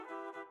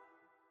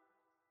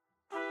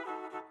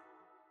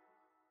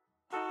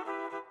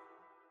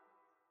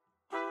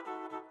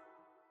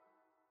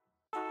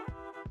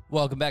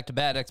Welcome back to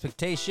Bad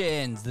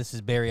Expectations. This is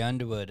Barry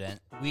Underwood, and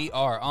we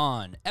are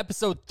on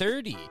episode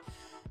 30.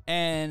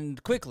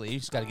 And quickly,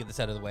 just got to get this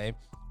out of the way.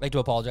 I'd like to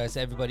apologize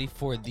to everybody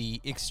for the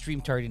extreme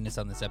tardiness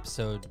on this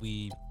episode.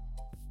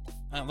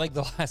 Like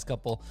the last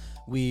couple,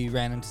 we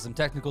ran into some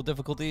technical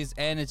difficulties,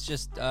 and it's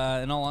just,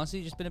 in all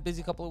honesty, just been a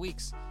busy couple of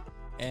weeks.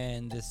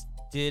 And this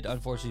did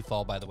unfortunately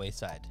fall by the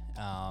wayside.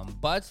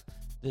 But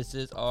this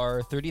is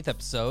our 30th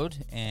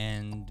episode,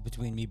 and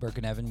between me, Burke,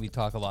 and Evan, we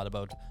talk a lot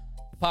about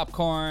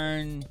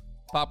popcorn,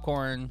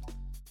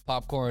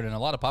 and a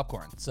lot of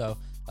popcorn. So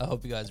I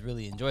hope you guys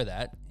really enjoy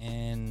that.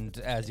 And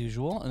as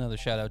usual, another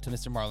shout out to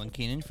Mr. Marlon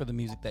Keenan for the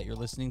music that you're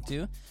listening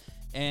to.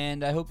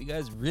 And I hope you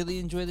guys really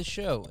enjoy the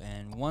show.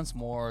 And once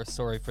more,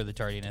 sorry for the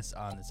tardiness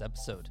on this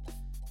episode.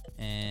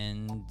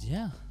 And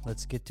yeah,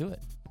 let's get to it.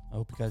 I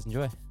hope you guys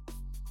enjoy.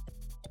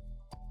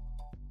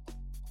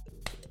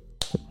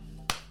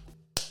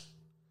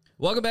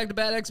 Welcome back to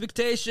Bad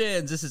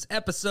Expectations. This is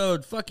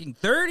episode fucking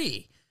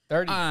 30.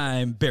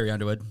 I'm Barry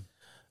Underwood.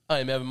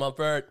 I'm Evan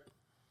Mumford.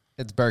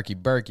 It's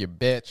Berkey, you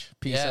bitch.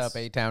 Peace Yes. up,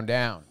 A-Town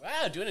down.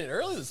 Wow, doing it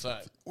early this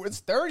time. It's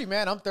 30,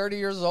 man. I'm 30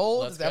 years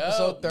old. Let's It's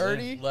episode go.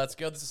 30. Let's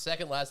go. This is the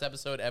second last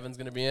episode Evan's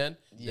going to be in.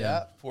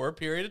 Yeah. For a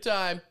period of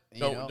time.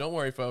 Don't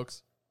worry,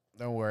 folks.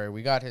 Don't worry.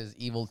 We got his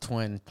evil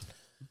twin.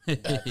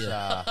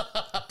 Yeah.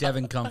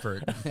 Devin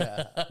Comfort.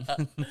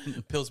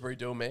 Pillsbury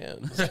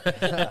Domain.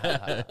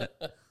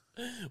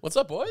 What's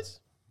up, boys?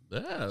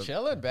 Yeah.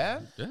 Chilling,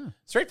 man. Yeah.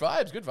 Straight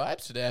vibes. Good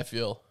vibes today, I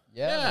feel.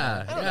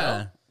 Yeah. I don't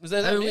know. Was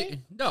that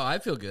me? No, I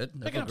feel good.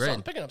 I feel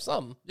great. Picking up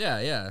something.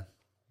 Yeah.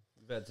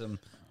 We've had some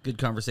good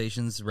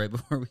conversations right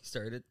before we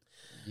started.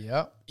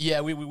 Yep.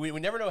 Yeah, we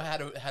never know how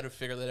to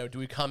figure that out. Do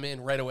we come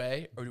in right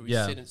away, or do we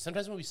Yeah. sit in?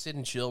 Sometimes when we sit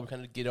and chill, we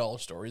kind of get all our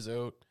stories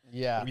out.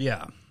 Yeah.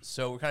 Yeah.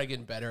 So we're kind of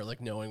getting better at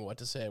like knowing what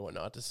to say and what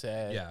not to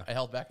say. Yeah. I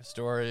held back a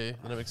story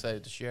that I'm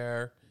excited to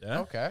share. Yeah.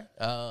 Okay.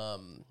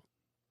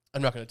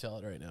 I'm not going to tell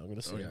it right now. I'm going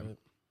to save Okay. it.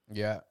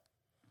 Yeah.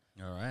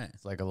 All right.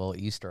 It's like a little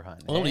Easter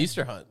hunt. A little eh?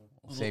 Easter hunt.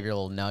 Save your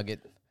little nugget.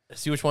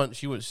 See which one.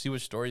 See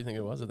which story you think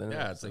it was at the end. of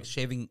Yeah, the it's like episode.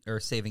 shaving or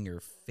saving your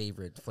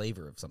favorite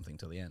flavor of something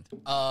till the end.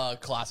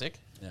 Classic.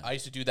 Yeah. I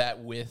used to do that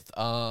with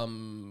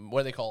what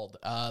are they called?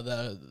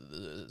 The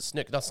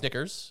not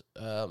Snickers.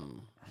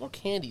 Little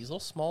candies, little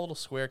small little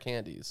square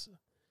candies.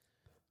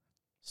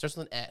 Starts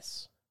with an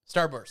S.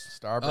 Starburst.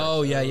 Starburst.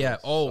 Oh, yeah.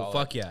 Oh, Solid.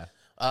 fuck yeah.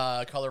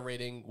 Color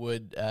rating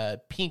would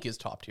pink is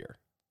top tier.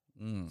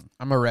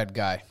 I'm a red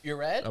guy. You're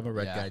red. I'm a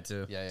red Yeah. guy,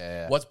 too.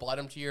 Yeah. What's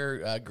bottom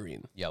tier?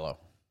 Green. Yellow.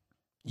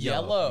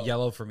 Yellow.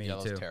 Yellow for me,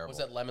 Yellow's too. terrible. Was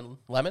that lemon?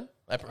 Lemon?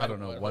 I don't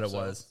know what it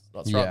was.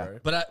 Not Yeah. strawberry.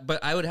 But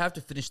I would have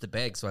to finish the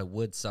bag, so I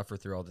would suffer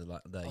through all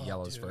the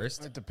yellows dude.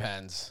 first. It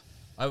depends.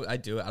 I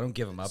do it. I don't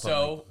give them up.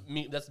 So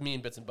that's me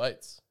in bits and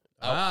bites.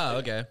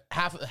 Okay.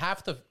 Half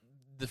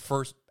the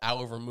first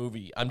hour of a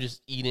movie, I'm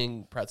just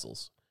eating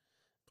pretzels.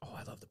 Oh,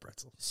 I love the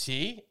pretzel.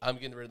 See, I'm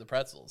getting rid of the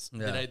pretzels.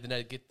 Yeah. Then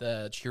I get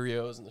the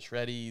Cheerios and the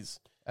Shreddies.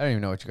 I don't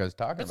even know what you guys are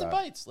talking Bits and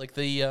about. bites, like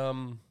the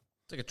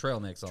It's like a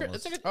trail mix almost.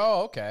 It's like a,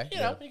 Oh, okay. you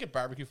know, you get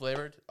barbecue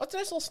flavored. Oh, it's a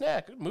nice little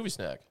snack, good movie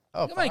snack.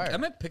 Oh, I fire.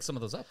 might pick some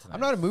of those up tonight.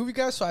 I'm not a movie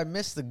guy, so I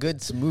miss the good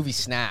movie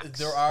snacks.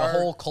 There are- the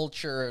whole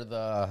culture,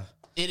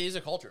 It is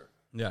a culture.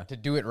 Yeah. to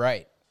do it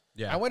right.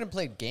 Yeah. I went and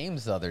played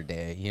games the other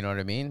day. You know what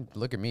I mean?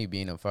 Look at me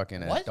being a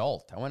fucking What?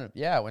 adult. I went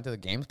to the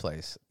games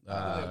place.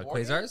 board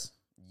Quasars?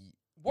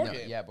 Board No,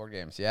 game. yeah, board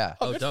games. Yeah.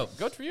 Oh, good dope.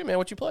 Good for you, man.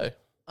 What you play?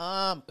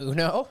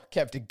 Uno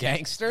kept it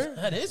gangster,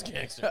 That is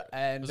gangster.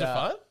 and Was it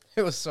fun?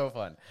 It was so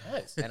fun.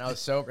 Nice. And I was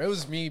sober. It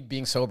was me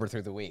being sober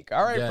through the week.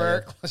 All right, Yeah,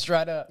 Burke, let's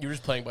try to. You were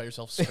just playing by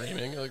yourself,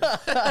 screaming. Like,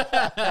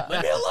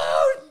 leave me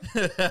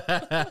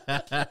alone.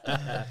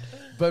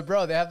 But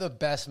bro, they have the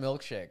best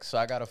milkshakes. So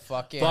I got a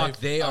fucking. Fuck,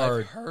 they I've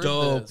are heard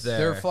dope this. there.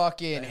 They're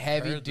fucking I've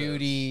heavy heard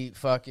duty,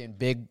 fucking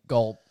big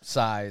gulp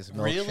size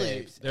milkshakes.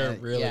 Really? They're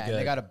And, really yeah, and good.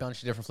 they got a bunch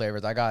of different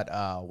flavors. I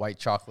got white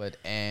chocolate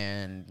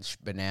and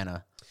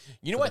banana.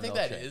 You know what I the think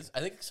that milkshake. is? I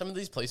think some of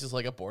these places,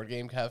 like a board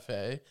game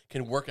cafe,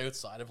 can work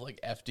outside of like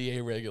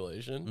FDA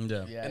regulation.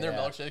 Yeah. Yeah, And their yeah.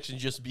 milkshakes can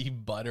just be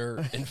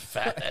butter and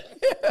fat.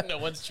 No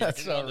one's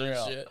checking so on their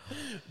real. shit.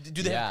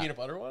 Do they have Yeah. peanut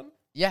butter one?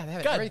 Yeah, they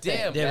have God everything.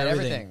 damn. They have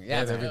everything. They Yeah,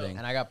 have it's everything.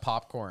 And I got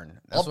popcorn.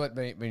 That's what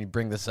made me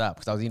bring this up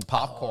because I was eating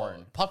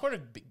popcorn.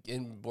 Popcorn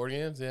in board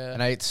games, yeah.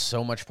 And I ate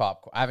so much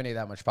popcorn. I haven't ate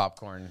that much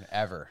popcorn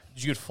ever.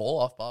 Did you get full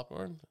off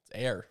popcorn? It's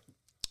air.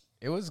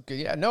 It was good.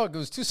 Yeah, no, it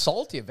was too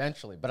salty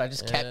eventually, but I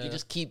just kept. Yeah. You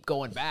just keep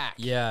going back.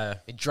 Yeah.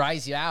 It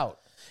dries you out,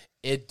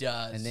 It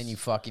does. and then you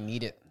fucking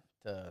eat it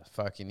to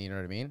fucking. You know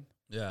what I mean?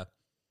 Yeah.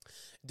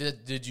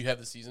 Did you have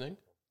the seasoning?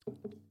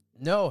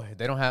 No,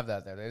 they don't have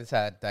that there. They just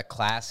had that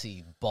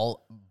classy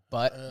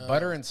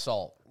butter and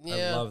salt.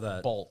 Yeah. I love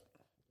that. Bolt.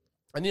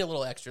 I need a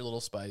little extra little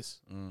spice.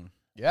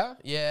 Yeah.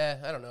 Yeah,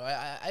 I don't know.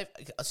 I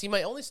see.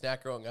 My only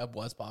snack growing up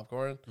was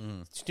popcorn.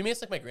 To me, it's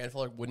like my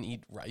grandfather wouldn't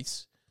eat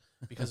rice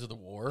because of the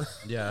war.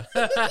 Yeah.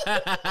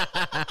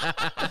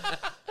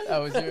 That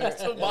was your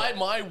So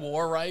my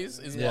war rice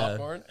is Yeah.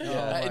 popcorn. Oh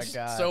my It's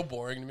God. so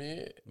boring to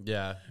me.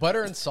 Yeah.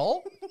 butter and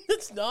salt.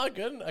 It's not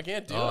good. I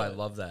can't do it. Oh, I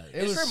love that.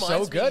 It was reminds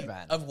so good, me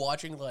man. Of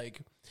watching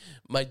like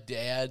my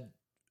dad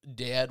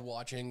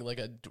watching like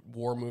a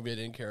war movie I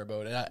didn't care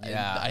about, and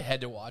I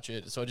had to watch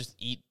it, so I just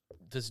eat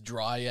this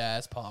dry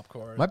ass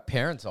popcorn. My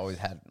parents always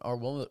had, or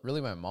well,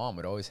 really my mom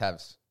would always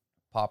have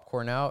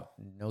popcorn out,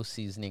 no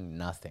seasoning,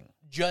 nothing.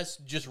 just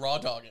raw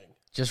dogging.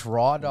 Just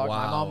raw dog.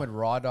 My Wow. mom would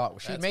raw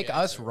dog. She'd That's make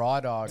gangster. us raw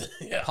dog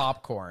Yeah.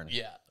 popcorn.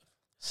 Yeah,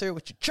 Say it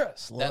with your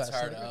chest. that's Lil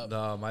hard ass. up.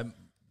 No,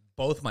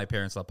 both my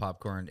parents love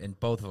popcorn, and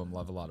both of them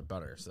love a lot of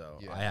butter. So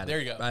Yeah. I had There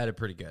you go. I had it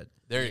pretty good.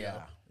 There you Yeah.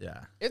 go.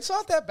 Yeah. It's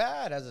not that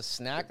bad as a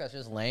snack that's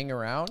just laying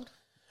around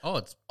Oh,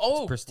 it's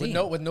Oh, it's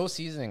pristine. with no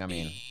seasoning. I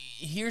mean,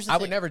 Here's the I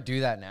thing. would never do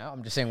that now.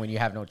 I'm just saying when you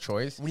have no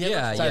choice.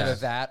 Yeah, It's yeah. either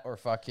that or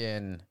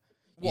fucking,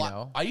 you Well,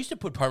 know. I used to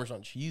put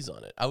Parmesan cheese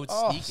on it. I would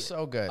Oh, sneak it.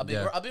 so good.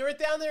 I'll be right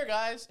down there,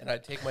 guys, and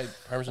I'd take my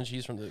Parmesan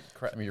cheese from the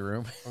From your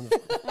room. from the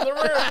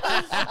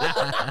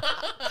room.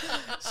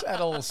 That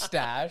little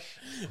stash.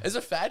 As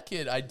a fat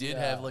kid, I did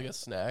have like a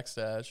snack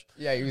stash.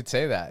 Yeah, you would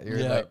say that. You're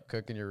Yeah. like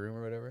cooking your room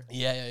or whatever.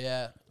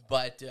 Yeah.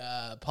 But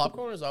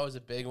popcorn was always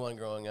a big one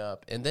growing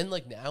up. And then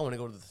like now when I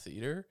go to the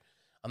theater,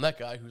 I'm that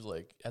guy who's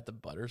like at the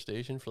butter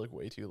station for like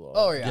way too long.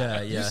 Oh yeah.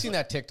 Yeah, yeah. You've seen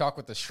that TikTok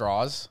with the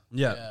straws?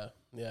 Yeah.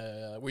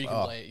 Yeah. Where you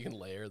can you can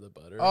layer the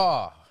butter.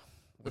 Oh,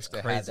 wish they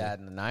had crazy. that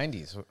in the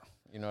 90s.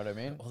 You know what I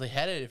mean? Well, they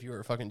had it if you were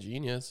a fucking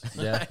genius.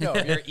 Yeah. No,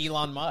 you're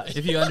Elon Musk.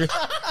 If you under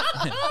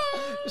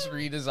Just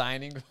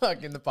redesigning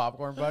fucking the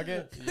popcorn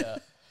bucket. Yeah.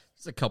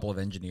 There's a couple of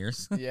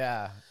engineers.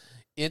 Yeah.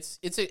 And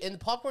the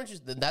popcorn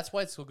just that's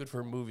why it's so good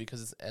for a movie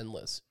because it's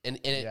endless and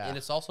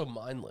it's also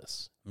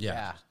mindless.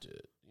 Yeah.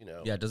 You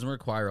know. Yeah, it doesn't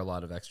require a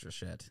lot of extra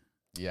shit.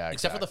 Yeah.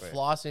 Except for the exactly.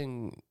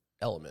 flossing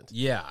element.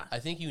 Yeah. I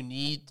think you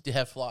need to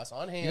have floss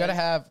on hand. You gotta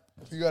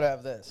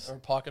have this. or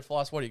pocket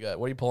floss. What do you got?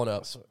 What are you pulling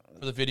up for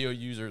the video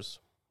users?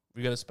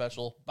 We got a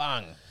special.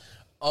 Bang.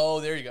 Oh,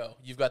 there you go.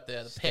 You've got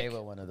the Stay pick.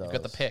 with one of You've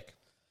got the those. pick.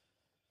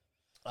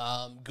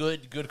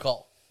 Good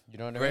call. You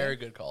know what I Very mean?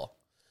 good call.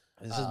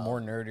 This is more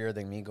nerdier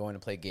than me going to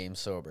play games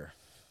sober.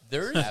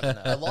 There's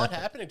a lot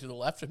happening to the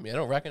left of me. I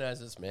don't recognize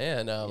this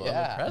man. I'm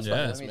Yeah. impressed Yeah. by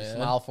Let this me man.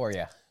 smile for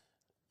you.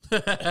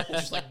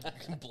 Just like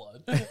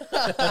blood.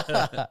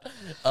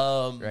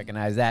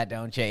 Recognize that,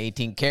 don't you?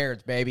 18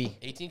 carats, baby.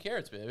 18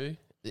 carats, baby.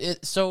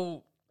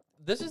 So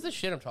this is the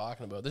shit I'm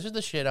talking about. This is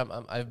the shit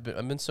I've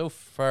been so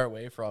far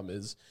away from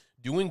is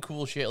doing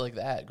cool shit like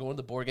that. Going to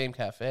the board game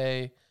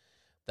cafe.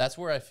 That's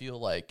where I feel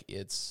like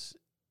it's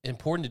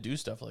important to do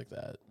stuff like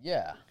that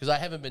Yeah. because I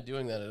haven't been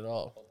doing that at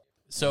all.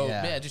 So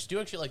Yeah. man, just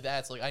doing shit like that.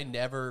 It's like I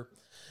never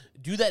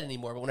do that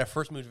anymore. But when I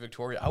first moved to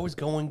Victoria, I was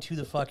going to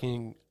the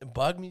fucking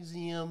bug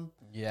museum.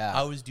 Yeah.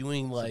 I was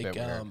doing a like bit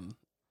weird.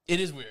 it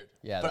is weird.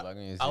 Yeah, but the bug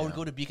museum. I would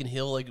go to Beacon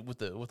Hill like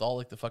with all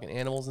like the fucking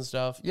animals and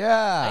stuff. I ain't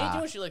Yeah.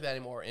 doing shit like that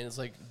anymore. And it's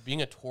like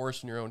being a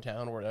tourist in your own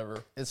town or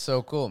whatever. It's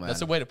so cool, man. That's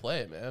the way to play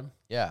it, man.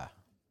 Yeah.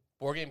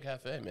 Board Game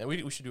Cafe, man.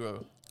 We should do a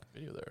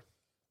video there.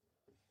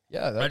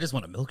 Yeah. I just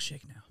want a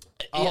milkshake now.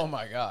 oh Yeah.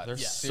 my God. They're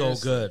Yeah. so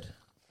Seriously. good.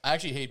 I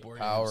actually hate board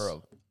Power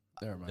games. of.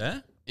 Never mind. Yeah?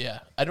 Yeah,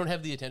 I don't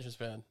have the attention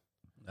span.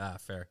 Ah,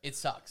 fair. It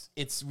sucks.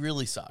 It's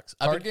really sucks.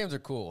 Card games are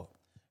cool.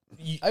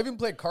 I even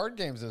played card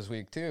games this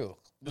week too.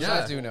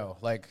 Besides Yeah. Uno,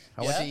 like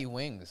I went to Yeah? eat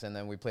wings and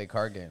then we played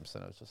card games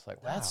and I was just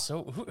like, wow. That's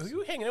so. Who are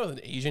you hanging out with?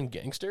 An Asian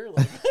gangster?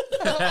 Like,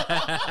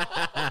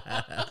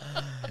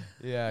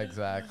 Yeah,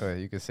 exactly.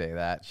 You could say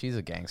that. She's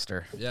a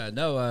gangster. Yeah,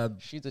 no,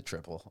 She's a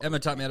triple. Emma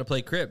taught me how to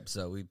play crib,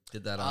 so we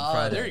did that on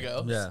Friday. there you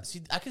go. Yeah.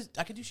 See, I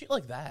could do shit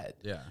like that.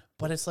 Yeah.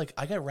 But it's like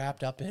I got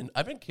wrapped up in.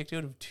 I've been kicked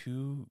out of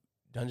 2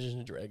 Dungeons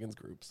and Dragons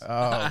groups. Oh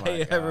my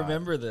I God.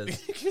 remember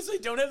this. Because I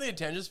don't have the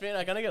attention span,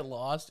 I kind of get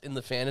lost in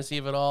the fantasy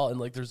of it all, and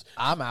like there's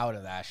I'm out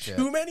of that shit.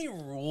 too many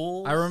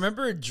rules. I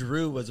remember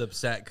Drew was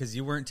upset because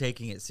you weren't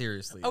taking it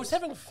seriously. I was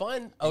having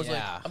fun. I was Yeah.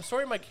 like, I'm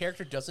sorry, my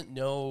character doesn't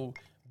know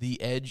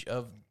the edge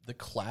of the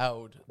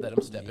cloud that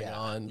I'm stepping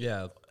on.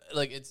 Yeah.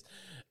 like it's,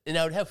 and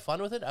I would have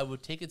fun with it. I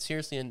would take it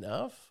seriously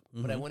enough,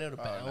 but Mm-hmm. I went out of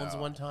bounds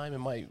no. one time,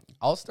 and my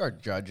I'll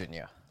start judging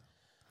you.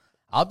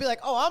 I'll be like,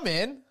 oh, I'm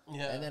in.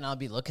 Yeah. And then I'll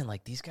be looking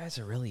like, these guys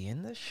are really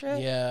in this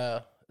shit? yeah.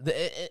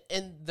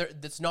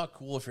 That's not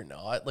cool if you're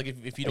not. Like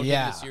if you don't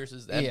Yeah. take it serious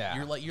as that, Yeah.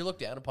 you're looked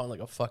down upon like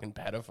a fucking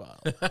pedophile.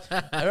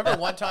 I remember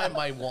one time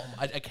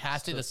I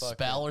casted a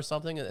spell or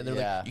something, and they're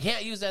Yeah. like, "You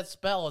can't use that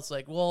spell." It's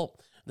like, well,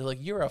 they're like,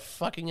 "You're a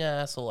fucking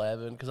asshole,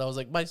 Evan," because I was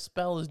like, "My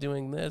spell is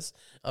doing this."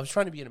 I was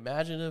trying to be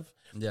imaginative,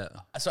 Yeah.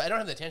 so I don't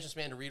have the attention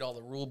span to read all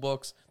the rule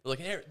books. They're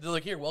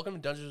like, here, welcome to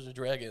Dungeons and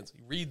Dragons.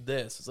 Read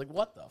this. It's like,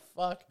 what the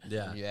fuck?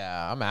 Yeah.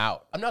 Yeah, I'm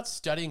out. I'm not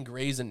studying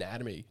Grey's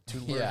Anatomy to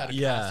learn Yeah. how to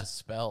Yeah. cast a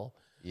spell.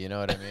 You know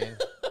what I mean?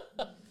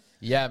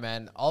 Yeah,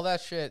 man. All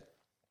that shit.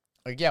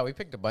 Like, yeah, we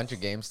picked a bunch of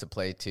games to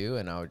play too,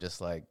 and I was just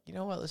like, you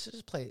know what? Let's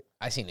just play.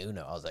 I seen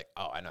Uno. I was like,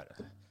 oh, I know.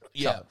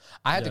 Yeah. So,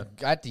 I had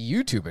to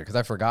YouTube it because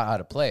I forgot how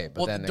to play it,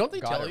 but Well, then don't they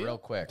got tell it you real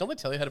quick. Don't they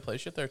tell you how to play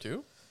shit there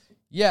too?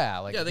 Yeah,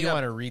 like Yeah, they you got-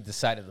 want to read the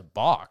side of the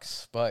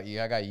box, but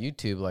I got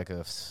YouTube like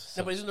a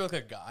No, but isn't there like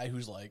a guy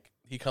who's like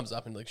he comes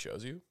up and like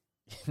shows you?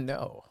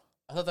 no.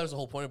 I thought that was the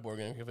whole point of board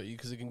game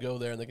because you can go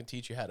there and they can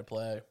teach you how to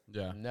play.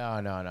 Yeah.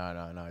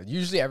 No.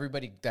 Usually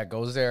everybody that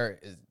goes there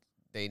is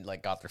they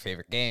like got their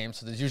favorite game,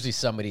 so there's usually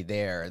somebody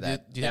there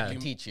that Do you think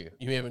can teach you.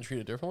 You may have been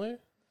treated differently.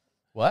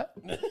 What?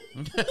 What?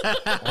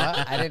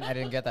 I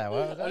didn't get that. What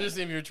was I that? was just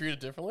saying you were treated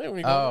differently when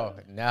you go Oh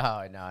there.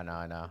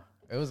 no.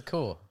 It was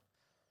cool,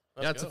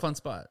 Let's Yeah, it's a go. fun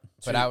spot.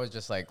 but I was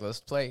just like, let's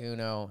play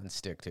Uno and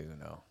stick to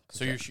Uno.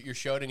 So you're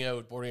shouting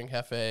out Board Game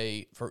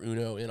Cafe for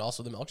Uno and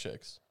also the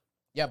milkshakes.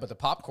 Yeah, but the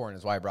popcorn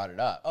is why I brought it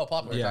up. Oh,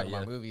 popcorn. We were Yeah, talking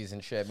about movies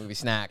and shit, movie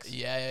snacks.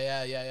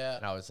 Yeah.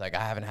 And I was like,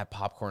 I haven't had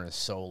popcorn in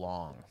so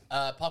long.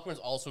 Popcorn's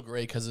also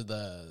great because of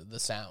the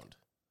sound.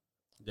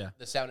 Yeah.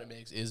 The sound it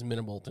makes is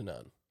minimal to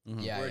none.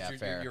 Yeah, Whereas yeah, you're,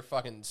 fair. you're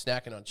fucking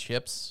snacking on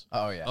chips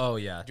Oh yeah. Oh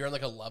yeah. during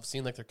like a love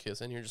scene, like they're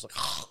kissing. You're just like,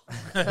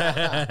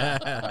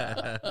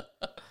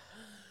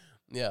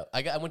 yeah.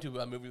 I went to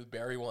a movie with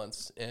Barry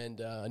once,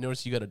 and I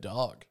noticed you got a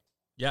dog.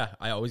 Yeah,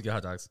 I always get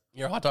hot dogs.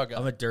 You're a hot dog guy.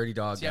 I'm a dirty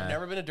dog See, guy. I've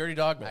never been a dirty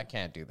dog man. I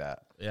can't do that.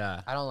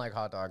 Yeah. I don't like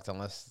hot dogs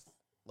unless,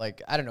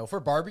 like, I don't know, for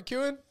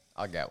barbecuing,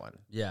 I'll get one.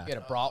 Yeah. Get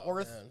a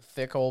bratwurst, man.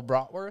 thick old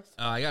bratwurst.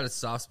 I got a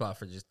soft spot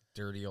for just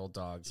dirty old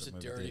dogs. Just a at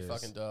movie dirty theaters.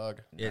 fucking dog.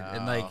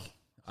 And No. like,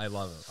 I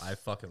love it. I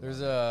fucking There's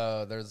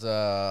love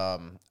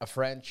a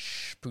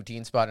French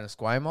poutine spot in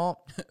Esquimalt.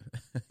 it.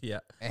 Yeah.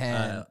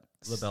 And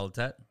La Belle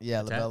Tete.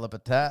 yeah, La Tete. Belle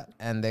Patate,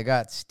 and they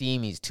got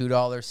steamies, $2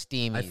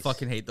 steamies. I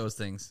fucking hate those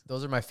things.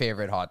 Those are my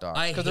favorite hot dogs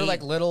I because they're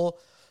like hate- little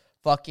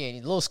fucking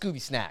little Scooby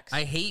snacks.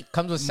 I hate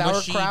Comes with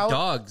mushy sauerkraut.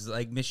 dogs,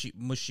 like mushy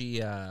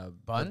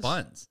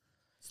buns.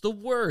 It's the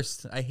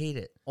worst. I hate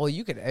it. Well,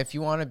 you could if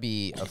you want to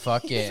be a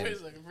fucking.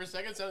 For a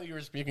second, it sounded like you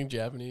were speaking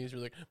Japanese. You're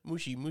like,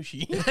 mushy,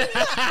 mushy.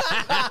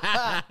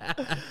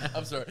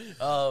 I'm sorry.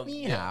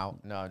 Meow.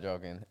 No, I'm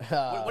joking.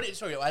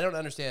 Sorry, I don't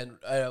understand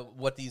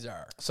what these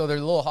are. So they're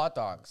little hot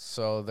dogs.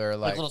 So they're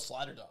Like like, little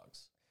slider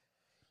dogs.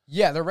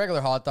 yeah, they're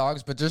regular hot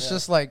dogs, but there's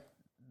just like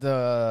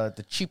the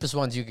cheapest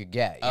ones you could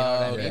get. You know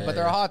what I okay. mean? But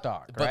they're a hot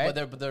dog, right?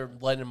 But they're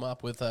lighting them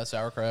up with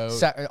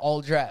sauerkraut.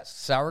 All dressed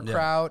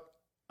sauerkraut,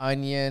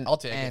 onion, I'll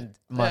take and it.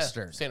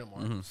 mustard. Yeah, say no more.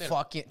 Say no more.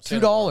 Fucking Say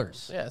no more.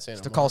 $2. Yeah, say no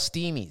It's to more. call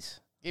steamies.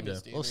 Give me a Yeah.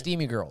 steamy. Little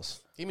steamy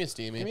girls. Give me a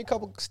steamy. Give me a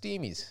couple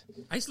steamies.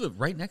 I used to live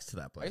right next to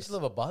that I place. used to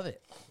live above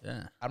it.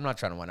 Yeah. I'm not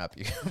trying to one up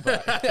you,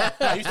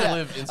 but I used to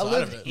live I inside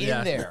lived of it. in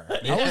Yeah. there.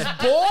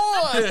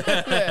 I was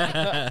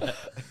born.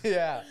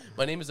 Yeah.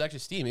 My name is actually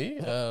Steamy.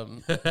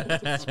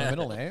 That's my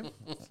middle name.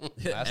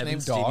 Last Evan name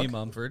Stevie Dog.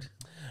 Mumford.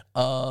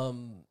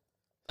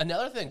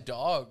 Another thing,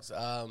 dogs.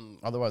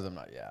 Otherwise, I'm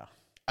not. Yeah.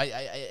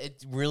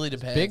 It really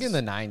depends. Big in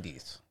the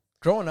 90s.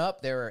 Growing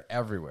up, they were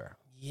everywhere.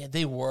 Yeah,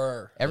 they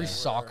were. Every They were.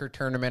 soccer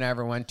tournament I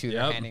ever went to,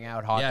 they're Yep. handing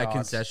out hot dogs.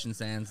 Concession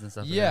stands and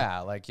stuff. like that. Yeah,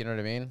 like, you know what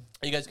I mean?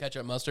 You guys catch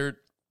up mustard?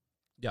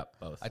 Yep.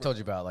 Both. I told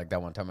you about, like,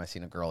 that one time I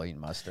seen a girl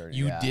eating mustard.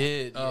 You yeah.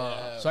 did.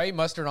 Yeah. So I eat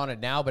mustard on it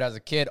now, but as a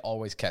kid,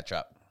 always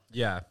ketchup.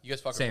 Yeah. You guys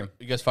fuck Same. With,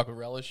 you guys fuck with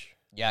relish?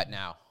 Yeah,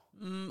 now.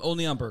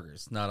 Only on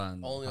burgers, not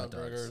on Only hot on dogs.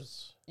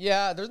 burgers.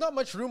 Yeah, there's not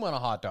much room on a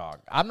hot dog.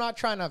 I'm not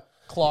trying to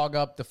clog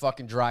up the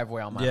fucking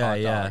driveway on my Yeah, hot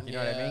yeah. dog. You know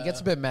what I mean? It Yeah.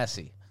 gets a bit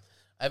messy.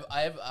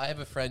 I have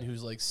a friend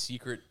whose like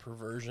secret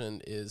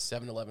perversion is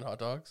 7-Eleven hot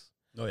dogs.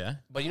 Oh yeah.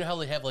 But you know how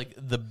they have like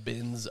the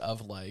bins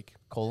of like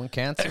Colon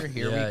cancer,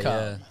 here Yeah, we come.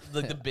 yeah.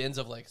 like the bins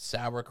of like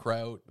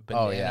sauerkraut,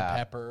 banana Oh, yeah.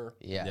 pepper.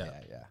 Yeah, Yeah.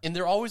 yeah. And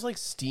they're always like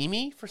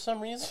steamy for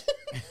some reason.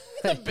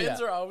 The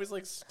bins are always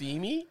like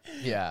steamy.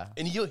 Yeah.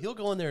 And he'll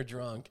go in there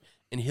drunk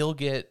and he'll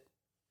get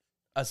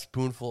a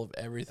spoonful of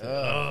everything.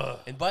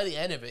 And by the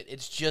end of it,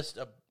 it's just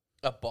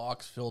a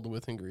box filled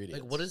with ingredients.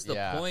 Like, what is the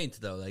Yeah. point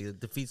though? Like, it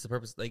defeats the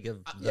purpose. Like,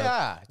 of the,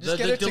 Yeah, just the,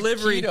 get the a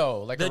delivery,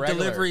 taquito, like a the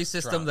regular delivery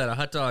system drunk. that a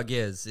hot dog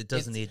is. It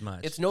doesn't It's- need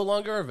much. It's no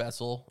longer a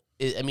vessel.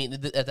 I mean,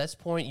 at this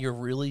point, you're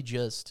really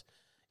just.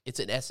 It's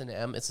an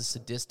S&M. It's a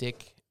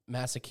sadistic,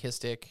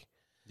 masochistic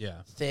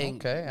yeah. thing.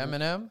 Okay,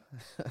 Eminem.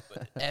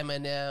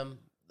 M&M,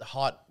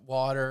 hot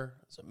water,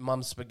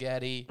 mom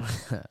spaghetti.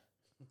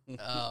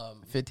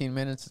 15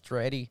 minutes, it's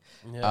ready.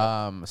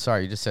 Yeah.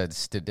 Sorry, you just said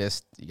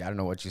sadist. I don't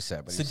know what you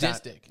said, but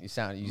Sadistic. You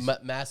sound.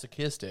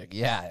 Masochistic.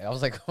 Yeah, I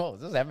was like, oh,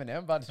 is this Eminem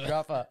about to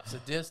drop a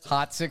Sadistic.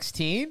 hot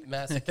 16?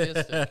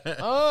 Masochistic.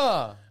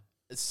 Oh,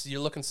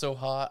 You're looking so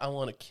hot, I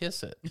want to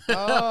kiss it.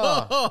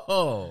 oh,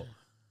 Oh.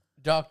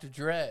 Dr.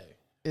 Dre,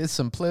 it's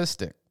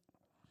simplistic.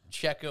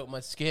 check out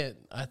my skin.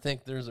 I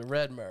think there's a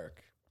red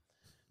mark.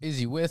 Is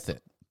he with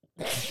it?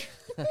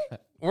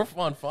 We're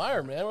on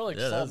fire, man. We're like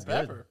Yeah, salt and that's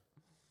good. pepper.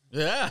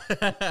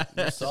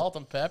 Yeah. Salt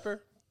and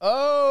pepper.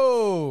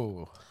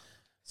 Oh,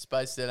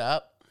 Spice it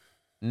up.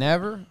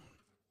 never.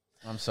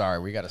 I'm sorry,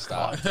 we got to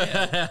stop.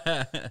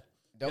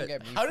 Don't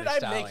get me. How did I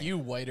freestyling. make you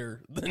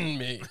whiter than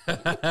me?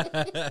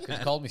 'Cause you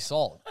called me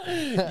salt.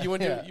 You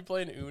went to you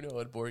playing Uno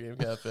at Board Game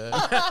Cafe.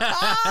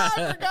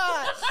 I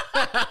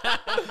forgot.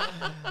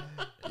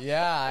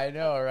 Yeah, I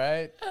know,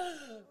 right?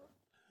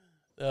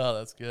 Oh,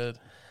 that's good.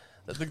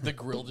 The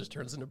grill just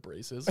turns into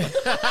braces.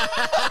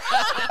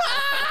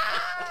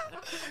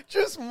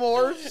 Just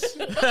morphs.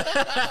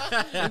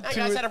 That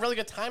guy's had a really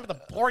good time at the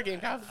board game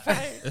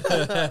cafe.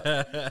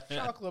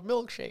 Chocolate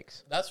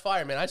milkshakes. That's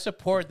fire, man. I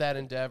support that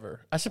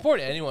endeavor. I support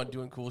anyone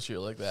doing cool shit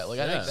like that. Like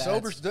I think that's,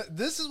 Sober.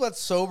 This is what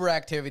sober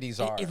activities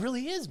are. It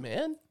really is,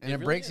 man. and it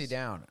really breaks is. you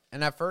down.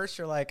 And at first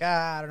you're like,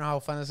 I don't know how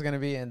fun this is gonna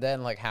be. And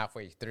then like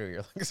halfway through,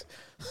 you're like,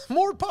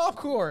 more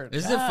popcorn.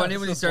 Isn't it funny this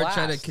when you is a start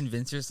trying to blast.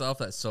 convince yourself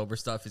that sober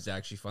stuff is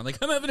actually fun? Like,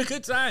 I'm having a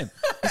good time.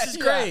 This is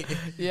Yeah. great.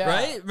 Yeah.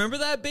 Right? Remember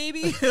that,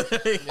 baby?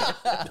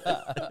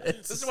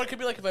 This is what it could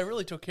be like if I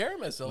really took care of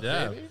myself,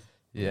 Yeah. baby.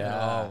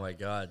 Yeah. Oh, my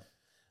God.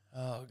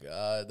 Oh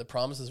God, the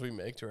promises we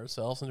make to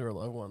ourselves and to our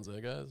loved ones,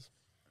 guys.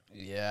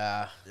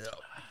 Yeah.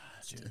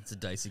 It's a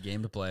dicey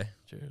game to play.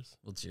 Cheers.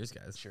 Well, cheers,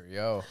 guys.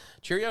 Cheerio.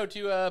 Cheerio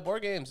to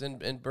board games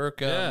and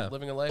Burke Yeah.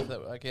 living a life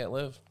that I can't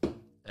live.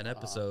 An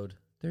episode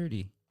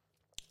 30.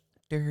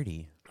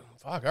 Dirty.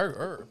 Fuck,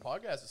 our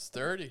podcast is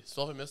 30.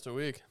 Still haven't missed a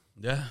week.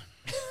 Yeah.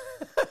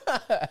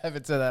 I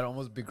haven't said that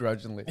almost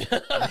begrudgingly.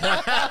 I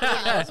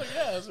was like,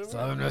 yeah, that's what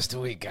I missed a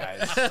week,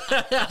 guys.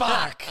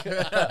 Fuck.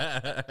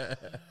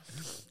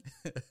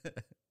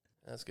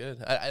 That's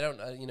good. I don't,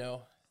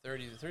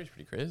 30 is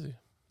pretty crazy.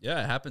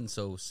 Yeah, it happened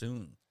so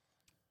soon.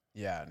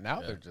 Yeah,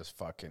 now they're just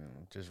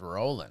fucking just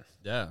rolling.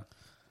 Yeah.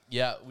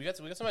 Yeah, we got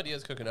some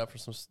ideas cooking up for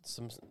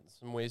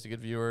some ways to get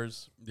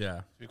viewers.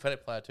 Yeah. We kind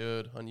of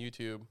plateaued on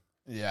YouTube.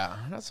 Yeah,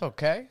 that's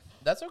okay.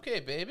 That's okay,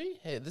 baby.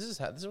 Hey, this is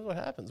what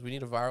happens. We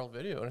need a viral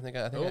video, and I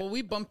think Well,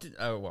 we bumped it.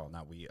 Oh, well,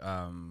 not we.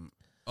 I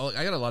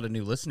got a lot of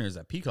new listeners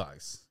at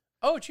Peacocks.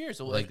 oh, cheers.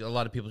 So, Like a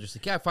lot of people just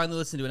like, yeah, I finally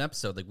listened to an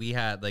episode. Like we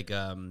had like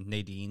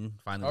Nadine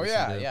finally. Oh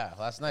listened yeah, to, yeah.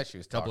 Last night she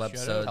was Couple talking,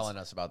 episodes. telling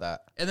us about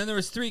that. And then there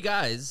was 3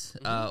 guys,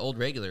 old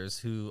regulars,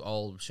 who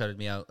all shutted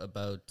me out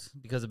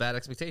because of bad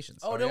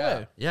expectations. oh, no yeah.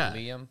 way. yeah,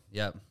 Liam.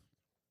 yeah.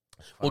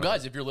 Well,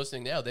 guys, if you're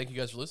listening now, thank you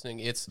guys for listening.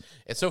 It's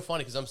so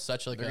funny because I'm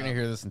such like They're gonna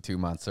hear this in 2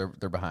 months. They're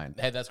behind.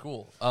 Hey, that's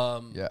cool.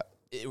 Yeah.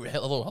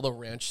 Hello,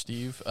 Ranch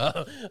Steve.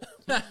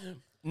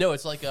 No,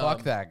 it's like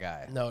Fuck that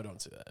guy. No, don't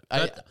say that.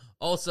 But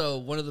also,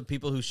 one of the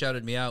people who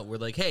shouted me out were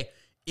like, "Hey,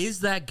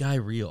 is that guy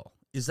real?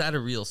 Is that a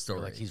real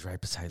story?" Like he's right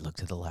beside. Look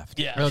to the left.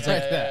 yeah, I was yeah,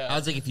 like, yeah, yeah. I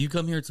was like, if you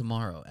come here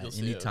tomorrow at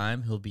see any it.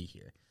 time, he'll be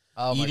here,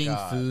 Oh my eating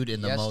God. food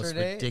in the most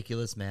Yesterday-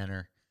 ridiculous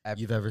manner At-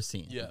 you've ever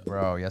seen. Yeah.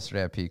 Bro,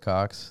 yesterday at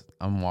Peacocks,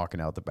 I'm walking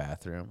out the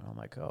bathroom. I'm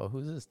like, oh,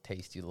 who's this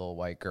tasty little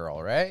white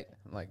girl, right?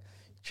 I'm like,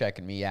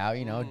 checking me out,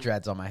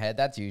 dreads on my head.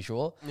 That's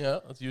usual. Yeah,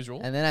 that's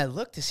usual. And then I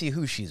look to see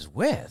who she's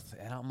with.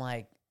 And I'm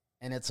like,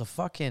 and it's a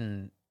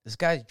fucking, this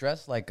guy's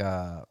dressed like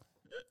a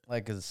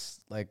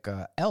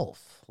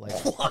elf. Like,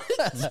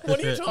 What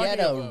are you talking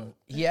about?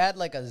 he had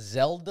like a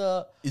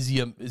Zelda, Is he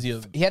a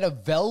he had a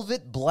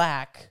velvet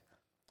black,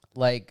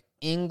 like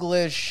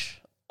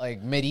English,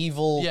 like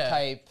medieval Yeah.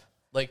 type.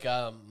 like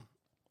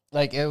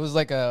Like it was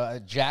like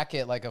a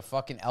jacket, like a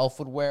fucking elf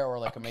would wear, or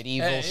like a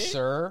medieval Okay.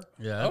 sir.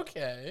 Yeah.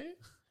 okay?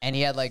 And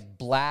he had like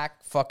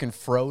black fucking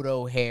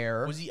Frodo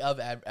hair, Was he of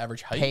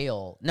average height?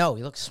 pale. No,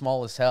 he looked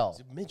small as hell.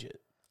 He's a midget.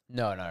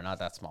 No, not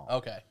that small.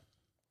 Okay.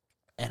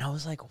 And I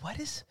was like, what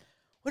is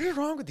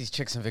wrong with these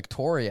chicks in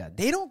Victoria?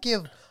 They don't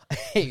give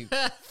a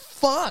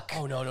fuck.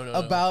 Oh, no.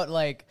 About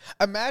like,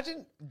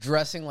 imagine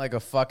dressing like a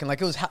fucking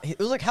like it was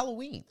like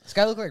Halloween. This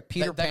guy looked like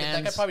Peter That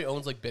Pan. guy probably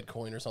owns like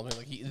Bitcoin or something.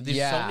 Like there's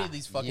so many of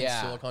these fucking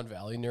Silicon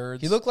Valley nerds.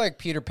 He looked like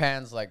Peter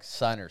Pan's like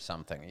son or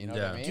something. You know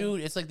what I Yeah. mean?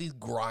 Dude, it's like these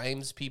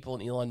Grimes people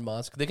and Elon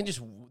Musk. They can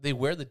they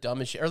wear the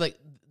dumbest shit. Or like,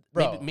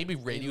 Bro. maybe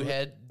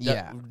Radiohead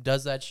Yeah.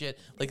 does that shit.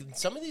 Like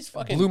some of these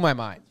fucking. Blew my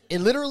mind. It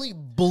literally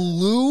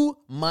blew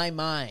my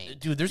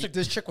mind. Dude,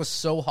 This chick was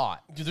so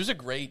hot. there's a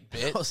great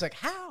bit. I was like,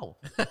 how?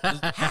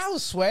 How,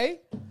 Sway?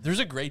 There's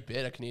a great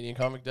bit a Canadian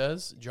comic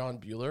does, John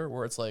Bueller,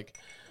 where it's like,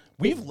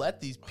 we've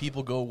let these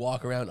people go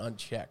walk around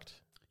unchecked.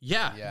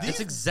 Yeah, Yeah. that's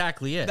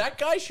exactly it. That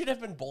guy should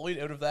have been bullied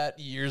out of that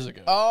years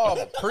ago.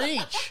 Oh,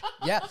 preach.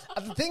 Yeah.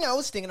 The thing I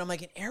was thinking, I'm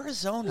like, in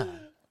Arizona,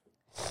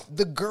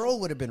 the girl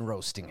would have been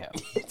roasting him.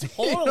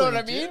 You know what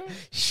I mean? dude.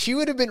 She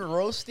would have been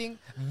roasting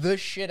the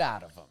shit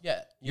out of him.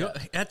 Yeah. You know,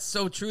 that's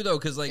so true though,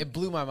 because like It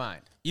blew my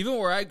mind. even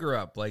where I grew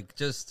up, like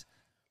just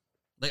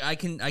like I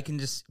can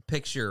just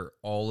picture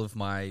all of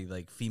my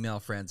like female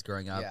friends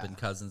growing up Yeah. and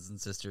cousins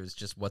and sisters,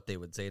 just what they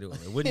would say to him.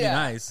 It wouldn't Yeah.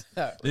 be nice.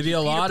 There'd be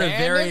a lot of Pan,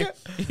 very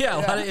nigga? a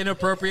lot of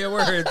inappropriate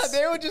words.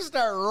 They would just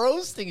start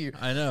roasting you.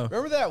 I know.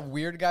 Remember that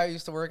weird guy who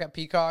used to work at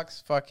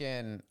Peacocks?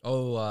 Fucking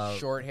Oh,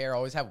 short hair,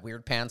 always have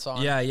weird pants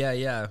on.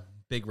 yeah,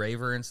 big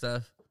raver and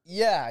stuff.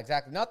 Yeah,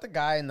 exactly. Not the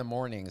guy in the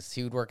mornings.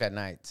 He would work at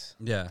nights.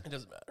 Yeah, It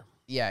doesn't matter.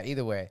 Yeah,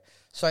 either way.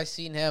 So I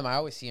seen him. I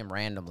always see him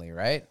randomly,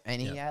 right?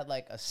 And he had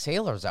like a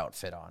sailor's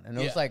outfit on, and it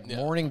was Yeah, like yeah.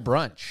 morning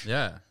brunch.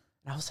 yeah.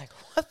 And I was like,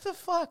 what the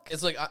fuck?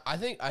 It's like I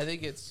think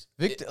it's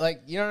Victor,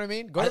 like, you know what I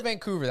mean? Go to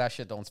Vancouver, that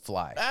shit don't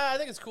fly. I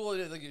think it's cool.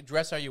 Like you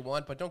dress how you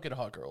want, but don't get a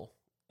hot girl.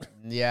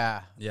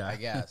 Yeah, Yeah. I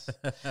guess.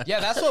 Yeah,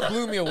 that's what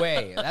blew me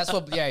away.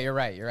 Yeah, you're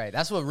right.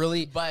 That's what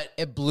really, But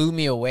it blew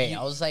me away.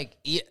 I was like,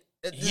 this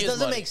has doesn't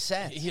money. make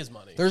sense. He has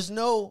money. There's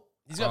no,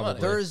 He's got money.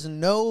 there's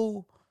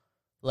no,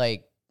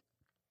 like,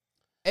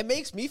 it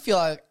makes me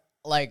feel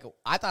like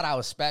I thought I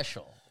was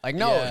special. Like,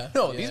 no,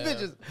 Yeah, these yeah.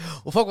 bitches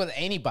will fuck with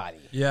anybody.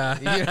 Yeah.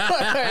 You know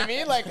what I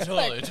mean? Like,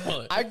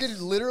 Totally. I could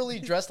literally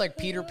dress like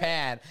Peter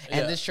Pan,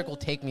 and Yeah. this chick will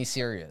take me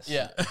serious.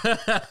 Yeah.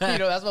 You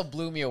know, that's what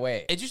blew me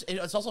away.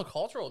 It's also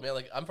cultural, man.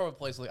 Like, I'm from a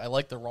place, like, I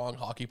like the wrong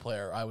hockey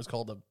player. I was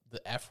called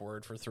the F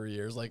word for 3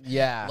 years. Like,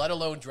 Yeah. let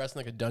alone dressing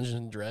like a Dungeons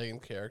and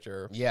Dragons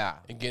character. Yeah.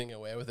 And getting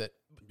away with it.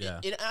 Yeah.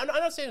 I'm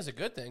not saying it's a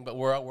good thing, but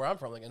where I'm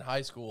from, like in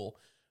high school,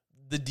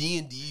 the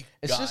D&D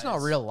It's just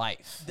not real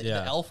life. The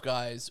Yeah. elf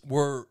guys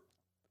were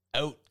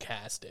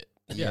outcasted.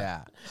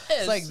 Yeah. Yes,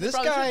 It's like, it this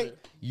probably guy, should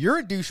you're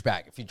a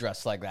douchebag if you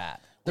dress like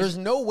that. There's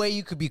no way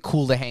you could be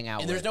cool to hang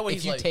out And with there's no way if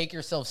he's you like- take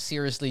yourself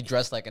seriously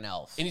dressed like an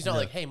elf. And he's not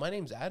like, hey, my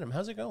name's Adam.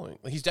 How's it going?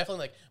 Like, he's definitely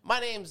like, my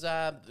name's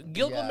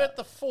Gilgamesh Yeah.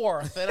 the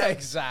Fourth, and I'm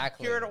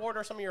Exactly. here to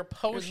order some of your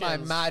Here's potions. my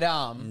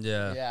madam.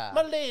 Yeah. Yeah.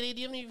 My lady,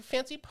 do you have any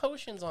fancy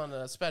potions on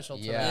a special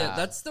today? Yeah. Yeah,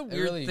 that's the It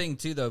weird really- thing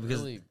too, though,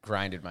 because Really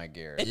grinded my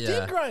gears. It Yeah.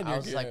 did grind your I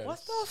was like, gears.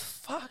 what the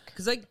fuck?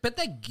 Because I bet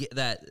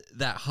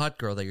that hot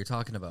girl that you're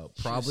talking about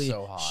probably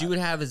so hot. she would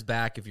have his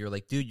back if you're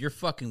like, dude, you're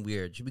fucking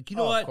weird. She'd be like, you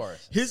know Oh, of what?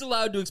 course. He's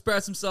allowed to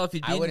express himself.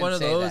 He'd I be in wouldn't one of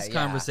say those that, yeah.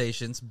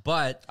 conversations.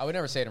 But I would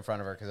never say it in front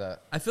of her because,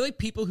 I feel like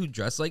people who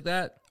dress like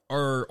that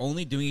are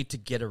only doing it to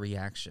get a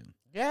reaction.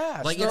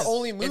 yeah, Like it's their it's,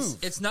 only move.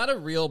 It's not a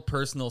real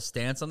personal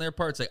stance on their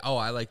part. It's like, oh,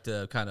 I like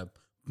to kind of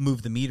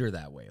move the meter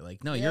that way.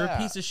 Like, no, you're a Yeah.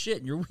 piece of shit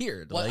and you're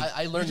weird. Well, like,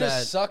 I you learned just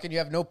that. suck and you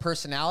have no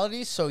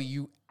personality, so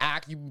you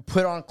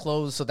put on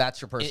clothes, so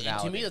that's your And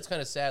personality. to me, that's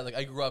kind of sad. Like,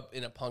 I grew up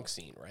in a punk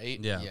scene, right?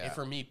 Yeah. Yeah. And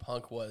for me,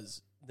 punk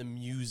was the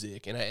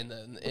music and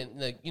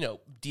the you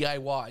know,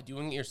 DIY,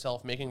 doing it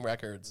yourself, making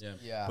records. Yeah.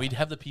 Yeah. We'd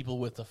have the people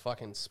with the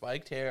fucking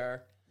spiked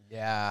hair,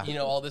 yeah, you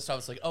know, all this stuff.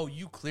 It's like, oh,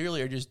 you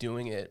clearly are just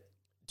doing it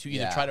to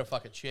either Yeah. try to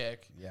fuck a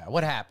chick. yeah.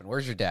 What happened?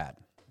 Where's your dad?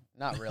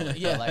 Not really.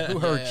 Yeah, but, like, who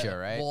hurt yeah. you,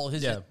 right? Well,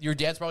 Yeah. your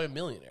dad's probably a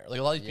millionaire. Like,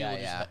 a lot of these Yeah,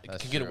 people yeah, just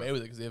that's can get true. away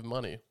with it because they have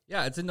money.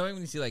 yeah, it's annoying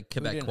when you see like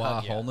didn't Quebecois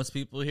hug you? homeless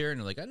people here, and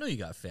they're like, I know you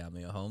got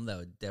family at home that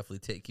would definitely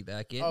take you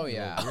back in. Oh, you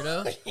yeah.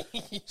 little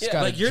weirdo. Just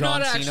got Like, a you're John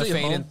not Cena actually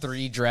fade home. and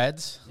 3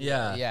 dreads.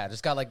 Yeah. yeah.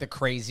 Just got like the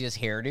craziest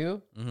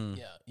hairdo,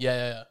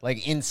 Yeah.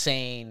 like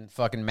insane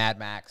fucking Mad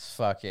Max,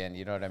 fucking.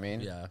 You know what I mean?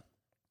 Yeah,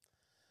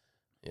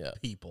 Yeah.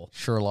 people.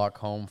 Sherlock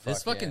Holmes.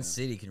 This fucking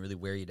city can really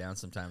wear you down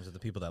sometimes with the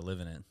people that live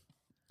in it.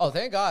 Oh,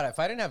 thank God! If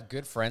I didn't have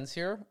good friends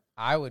here,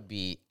 I would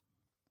be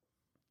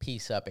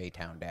peace up,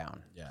 A-Town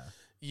down. Yeah.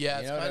 Yeah, You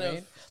it's know what kind I of.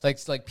 mean? Like,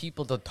 it's like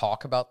people to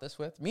talk about this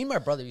with. Me and my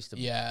brother used to.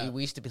 Yeah.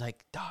 we used to be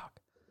like, dog.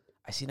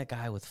 I seen a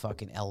guy with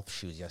fucking elf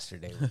shoes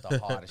yesterday with the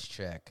hottest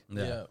chick.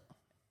 Yeah.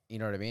 You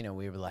know what I mean? And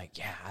we were like,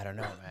 yeah, I don't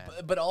know,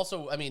 man. But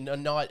also, I mean,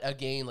 not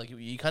again, like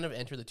you kind of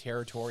enter the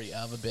territory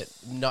of a bit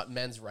not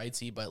men's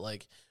rightsy, but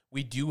like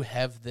we do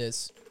have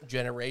this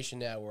generation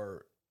now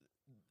where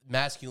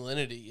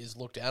masculinity is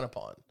looked down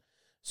upon.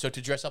 So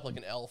to dress up like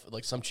an elf,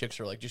 like some chicks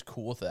are like just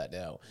cool with that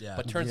now. Yeah.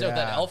 But turns out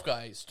that Yeah. elf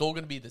guy is still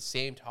going to be the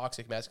same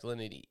toxic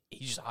masculinity.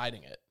 He's just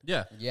hiding it.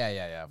 Yeah.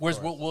 Yeah. of Whereas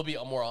course. we'll be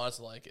more honest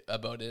like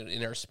about it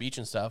in our speech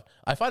and stuff.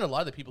 I find a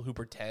lot of the people who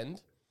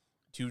pretend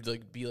to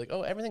like be like,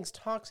 oh, everything's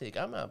toxic.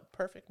 I'm a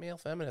perfect male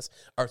feminist.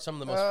 Are some of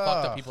the most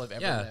fucked up people I've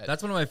ever Yeah, met.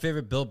 that's one of my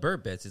favorite Bill Burr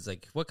bits. It's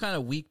like, what kind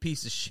of weak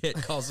piece of shit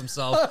calls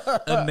himself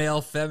a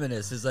male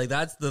feminist? It's like,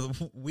 that's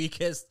the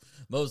weakest,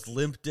 most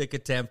limp dick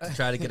attempt to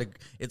try to get a.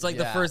 It's like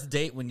the Yeah. first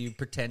date when you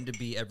pretend to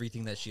be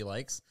everything that she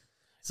likes.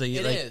 So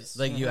you It like, is.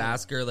 like you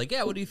ask her like,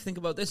 yeah, what do you think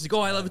about this? You go,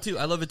 oh, I love it too.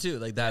 I love it too.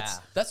 Like that's Yeah.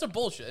 That's some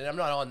bullshit, and I'm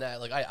not on that.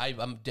 Like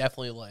I'm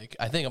definitely like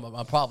I think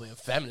I'm probably a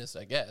feminist.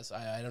 I guess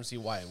I don't see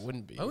why I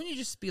wouldn't be. why wouldn't you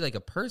just be like a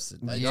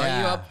person? Like,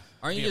 Yeah.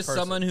 Aren't you Be a just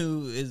person. someone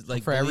who is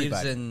like For believes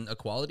everybody. in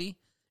equality?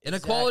 And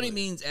equality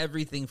Exactly. means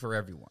everything for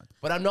everyone.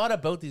 But I'm not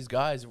about these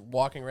guys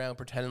walking around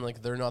pretending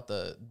like they're not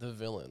the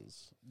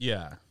villains.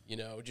 Yeah. You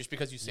know, just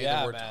because you say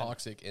Yeah, the word man.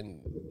 toxic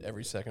in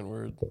every second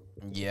word.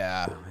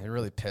 Yeah, it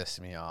really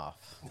pissed me off.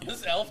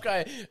 This elf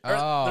guy.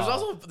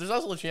 Oh. There's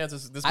also a chance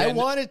this I man,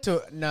 wanted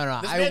to.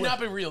 No, this I may would- not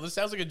be real. This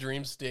sounds like a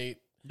dream state.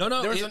 No,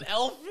 There was it- an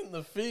elf in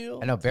the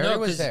field. I know Barry No,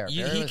 was 'cause there.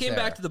 He Barry was came there.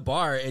 back to the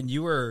bar and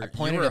you were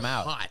pointed you were him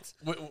out. hot.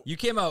 Wait, You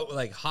came out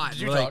like hot. Did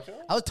you We're talk like, to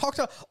him? I was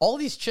talking to all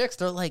these chicks.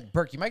 They're like,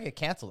 Burke, you might get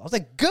canceled. I was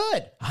like,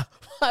 good.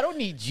 I don't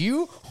need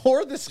you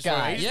or this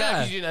guy. He's Yeah. back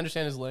 'cause you didn't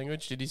understand his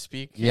language. Did he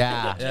speak?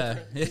 Yeah. yeah.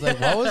 He's like,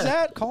 what was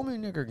that? Call me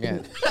nigger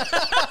again.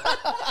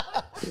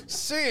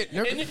 Say it,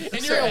 nigger. In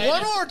Say your it head,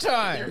 one more You're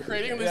time.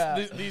 creating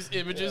Yeah. these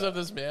images of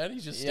this man.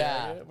 He's just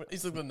Yeah. staring at it.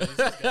 He's like the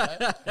nicest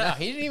guy. No,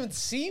 he didn't even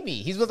see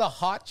me. He's with a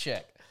hot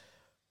chick.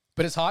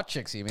 But his hot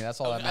chick see me. That's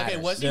all that matters.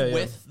 Okay, was he Yeah, yeah.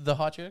 with the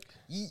hot chick?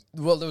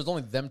 Well, there was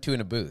only them two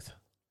in a booth.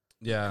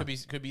 Yeah.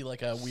 Could be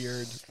like a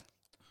weird.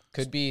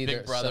 Could be Big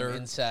there's brother. some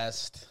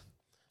incest,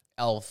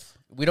 elf.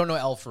 We don't know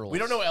elf rules. We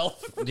don't know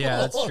elf. Yeah,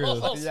 that's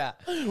true. Yeah.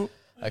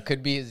 It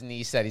could be his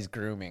niece that he's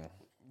grooming.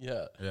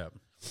 Yeah. Yeah.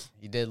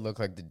 He did look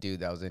like the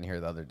dude that was in here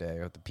the other day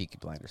with the Peaky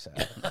Blinders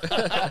hat.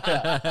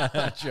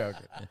 I'm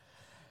joking.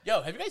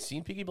 Yo, have you guys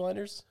seen Peaky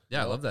Blinders?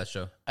 Yeah, I love that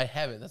show. I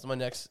haven't. That's my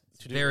next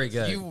to-do Very list.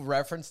 good. You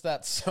referenced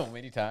that so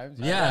many times.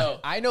 Yeah.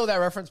 I know that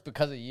reference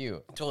because of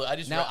you. Totally. I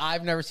just Now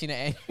I've never seen it,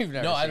 and you've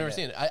never. no, seen I've never it.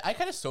 seen it. I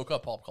kind of soak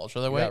up pop culture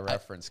that You way. got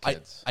reference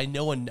kids. I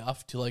know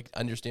enough to like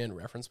understand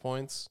reference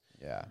points.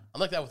 Yeah. I'm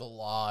like that with a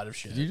lot of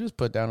shit. Did you just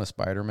put down a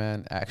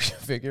Spider-Man action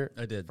figure?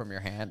 I did. From your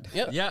hand.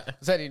 Yeah. Yeah.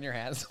 Was that in your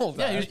hands? The whole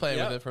Yeah, he time? was playing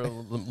Yeah. with it for a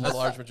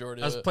large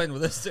majority I was of it. playing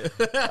with this too.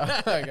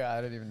 Oh my god,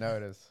 I didn't even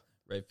notice.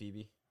 Right,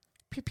 Phoebe.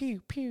 Pew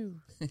pew pew.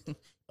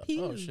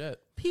 Oh shit!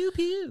 Pew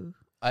pew.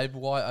 I've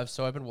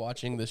been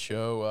watching this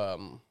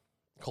show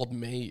called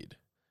Made.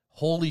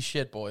 Holy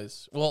shit,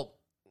 boys! Well,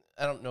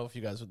 I don't know if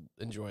you guys would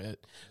enjoy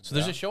it. So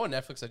there's a show on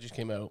Netflix that just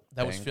came out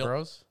that was Bang filmed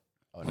Bros?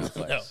 Oh,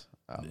 Netflix. No.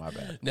 Oh, my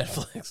bad.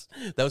 Netflix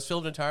that was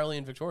filmed entirely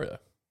in Victoria.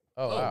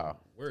 Oh, wow.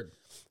 Word.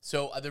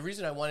 So the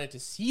reason I wanted to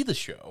see the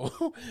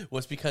show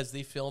was because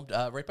they filmed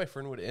right by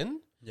Fernwood Inn.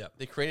 Yeah.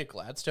 They created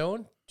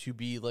Gladstone to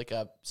be like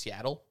a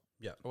Seattle,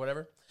 Yeah. or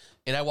whatever.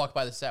 And I walked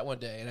by the set one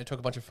day and I took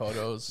a bunch of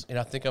photos, and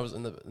I think I was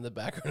in the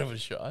background of a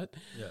shot.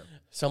 Yeah.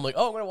 So I'm like,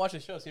 oh, I'm gonna watch the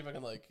show, see if I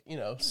can like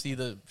see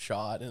the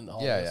shot and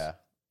all. Yeah, this. yeah.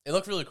 It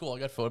looked really cool. I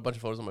got a bunch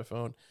of photos on my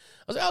phone.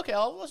 I was like, okay,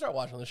 I'll start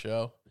watching the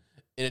show.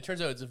 And it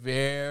turns out it's a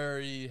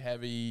very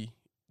heavy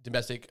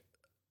domestic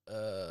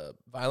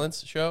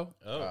violence show,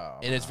 Oh.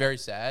 and it's very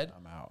sad.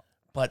 I'm out.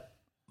 But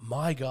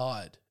my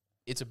God,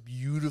 it's a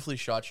beautifully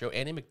shot show.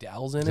 Annie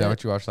McDowell's in Is it. that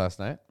what you watched last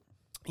night?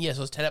 Yeah,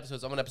 so it's 10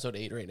 episodes. I'm on episode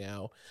 8 right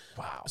now.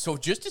 Wow. So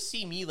just to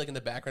see me like in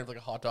the background of like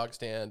a hot dog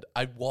stand,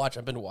 I've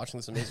been watching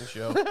this amazing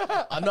show.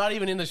 I'm not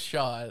even in the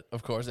shot,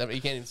 of course. You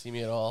can't even see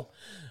me at all.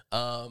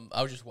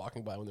 I was just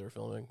walking by when they were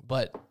filming.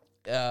 But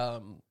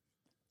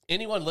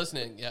anyone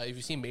listening, if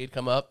you see Made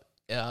come up,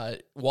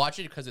 watch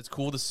it because it's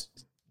cool to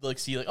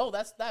see like, oh,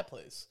 that's that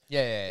place.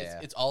 Yeah.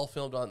 It's all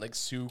filmed on like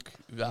Souk.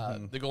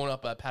 They're going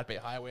up Pat Bay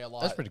Highway a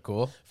lot. That's pretty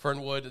cool.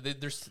 Fernwood.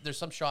 There's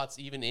some shots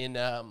even in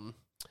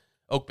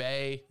Oak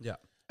Bay. Yeah.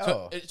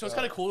 So it's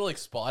kind of cool to like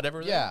spot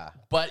everything. Yeah.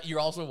 But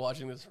you're also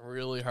watching this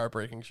really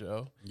heartbreaking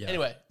show. Yeah.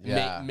 Anyway,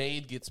 Yeah.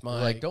 Maid gets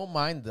my Like, don't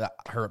mind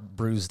her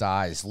bruised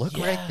eyes. Look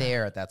right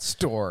there at that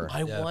store.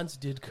 I once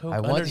did coke. I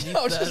was underneath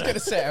just that. gonna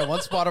say, I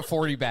once bought a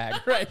 40 bag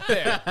right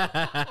there.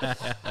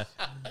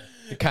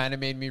 It kind of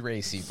made me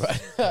racy, but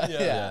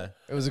yeah,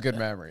 it was a good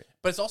memory.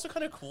 But it's also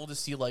kind of cool to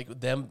see like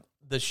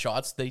the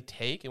shots they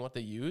take and what they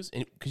use,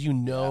 and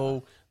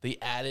because they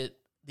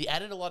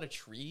added a lot of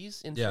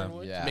trees in Yeah.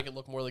 Fernwood Yeah. to make it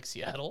look more like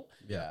Seattle.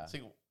 Yeah. It's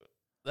like,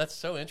 that's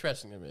so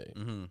interesting to me.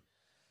 Mm-hmm.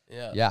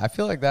 Yeah. Yeah, I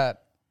feel like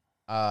that.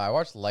 I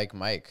watched Like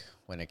Mike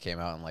when it came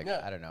out in like,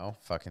 Yeah. I don't know,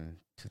 fucking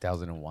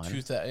 2001.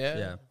 Yeah.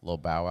 Yeah. Lil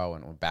Bow Wow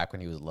back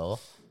when he was little.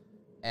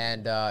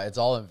 And it's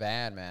all in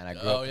Van, man.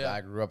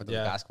 I grew up in the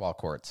Yeah. basketball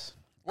courts.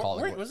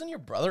 Wasn't your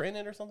brother in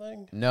it or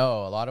something?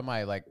 No, a lot of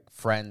my like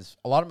friends,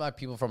 a lot of my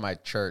people from my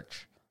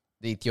church,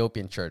 the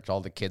Ethiopian church,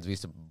 all the kids we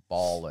used to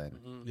ball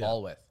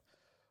with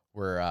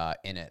were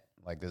in it.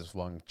 Like this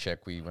one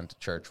chick we went to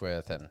church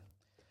with, and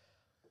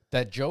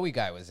that Joey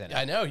guy was in it.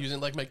 I know he was in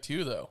Like Mike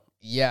 2 though.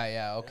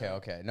 Yeah,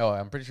 okay. No,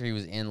 I'm pretty sure he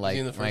was in like he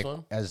in the first Mike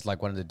one? as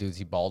like one of the dudes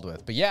he balled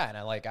with. But yeah, and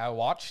I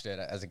watched it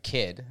as a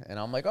kid, and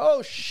I'm like,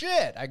 oh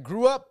shit! I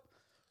grew up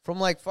from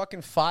like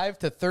fucking 5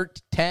 to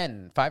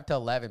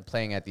 11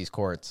 playing at these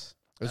courts.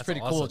 It was That's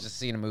pretty cool awesome. just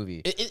seeing a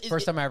movie. It-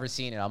 First time I ever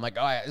seen it. I'm like,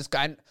 oh yeah, this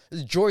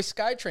is Joy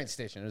Skytrain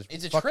Station.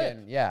 It's a fucking, trip.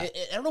 Yeah.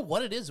 I don't know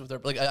what it is with their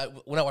like.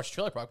 When I watch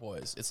Trailer Park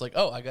Boys, it's like,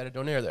 oh, I got a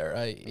donaire there.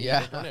 I ate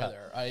Yeah. a donaire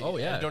there. I Oh,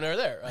 ate yeah. a donaire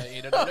there. I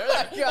ate a donaire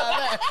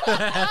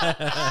there.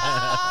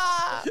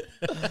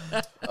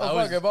 Oh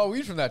fuck! I bought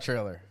weed from that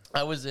trailer.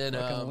 I was in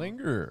Fucking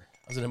linger.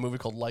 I was in a movie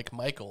called Like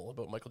Michael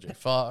about Michael J.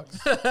 Fox.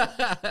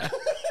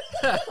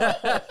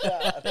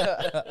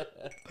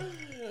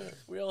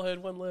 We all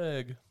had one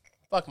leg.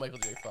 Fuck Michael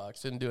J.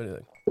 Fox. Didn't do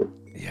anything.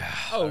 Yeah.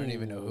 Oh, I don't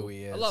even know who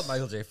he is. I love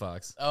Michael J.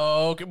 Fox.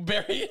 Oh, okay,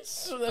 Barry.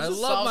 I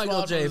love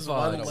Michael J.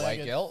 Fox. Is it a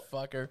white guilt?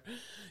 Fucker.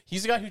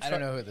 He's the guy who I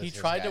don't know who this he guy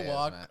tried to is,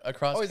 walk man.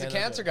 across. Oh, he's a Canada.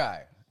 cancer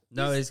guy.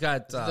 No, he's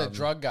got This is the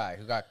drug guy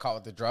who got caught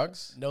with the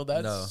drugs. No,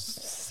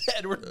 that's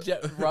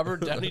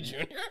Robert Downey Jr.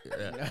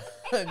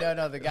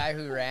 No, the guy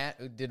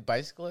who did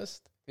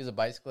bicyclist. He was a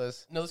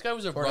bicyclist. No, this guy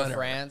was a Tour de runner.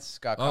 France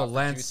got Oh, caught for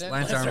Lance juicing.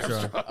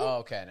 Armstrong. Oh,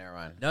 okay, never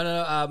mind. No.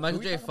 Michael Who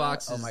we J. talking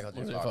Fox about? is Oh, Michael J.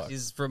 Michael J. Fox. Fox.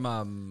 he's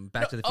from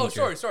Back to the Oh,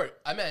 Future. sorry.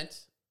 I meant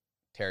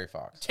Terry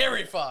Fox.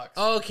 Terry Fox.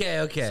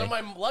 Okay. So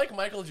my like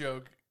Michael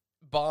joke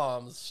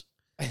bombs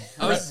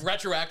I was-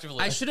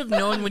 retroactively. I should have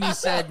known when you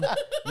said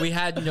we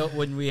had no just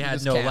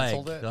leg.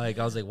 canceled it? Like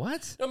I was like,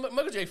 what? No,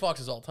 Michael J.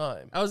 Fox is all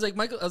time. I was like,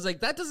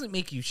 that doesn't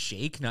make you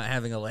shake not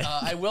having a leg.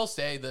 I will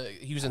say that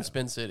he was in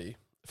Spin City.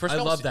 First I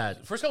couple love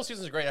that. First couple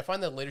seasons are great. I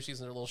find that later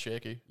seasons are a little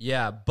shaky.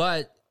 Yeah,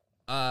 but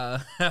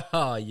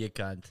oh, you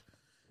cunt.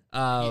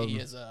 He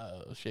is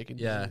shaky.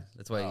 Yeah,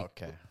 that's why. Oh,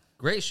 okay.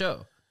 Great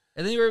show.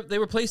 And then they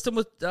replaced him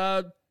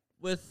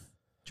with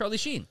Charlie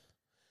Sheen.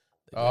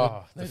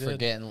 Oh, They the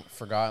did.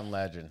 forgotten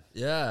legend.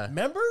 Yeah.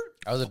 Remember?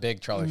 I was a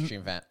big Charlie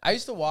Sheen fan. I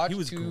used to watch. He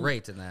was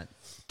great in that.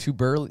 Two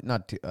burly,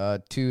 not two,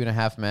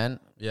 2.5 Men.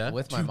 Yeah?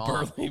 with my Two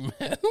mom. burly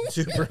men.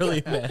 Two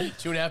burly men.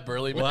 2.5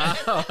 burly men.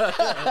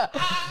 Wow.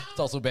 It's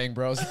also Bang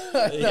Bros.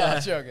 No, Yeah.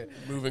 I'm joking.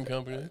 Moving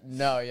company.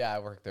 No, yeah, I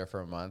worked there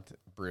for a month.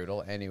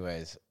 Brutal.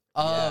 Anyways,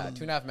 yeah,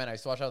 2.5 Men. I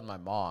used to watch that with my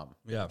mom.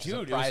 Yeah. Dude, it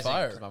was Surprising,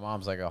 fire. 'cause my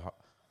mom's like a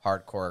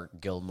hardcore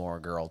Gilmore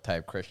Girl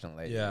type Christian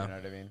lady. Yeah. You know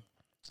what I mean?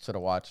 Sort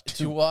of watch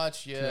To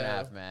watch,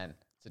 yeah. 2.5 Men.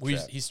 It's a Where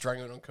trip. he's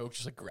struggling on coke,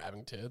 just like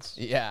grabbing tits.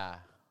 Yeah.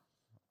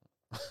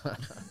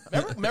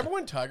 Remember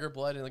when Tiger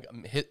Blood and like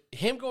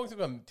him going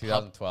through a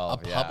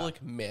 2012, a yeah.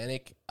 public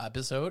manic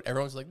episode?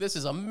 Everyone's like, "This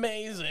is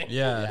amazing."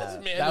 Yeah.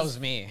 This man That is- was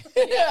me.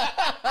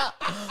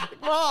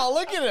 Wow,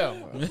 look at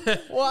him.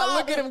 Wow,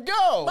 look at him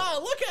go. Wow,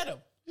 look at him.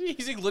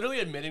 He's like, literally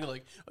admitting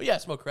like, "Oh yeah, I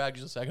smoked crack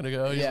just a second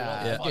ago." He's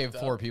Yeah, like, I "Oh, gave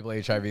fucked 4 up." people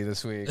HIV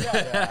this week.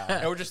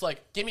 And we're just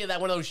like, "Give me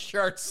that one of those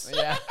shirts."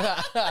 Yeah.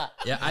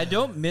 Yeah, I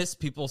don't miss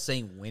people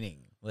saying winning.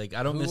 Like,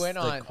 I don't Who miss went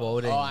the on?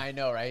 quoting. Oh, I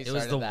know, right? He It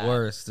was started the that.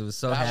 worst. It was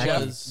so That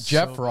hacky. was-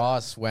 Jeff so bad.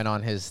 Ross went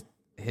on his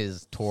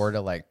tour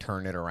to like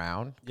turn it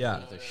around.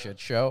 Yeah. It was a shit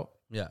show,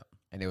 Yeah.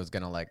 and it was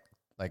gonna like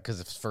because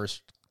his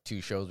first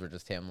 2 shows were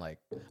just him like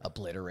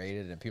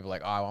obliterated, and people were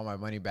like, oh, I want my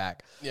money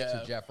back.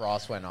 Yeah. So Jeff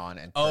Ross went on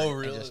and Oh, and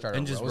really? just started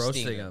And just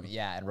roasting roasting him.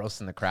 Yeah, and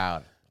roasting the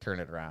crowd, turn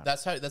it around.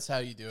 That's how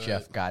you do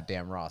Jeff it.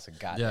 goddamn Ross, a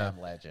goddamn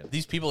legend.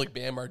 These people like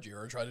Bam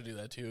Margera try to do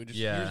that too. Just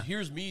Yeah.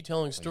 here's me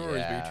telling stories, but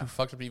Yeah. you're too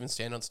fucked up to even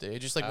stand on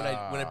stage. Just like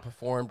when I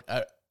performed.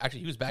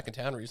 Actually, he was back in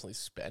town recently.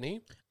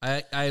 Spenny.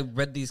 I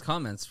read these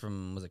comments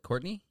from, was it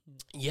Courtney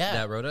Yeah.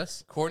 that wrote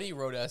us? Courtney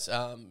wrote us.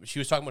 She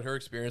was talking about her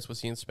experience with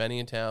seeing Spenny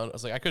in town. I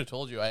was like, I could have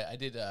told you. I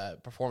did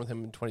perform with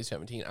him in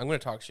 2017. I'm going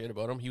to talk shit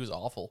about him. He was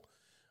awful.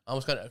 I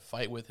almost got in a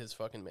fight with his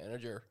fucking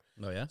manager.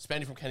 Oh, yeah?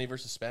 Spenny from Kenny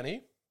versus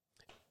Spenny.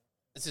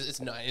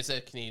 It's nice. It's a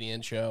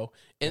Canadian show.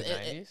 And, The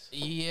and- 90s?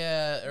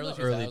 yeah, early 2000s.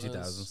 Early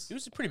 2000s. It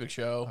was a pretty big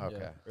show. Okay.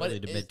 Yeah. But Early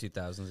to it- mid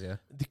 2000s, yeah.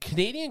 The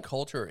Canadian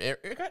culture,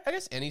 I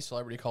guess any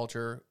celebrity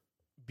culture,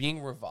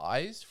 being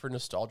revised for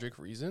nostalgic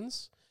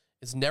reasons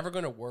is never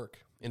going to work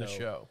in a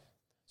show.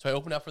 So I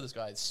opened up for this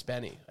guy,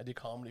 Spenny. I did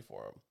comedy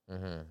for him.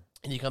 Mm-hmm.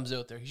 And he comes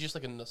out there. He's just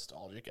like a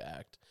nostalgic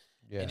act.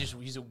 Yeah.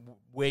 He's a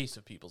waste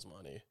of people's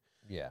money.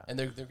 Yeah. And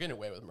they're getting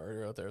away with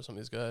murder out there, some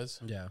of these guys.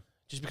 Yeah.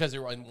 Just because they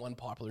were on one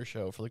popular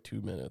show for like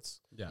 2 minutes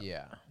Yeah.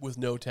 Yeah. with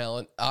no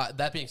talent.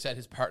 That being said,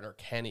 his partner,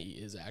 Kenny,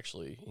 is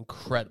actually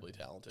incredibly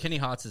talented. Kenny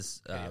Hotz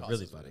is Kenny Haas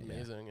really is funny.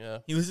 Amazing, yeah.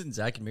 He was in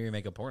Zack and Miri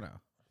Make a Porno.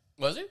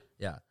 Was he?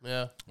 Yeah.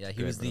 Yeah. Yeah, he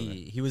Great was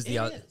movie. he was the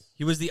It is.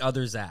 he was the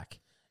other Zach.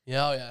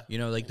 Yeah, oh yeah. You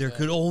know, like there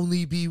could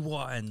only be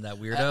one. That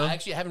weirdo. I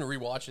actually haven't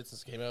rewatched it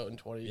since it came out in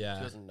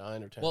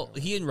 2009 or 10. well,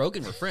 he and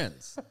Rogan were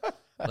friends,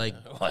 like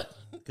What?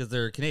 because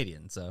they're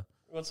Canadian. So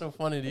What's so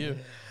funny to you?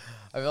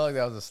 I feel like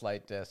that was a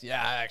slight diss.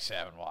 Yeah, I actually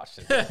haven't watched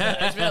it.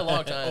 It's been a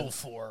long time.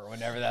 04,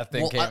 whenever that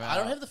thing Well, came out. I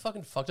don't have the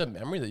fucking fucked up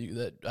memory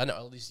that I know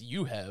at least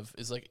you have.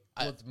 Is like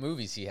Well, it's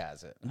movies he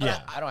has it.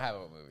 Yeah. I don't have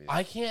it with movies.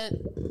 I can't.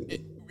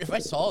 If I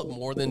saw it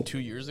more than 2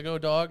 years ago,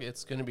 dog,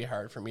 it's gonna be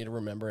hard for me to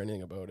remember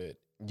anything about it.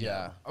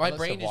 yeah. My Unless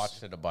brain I've just-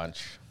 watched it a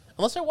bunch.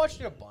 Unless I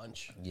watched it a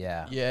bunch.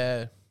 Yeah.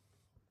 Yeah.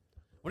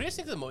 What do you guys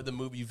think of the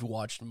movie you've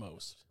watched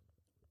most?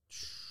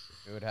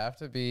 It would have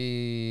to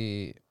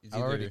be. It's I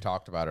already either-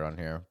 talked about it on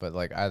here, but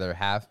like either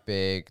Half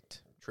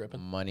Baked,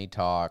 Tripping. Money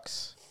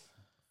Talks.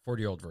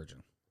 40-year-old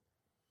virgin.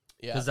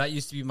 Yeah. Because that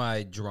used to be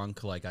my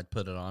drunk. Like I'd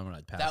put it on when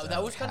I'd pass out.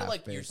 That was kind of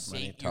like your Half-Baked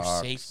Money your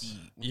Talks. safety.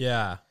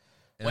 yeah.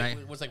 And White,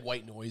 I, it was like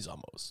white noise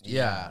almost.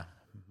 yeah.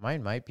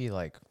 Mine might be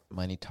like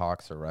Money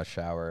Talks or Rush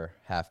Hour,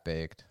 Half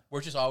Baked.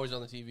 We're just always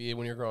on the TV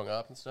when you're growing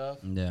up and stuff.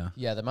 Yeah.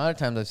 Yeah, the amount of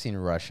times I've seen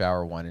Rush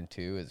Hour 1 and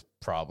 2 is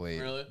probably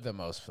Really? the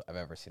most I've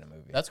ever seen a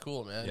movie. That's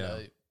cool, man. Yeah.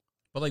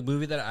 But like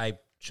movie that I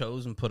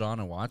chose and put on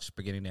and watched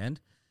beginning to end,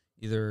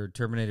 either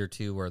Terminator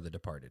 2 or The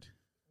Departed.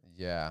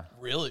 yeah.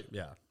 Really?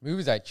 Yeah.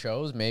 Movies I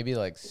chose, maybe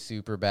like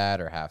Super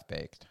Bad or Half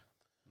Baked.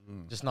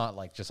 Just not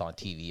like just on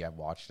TV. I've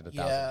watched it a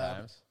Yeah. thousand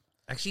times.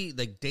 Actually,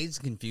 like Dazed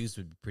and Confused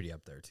would be pretty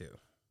up there too.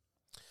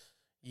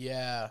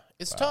 Yeah.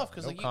 It's tough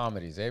because No like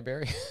comedies, eh,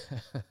 Barry?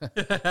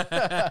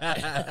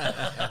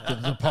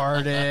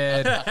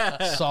 Departed,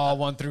 Saw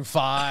 1 through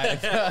 5.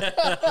 it's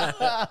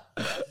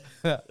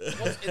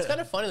kind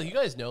of funny. Like, you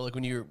guys know, like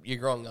when you're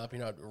growing up,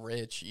 you're not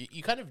rich.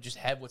 You kind of just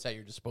have what's at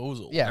your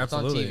disposal. Yeah, it's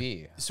on Absolutely.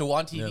 TV. So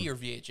on TV or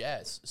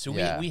VHS. So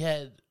Yeah. we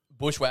had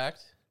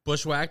Bushwhacked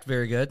Bushwhacked,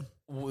 very good.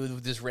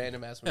 with this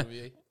random ass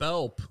movie.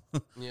 Belp.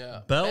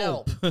 Yeah.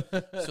 Belp.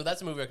 So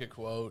that's a movie I could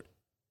quote.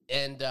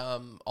 And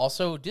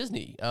also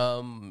Disney,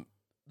 The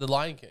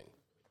Lion King,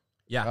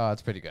 Yeah. Oh,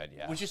 it's pretty good.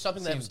 Yeah, which is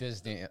something Same that's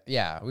Disney.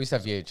 Yeah, we used to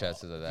have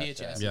VHSs of that.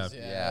 VHS. shit. Yeah.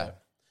 Yeah.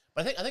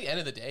 But I think end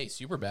of the day,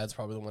 Superbad's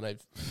probably the one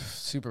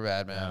Super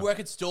bad, man. where I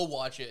could still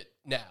watch it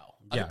now.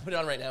 I Yeah. could put it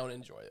on right now and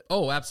enjoy it.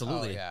 Oh,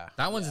 absolutely. Oh, yeah.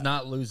 That one's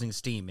not losing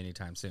steam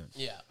anytime soon.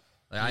 Yeah.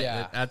 Like,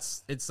 Yeah.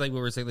 it's like what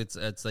we were saying.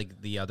 It's like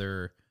the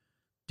other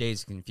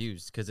Days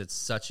Confused because it's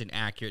such an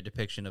accurate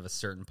depiction of a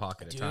certain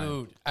pocket of time.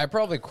 Dude. I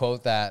probably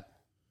quote that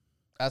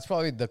That's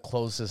probably the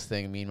closest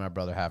thing me and my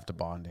brother have to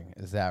bonding.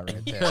 Is that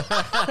right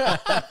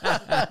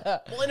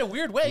there? Well, in a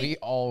weird way, We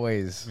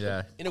always in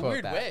a quote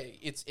weird that. way,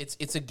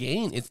 it's a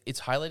gain.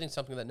 It's highlighting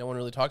something that no one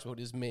really talks about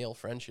is male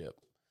friendship.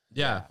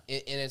 Yeah.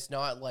 And it's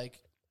not like,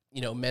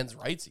 you know, men's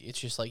rightsy. It's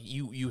just like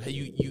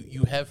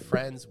you have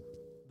friends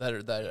that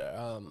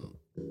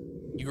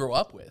you grow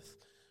up with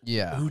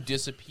Yeah. who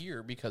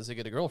disappear because they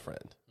get a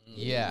girlfriend.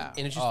 Yeah.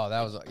 And it's just-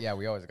 that was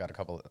we always got a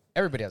couple of,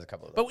 everybody has a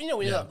couple of those. But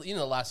you know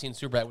the last scene in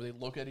Superbad where they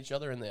look at each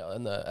other in the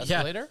Yeah.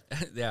 escalator.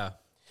 Yeah.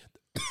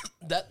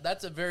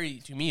 That's a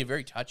very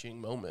touching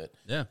moment.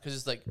 Yeah. Because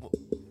it's like,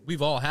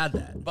 We've all had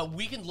that. but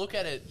we can look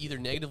at it either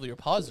negatively or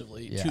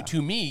positively. Yeah.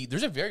 To me,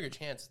 there's a very good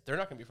chance they're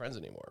not going to be friends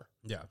anymore.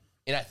 Yeah.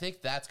 And I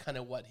think that's kind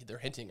of what they're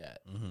hinting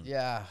at.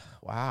 Yeah.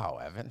 Wow,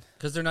 Evan.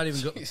 Because they're not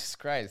even go- Jesus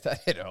Christ,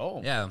 that hit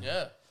home. Yeah.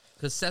 Yeah.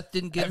 Because Seth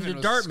didn't get Evan into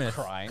was Dartmouth.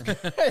 crying.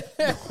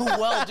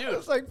 Well, dude,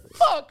 It's like,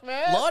 fuck,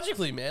 man.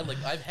 logically, man, like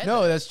I've had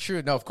No, that's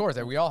true. No, of course,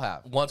 we all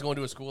have. once going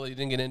to a school that you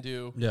didn't get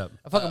into. Yeah.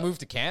 I fucking moved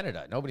to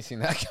Canada. Nobody's seen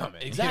that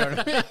coming.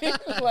 Exactly. You know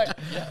what I mean?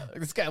 like,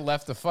 this guy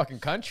left the fucking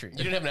country. You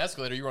didn't have an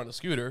escalator. You were on a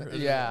scooter.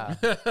 Yeah.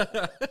 See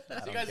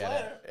you guys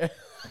get later.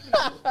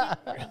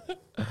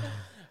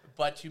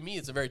 But to me,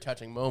 it's a very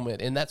touching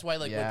moment, and that's why,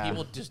 like, Yeah. when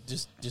people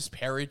just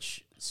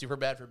disparage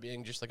Superbad for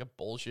being just like a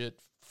bullshit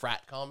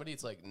frat comedy,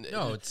 it's like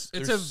No, it's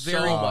there's a so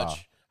very-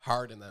 much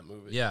heart in that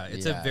movie. Yeah.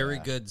 It's Yeah, a very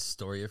yeah. good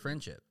story of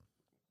friendship.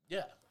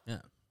 yeah. Yeah.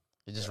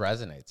 It just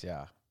resonates,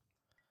 yeah.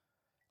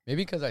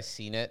 Maybe because I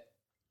seen it,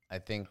 I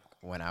think,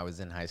 when I was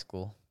in high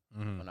school.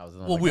 When I was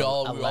in Well, we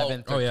all-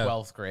 11th Oh, or yeah.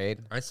 12th grade.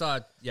 I saw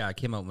it. Yeah. I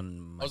came out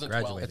when I was in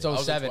 12. graduated. It's I was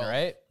in 07, 12.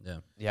 right? Yeah.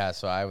 Yeah,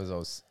 so I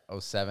was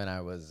 07.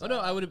 I was Oh, no.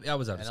 I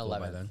was out of and school by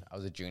 11th. then. I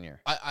was a junior.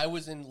 I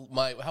was in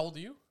my. How old are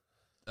you?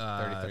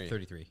 33.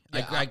 33.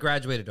 Yeah, I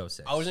graduated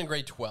 06. I was in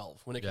grade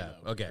 12 when it Yeah. came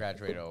out. Okay.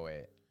 Graduated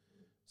 08.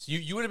 So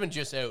you would have been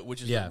just out,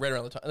 which is Yeah. like right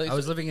around the time. I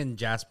was living in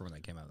Jasper when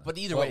that came out. Though. But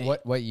either way,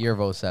 What year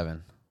of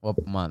 07?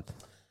 What month?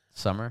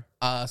 Summer?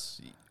 I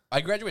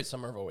graduated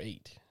summer of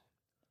 08.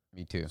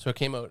 Me too. So it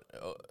came out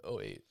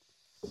 08,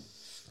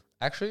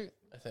 Actually,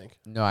 I think.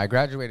 no, I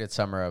graduated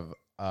summer of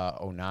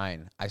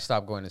 09. I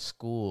stopped going to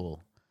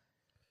school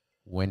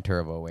winter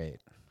of 08.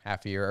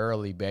 Half a year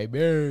early,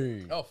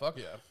 baby. Oh, fuck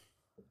yeah.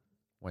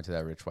 Went to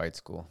that rich white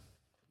school.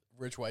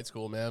 Rich white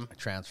school, man. I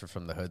transferred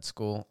from the hood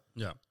school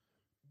Yeah.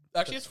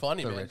 Actually, it's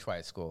funny, to man. rich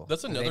white school.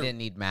 That's 'Cause another- They didn't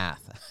need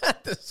math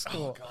at the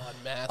school. Oh, God,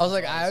 math. I was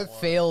like, is I always one.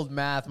 failed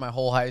math my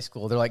whole high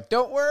school. They're like,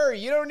 don't worry,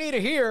 you don't need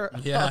it here.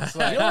 Yeah. I was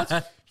like, You know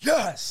what's,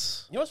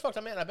 yes. you know what's fucked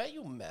up, man? I bet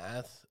you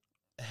math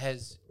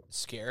has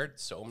scared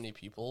so many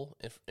people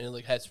and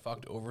like has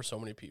fucked over so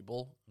many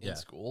people Yeah. in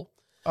school.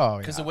 Oh,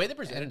 Because the way they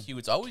present it to you,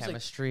 it's always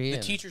chemistry like the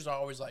and- teachers are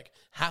always like,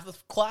 half the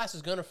class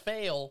is gonna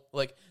fail.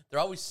 Like they're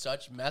always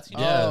such math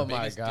teachers. Yeah. are Oh the my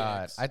biggest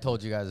god! dicks. I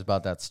told you guys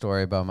about that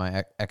story about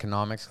my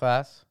economics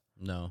class.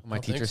 No. My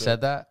don't think teacher so.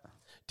 said that.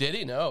 Did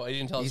he? No, I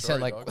didn't tell. He the story,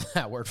 said like dog.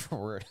 that word for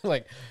word.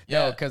 Like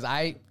Yeah. no, because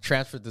I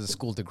transferred to the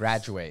school to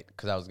graduate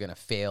because I was gonna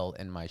fail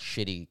in my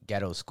shitty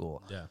ghetto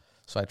school. Yeah.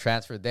 So I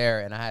transferred there,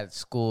 and I had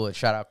school.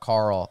 Shout out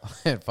Carl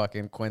and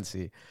fucking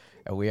Quincy,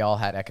 and we all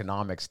had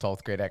economics,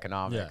 12th grade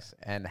economics,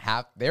 and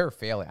they were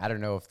failing. I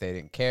don't know if they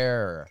didn't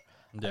care or I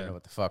Yeah. don't know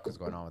what the fuck was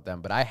going on with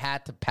them, but I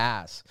had to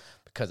pass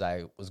because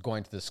I was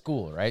going to the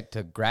school right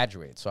to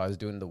graduate. So I was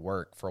doing the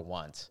work for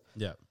once,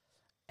 Yeah.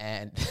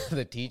 and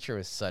the teacher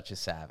was such a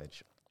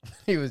savage.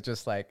 He was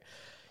just like,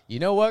 you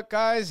know what,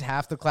 guys,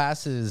 half the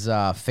class is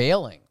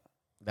failing.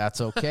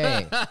 That's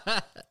okay.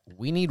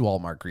 We need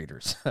Walmart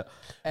greeters.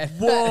 And,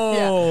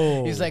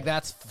 Whoa. He's like,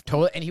 that's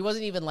totally. And he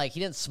wasn't even like, he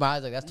didn't smile.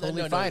 He's like, that's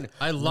totally no. fine.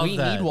 I love we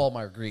that. need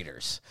Walmart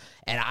greeters.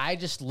 And I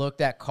just looked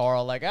at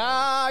Carl like,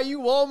 you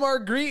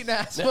Walmart greeting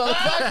ass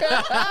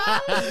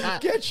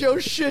motherfucker. Get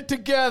your shit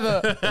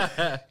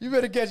together. You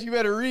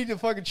better read the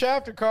fucking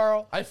chapter,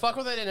 Carl. I fuck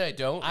with it and I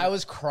don't. I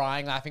was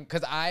crying laughing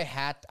because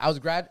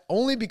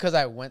only because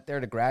I went there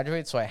to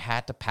graduate, so I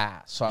had to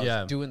pass. So I was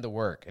Yeah. doing the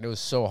work, and it was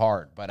so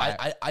hard. But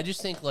I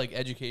just think like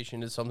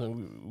education is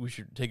something we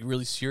should take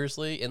really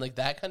seriously, and like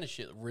that kind of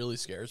shit really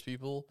scares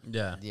people.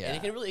 Yeah. yeah, And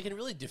it can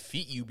really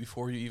defeat you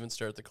before you even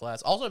start the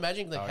class. Also,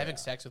 imagine like having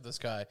sex with this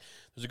guy.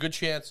 There's a good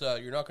chance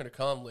you're not going to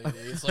come, lady.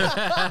 It's like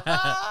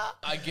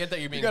I get that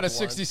you're being. you got a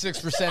blunt.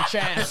 66%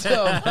 chance.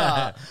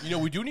 Of, You know,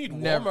 we do need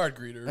Never. Walmart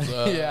greeters.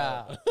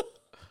 yeah,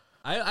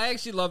 I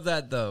actually love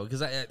that though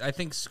because I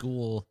think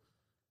school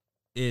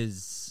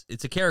it's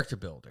a character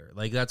builder.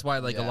 Like that's why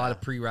like a lot Yeah.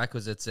 of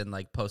prerequisites in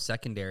like post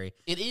secondary.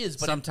 it is.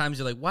 But Sometimes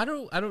you're like,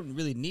 I don't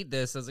really need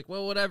this. I was like,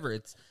 well, whatever.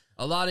 It's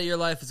a lot of your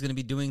life is going to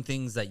be doing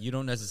things that you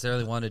don't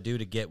necessarily want to do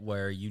to get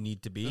where you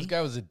need to be. this guy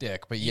was a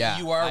dick, but yeah,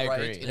 you are I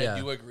right, agree. and Yeah. I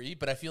do agree.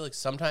 But I feel like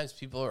sometimes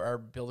people are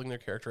building their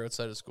character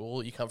outside of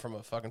school. You come from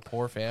a fucking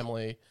poor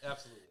family,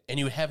 Absolutely. and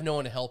you have no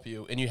one to help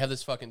you, and you have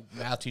this fucking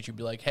math teacher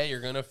be like, "Hey,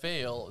 you're gonna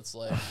fail." It's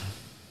like,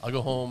 I'll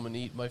go home and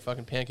eat my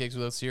fucking pancakes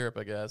without syrup,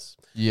 I guess.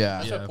 Yeah,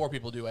 That's Yeah. what poor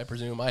people do. I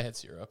presume I had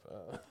syrup.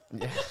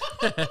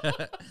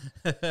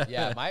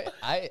 yeah.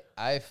 I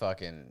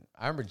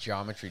remember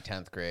geometry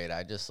 10th grade.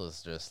 I just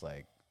was just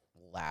like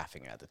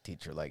laughing at the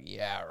teacher, like,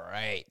 yeah,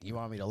 right. You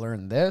want me to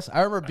learn this? I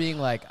remember being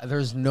like,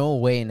 there's no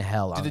way in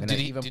hell I'm going to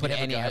even put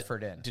any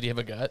effort in. Did he have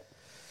a gut?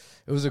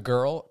 It was a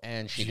girl,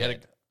 and she had a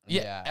did.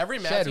 Yeah, every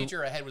math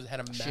teacher I had had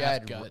a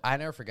math gut. I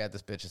never forget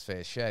this bitch's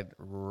face. She had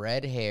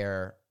red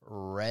hair,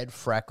 red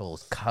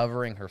freckles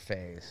covering her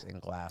face, and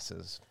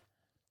glasses.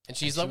 And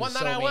she's like, "One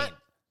that I want."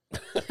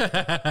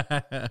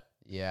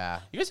 Yeah.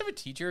 You guys have a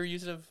teacher you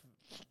used to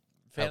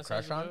Have a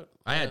crush on?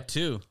 I had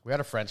 2. We had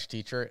a French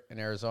teacher in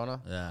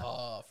Arizona. Yeah.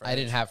 Oh, I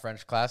didn't have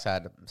French class. I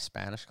had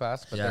Spanish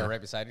class, but they Yeah. were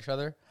right beside each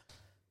other.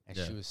 And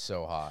Yeah. she was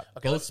so hot.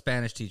 Okay, Both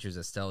Spanish teachers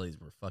at Stelli's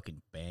were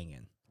fucking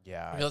banging.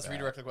 Yeah. let's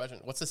redirect the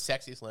question. What's the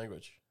sexiest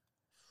language?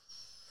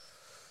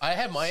 I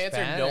have my answer.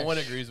 No Spanish. one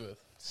agrees with.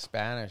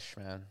 Spanish,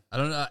 man. I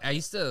don't know. I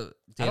used to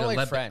date don't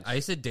like French. I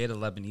used to date a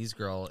Lebanese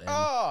girl. And,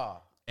 Oh.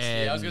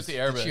 and Yeah, I was gonna say Did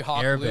Arabic. she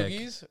hawk Arabic.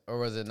 loogies? Or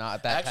was it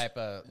not that type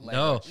of no,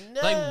 language?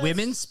 No, like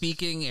women it's-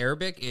 speaking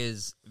Arabic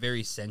is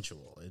very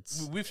sensual.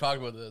 It's We've talked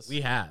about this.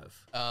 we have.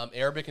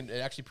 Arabic and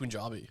actually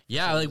Punjabi.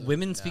 Yeah, like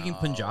women speaking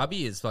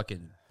Punjabi is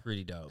fucking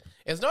pretty dope.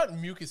 It's not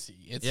mucusy.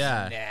 It's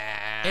Yeah.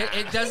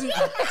 It doesn't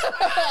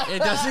it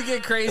doesn't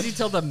get crazy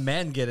till the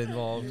men get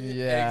involved.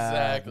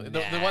 Yeah. exactly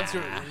the ones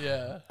who.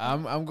 Yeah.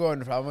 I'm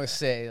gonna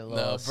say a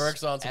little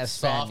Burke's on some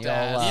soft Española.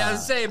 ass. Yeah, I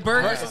was saying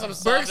Burke's Versus some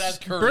soft-ass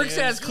Burke's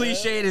as Koreans.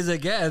 cliched as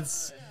it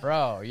gets.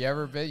 Bro, you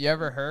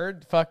ever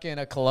heard fucking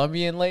a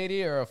Colombian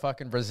lady or a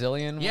fucking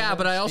Brazilian Yeah, woman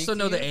but I speak also to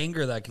know you? the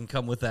anger that can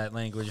come with that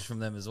language from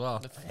them as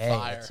well. Hey,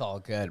 Fire. it's all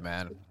good,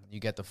 man. You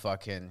get the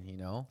fucking,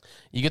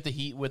 You get the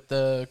heat with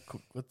the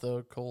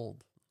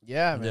cold.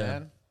 Yeah,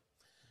 man.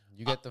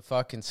 You get the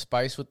fucking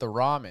spice with the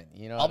ramen.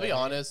 You know. I'll what be I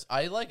mean? honest.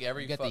 I like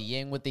every You get fuck- the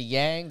yin with the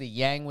yang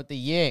with the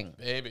yin.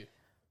 baby.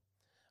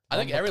 I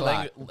think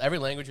Bomba every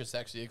language is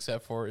sexy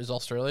except for is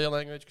Australia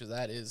language because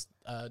that is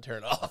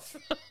turn off.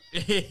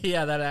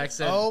 Yeah, that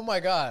accent. Oh my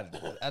god,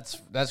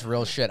 that's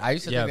real shit. I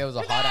used to Yeah. think that was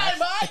a hot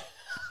accent.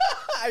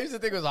 I used to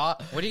think it was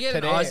hot. When you get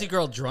Today- an Aussie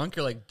girl drunk,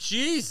 you're like,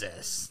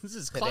 Jesus, this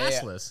is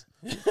classless.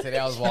 Today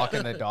I was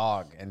walking the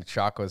dog and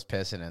Chuck was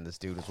pissing and this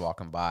dude was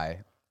walking by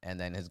and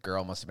then his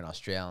girl must have been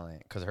Australian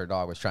because her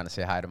dog was trying to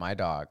say hi to my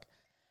dog.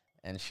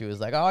 And she was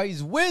like, "Oh,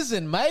 he's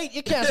whizzing, mate.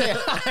 You can't say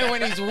hi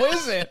when he's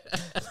whizzing."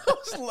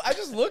 I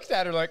just looked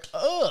at her like,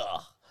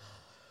 "Ugh,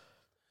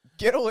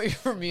 get away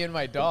from me and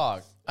my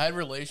dog." I had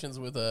relations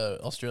with a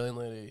Australian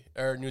lady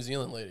or New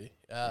Zealand lady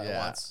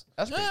once.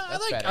 That's pretty. Yeah,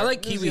 That's better. I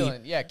like New Kiwi.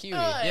 Zealand. Yeah, Kiwi.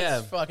 Yeah.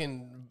 It's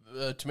fucking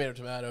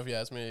tomato if you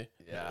ask me.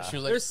 Yeah. She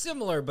was They're like,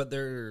 similar, but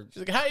they're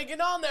she's like, "How you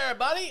getting on there,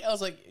 buddy?" I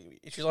was like,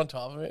 "She's on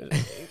top of it.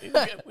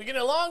 We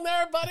getting along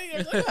there, buddy?" I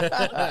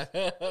was like,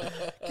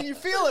 Can you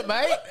feel it,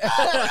 mate?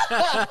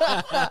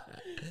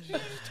 she's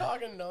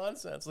talking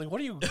nonsense. Like,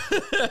 what are you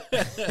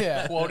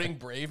Yeah. quoting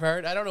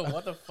Braveheart? I don't know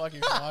what the fuck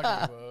you're talking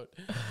about.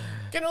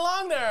 Getting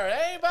along there,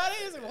 hey, buddy?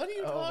 I was like, what are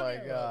you Oh talking my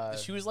about? God.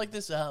 She was like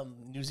this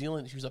New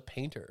Zealand. She was a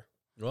painter.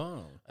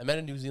 oh, I met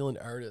a New Zealand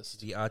artist.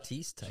 the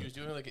artiste type. She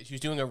was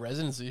doing a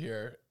residency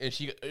here, and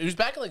it was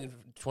back in like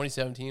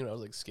 2017 when I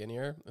was like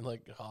skinnier and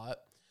like hot,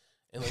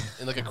 and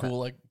like a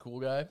cool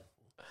guy.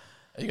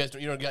 You guys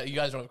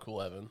don't have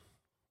cool Evan,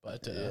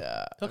 but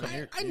Yeah.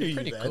 I knew you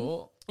Pretty then.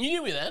 cool. you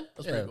knew me then. That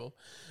was Yeah. pretty cool.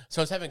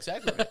 So I was having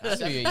sex with her. I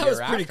knew you a That was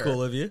year pretty after.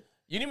 cool of you.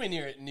 You knew me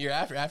a year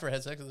after I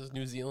had sex with this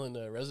New Zealand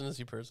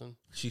residency person.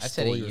 She I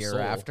said a stole your year soul.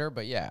 after,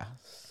 but yeah,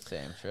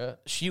 same shit.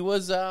 She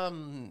was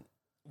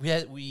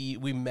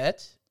we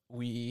met.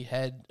 We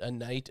had a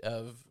night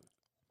of,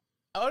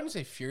 I wouldn't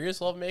say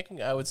furious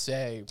lovemaking. I would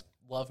say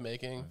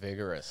lovemaking.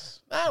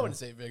 Vigorous. I wouldn't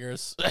say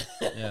vigorous.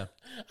 Yeah,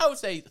 I would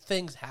say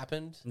things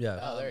happened. yeah.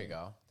 Oh, there you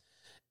go.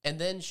 And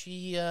then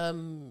she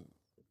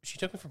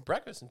took me for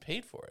breakfast and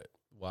paid for it.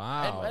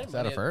 Wow. had Is that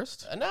a money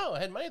first? No, I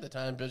had money at the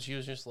time, but she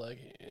was just like,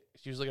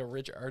 she was like a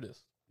rich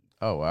artist.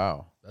 Oh,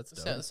 wow. That's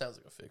This dope. sounds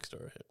like a fake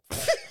story.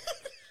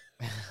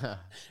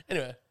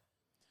 Anyway,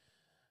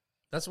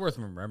 That's worth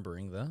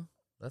remembering, though.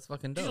 That's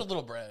fucking just a dope.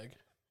 little brag.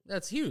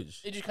 That's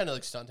huge. It just kind of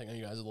like stunting on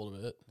you guys a little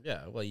bit.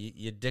 Yeah, well,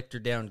 you dicked her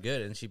down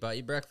good, and she bought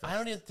you breakfast. I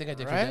don't even think I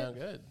did Right? her down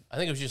good. I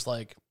think it was just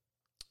like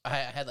I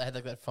had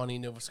like that funny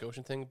Nova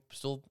Scotian thing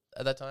still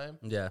at that time.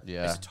 Yeah. I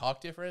Yeah. used to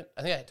talk different.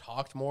 I think I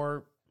talked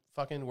more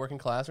fucking working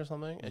class or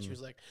something. And she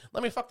was like,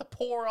 "Let me fuck the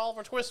poor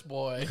Oliver Twist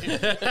boy."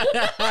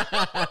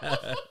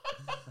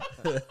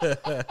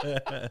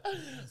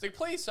 It's like,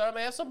 "Please, sir,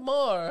 may I have some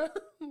more?"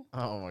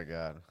 Oh, my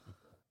God.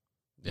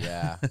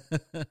 Yeah.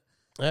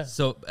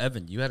 So,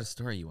 Evan, you had a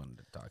story you wanted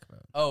to talk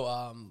about. Oh,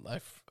 I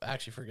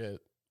actually forget,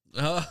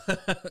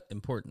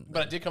 Important.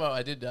 but I did come out.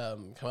 I did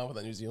come out with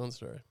that New Zealand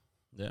story.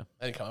 Yeah.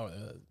 I didn't come out with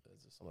it.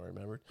 That's just something I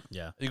remembered.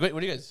 Yeah. What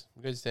do you guys?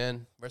 You guys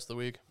stand rest of the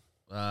week?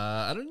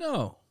 I don't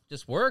know.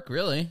 Just work,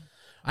 really.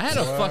 I had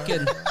a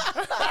fucking.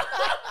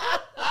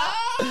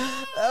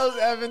 That was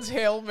Evan's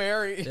Hail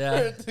Mary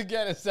Yeah. to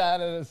get us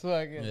out of this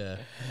fucking. Yeah.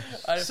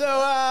 So,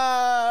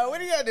 what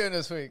are you guys doing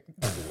this week?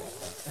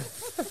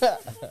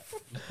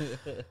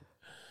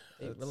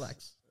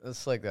 Relax.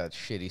 It's like that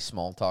shitty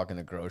small talk in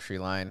the grocery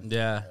line.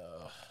 Yeah.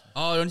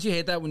 Oh, don't you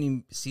hate that when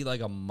you see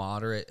like a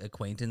moderate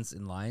acquaintance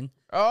in line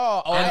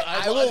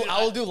I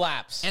will do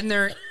laps. and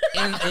they're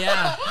and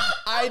yeah.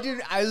 I do.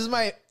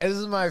 This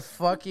is my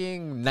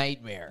fucking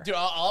nightmare. Dude,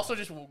 I'll also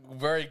just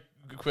very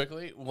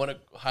quickly want to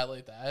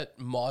highlight that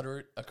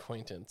moderate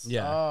acquaintance.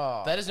 Yeah.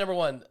 Oh. That is number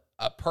one,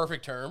 a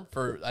perfect term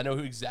for. I know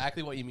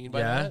exactly what you mean by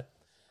Yeah. that,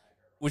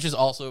 which is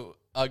also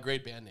a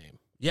great band name.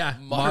 Yeah,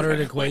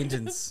 moderate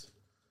acquaintance.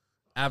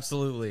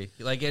 Absolutely.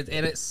 Like it,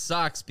 and it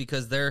sucks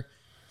because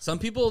some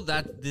people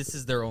that this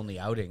is their only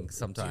outing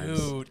sometimes.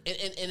 Dude,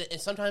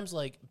 and sometimes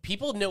like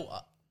people know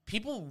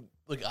people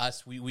like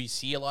us. We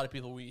see a lot of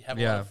people. We have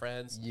a lot Yeah. of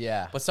friends.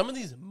 Yeah. But some of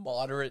these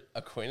moderate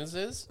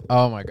acquaintances,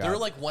 Oh my god. they're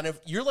like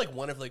you're like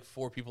one of like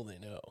 4 people they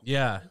know.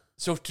 Yeah.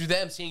 So to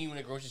them, seeing you in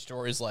a grocery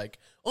store is like,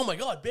 oh my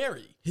god,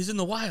 Barry. He's in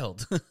the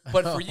wild.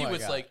 But for you, my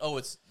it's God. like, oh,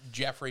 it's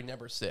Jeffrey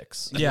number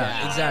 6.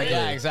 yeah, exactly.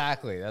 Yeah,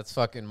 exactly. That's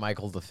fucking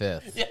Michael the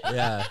Fifth.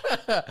 Yeah.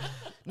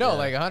 No,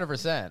 like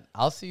 100%.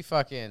 I'll see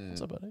fucking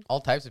up, buddy? all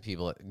types of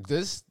people.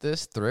 This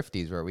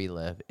Thrifties where we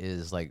live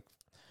is like,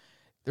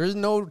 there's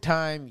no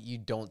time you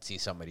don't see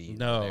somebody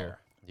No. there.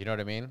 You know what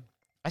I mean?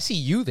 I see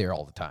you there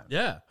all the time.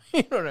 Yeah.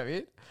 You know what I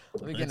mean?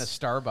 Let me get in a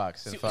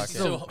Starbucks and fucking.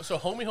 So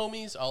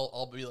homies,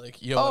 I'll be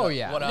like, yo, Oh, what up,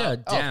 yeah. what up?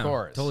 Yeah, down. Of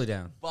course. Totally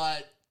down.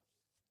 But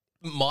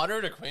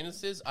moderate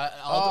acquaintances, Oh.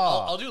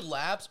 I'll do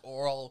laps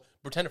or I'll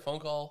pretend a phone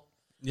call.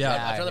 Yeah.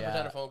 I'd rather yeah.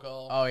 pretend a phone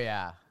call. Oh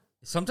yeah.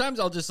 Sometimes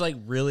I'll just like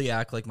really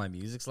act like my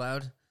music's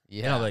loud.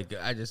 Yeah. And I'm like,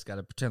 I just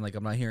gotta pretend like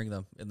I'm not hearing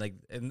them. And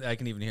I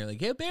can even hear like,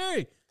 hey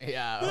Barry,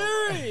 Yeah.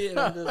 Barry. And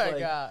I'm Oh just my like,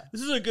 god.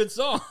 this is a good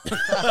song.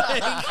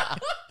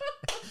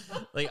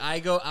 like I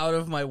go out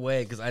of my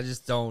way because I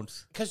just don't.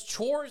 Because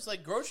chores,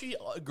 like grocery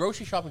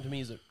shopping to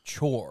me is a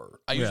chore.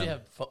 I usually Yeah.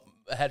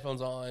 have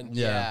headphones on.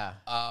 Yeah.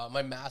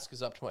 My mask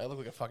is up to I look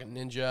like a fucking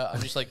ninja.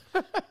 I'm just like,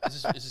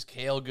 is this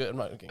kale good? I'm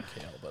not getting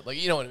kale, but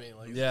like, you know what I mean?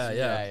 Like, Yeah, is,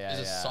 yeah. Is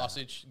this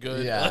sausage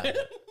good? Yeah.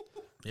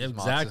 Yeah, Matzahs-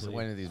 exactly.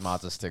 When do these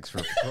matzo sticks for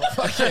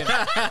fucking?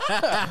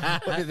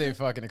 When did they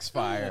fucking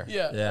expire?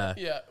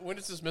 Yeah. When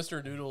does this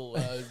Mr. Noodle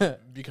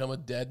become a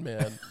dead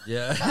man?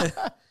 Yeah.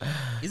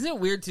 Isn't it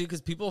weird too? Because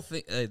people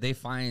think they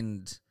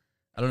find.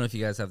 I don't know if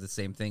you guys have the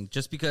same thing.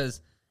 Just because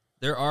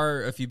there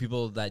are a few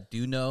people that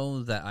do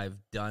know that I've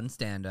done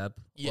stand up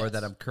or Yes.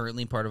 that I'm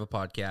currently part of a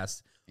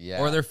podcast. Yeah.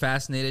 Or they're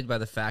fascinated by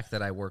the fact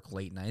that I work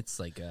late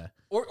nights. Like,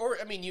 Or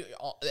I mean, at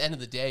the end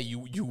of the day,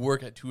 you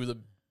work at 2 of the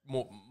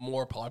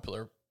more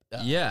popular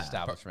yeah.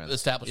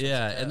 establishments.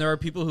 Yeah, and there are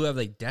people who have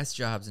like desk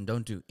jobs and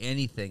don't do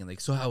anything. And like,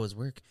 so how was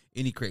work?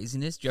 Any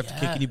craziness? Do you have to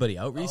kick anybody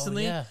out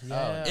recently? yeah.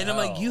 And I'm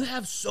like, you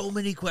have so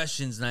many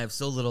questions, and I have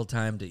so little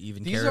time to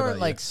even These care aren't about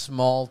like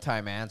small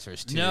time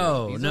answers too.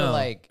 No, These no. are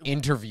like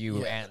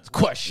interview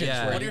questions.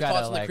 Yeah. Where What are you your gotta,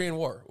 thoughts on the like, Korean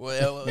War?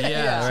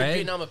 Yeah, should right?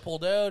 Vietnam have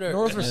pulled out or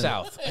North or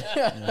south?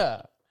 you.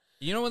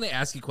 You know when they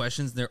ask you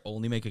questions, they're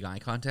only making eye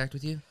contact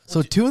with you.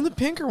 So 2 in the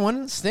pink or 1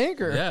 in the stink,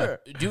 or Yeah.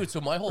 Dude,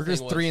 so my whole or thing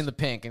just was 3 in the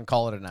pink and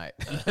call it a night.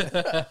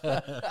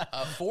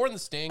 4 in the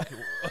stink.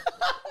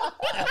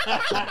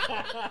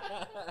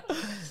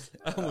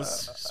 I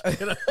almost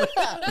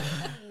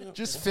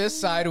Just fist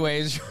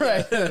sideways,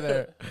 right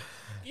there.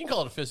 You can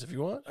call it a fist if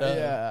you want.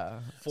 Yeah,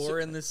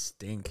 4 in the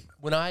stink.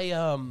 When I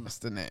that's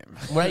the name.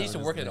 when I used to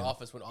work in an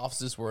office, when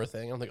offices were a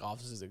thing, I don't think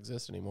offices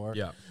exist anymore.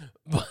 Yeah,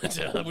 But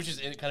which is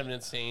kind of an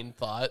insane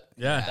thought.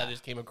 Yeah. that I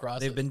just came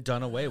across. they've been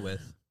done away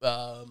with.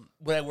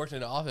 When I worked in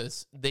an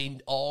office, they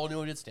all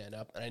knew I did stand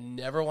up, and I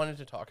never wanted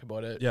to talk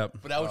about it. Yep.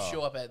 But I would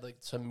show up at like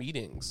some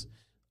meetings,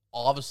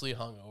 obviously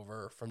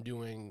hungover from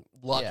doing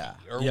Lucky Yeah.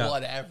 or Yeah.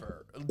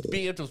 whatever,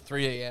 being up till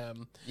 3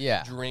 a.m.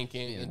 Yeah,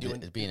 drinking and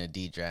doing being a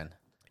degen.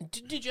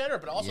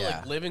 degenerate, but also Yeah.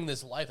 like living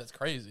this life that's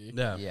crazy.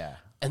 Yeah, Yeah.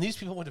 And these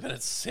people would have been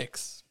at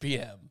 6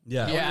 p.m.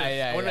 yeah,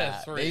 I would've been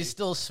at 3. They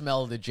still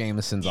smell the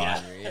Jamesons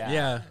on you. Yeah.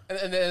 yeah.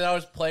 And then I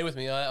was playing with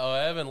me.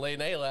 I had a late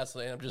night last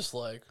night. And I'm just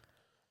like,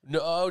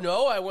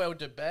 no, I went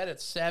to bed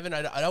at 7.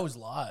 I always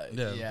lie.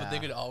 Yeah. But they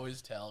could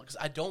always tell because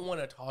I don't want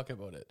to talk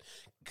about it.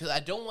 Because I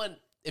don't want.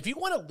 If you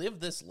want to live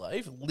this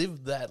life,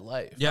 live that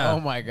life. Yeah. Oh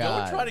my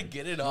god. Don't try to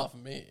get it off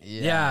me.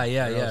 Yeah, real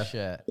yeah.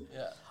 Shit.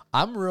 Yeah.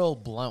 I'm real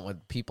blunt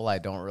with people I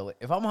don't really.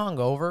 If I'm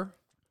hungover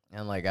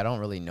and like I don't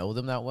really know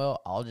them that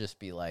well, I'll just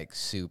be like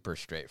super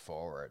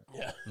straightforward.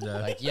 Yeah.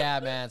 Like, yeah,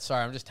 man,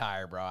 sorry, I'm just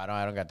tired, bro.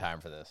 I don't got time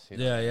for this. You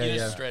know? Yeah, You yeah.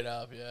 just straight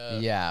up. Yeah.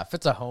 Yeah, if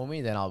it's a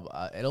homie, then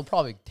it'll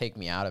probably take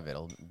me out of it.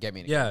 It'll get me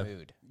in a Yeah, good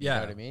mood. You yeah.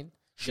 know what I mean?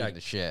 Shoot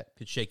the shit.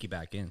 Could shake you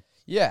back in.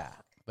 Yeah,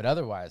 but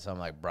otherwise, I'm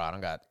like, bro,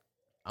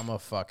 I'm a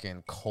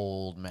fucking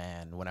cold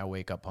man when I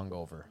wake up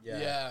hungover.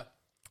 Yeah.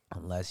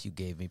 Unless you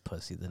gave me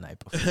pussy the night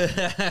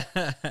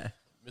before.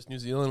 Miss New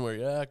Zealand, where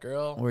you at,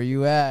 girl? Where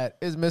you at?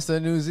 It's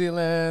Mr. New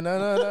Zealand.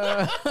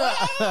 No.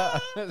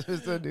 It's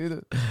Mr. New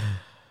Zealand.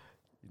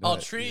 Oh,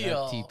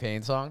 Trio.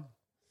 T-Pain song?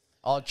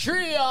 Oh,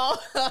 Trio.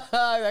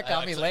 That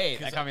got me late.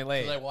 That got me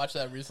Because I late. watched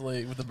that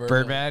recently with the Birdman.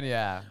 Birdman,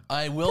 yeah.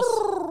 I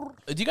will.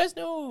 Do you guys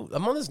know?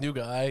 I'm on this new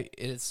guy.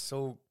 It's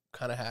so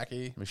kind of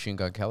hacky. Machine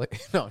Gun Kelly.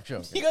 No, I'm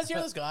joking. You guys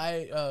hear this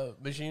guy,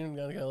 Machine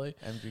Gun Kelly?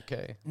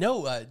 MGK.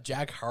 No,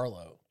 Jack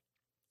Harlow.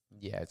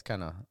 Yeah, it's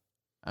kind of,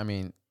 I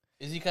mean,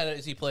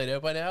 Is he played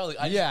out by now? Like,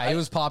 He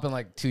was popping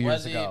like 2 years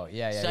Was he? ago.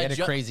 Yeah, So he I had a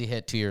ju- crazy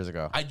hit 2 years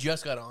ago. I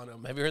just got on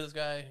him. Have you heard this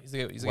guy? He's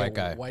like White a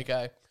guy. white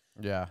guy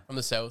Yeah, from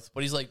the south,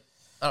 but he's like,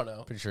 I don't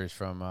know. pretty sure he's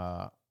from.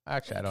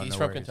 Actually, I don't He's know.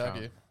 from where Kentucky.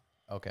 He's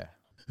from. Okay.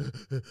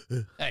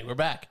 Hey, we're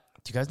back.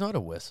 Do you guys know how to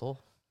whistle?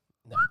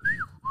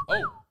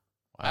 Oh,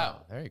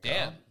 wow. There you go.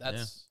 Damn,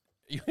 that's.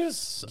 Can you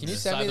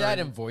send me that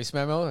in voice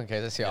memo in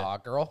case I see a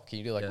hot girl? Can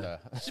you do like Yeah.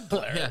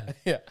 the? Yeah.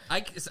 yeah.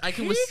 I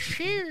can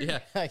yeah.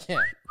 I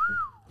can't.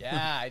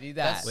 Yeah, I need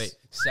that. Wait.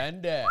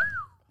 Send it.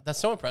 That's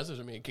so impressive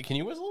to me. Can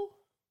you whistle?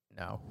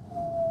 No.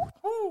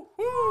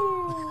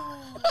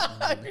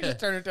 You just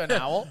turn into an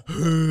owl.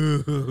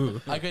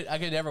 I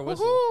could never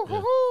whistle.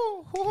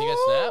 Can you guys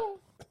snap?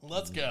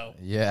 Let's go.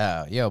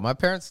 Yeah, yo, my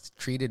parents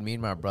treated me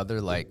and my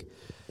brother like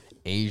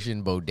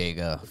Asian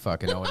bodega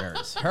fucking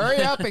owners. Hurry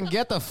up and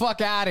get the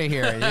fuck out of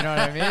here. You know what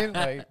I mean?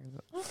 Like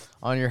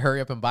on your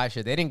hurry up and buy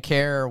shit. They didn't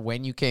care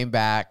when you came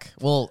back.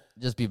 Well,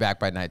 just be back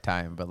by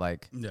nighttime, but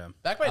like, Yeah.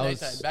 Back by I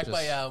was nighttime. Back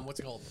by just- what's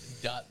it called?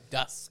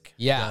 Dusk.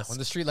 yeah, Dusk. when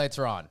the street lights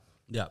are on.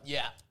 Yeah.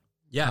 Yeah.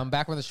 Yeah. I'm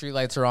back when the street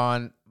lights are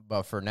on,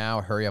 but for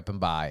now, hurry up and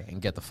buy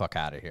and get the fuck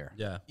out of here.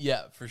 Yeah.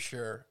 Yeah, for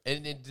sure.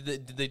 And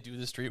did they do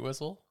the street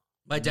whistle?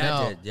 My dad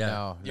No, did. Yeah.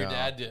 no, Your no.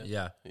 dad did.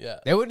 Yeah. Yeah.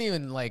 They wouldn't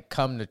even like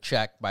come to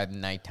check by the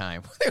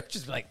nighttime. They would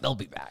just be like, they'll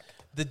be back.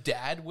 The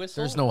dad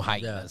whistle. There's no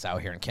hyenas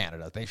out here in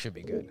Canada. They should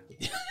be good.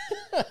 You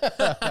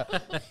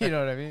know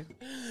what I mean?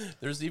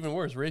 There's even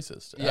worse.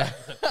 Racist. Yeah.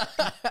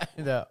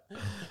 No.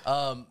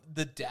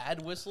 The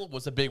dad whistle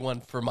was a big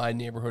one for my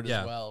neighborhood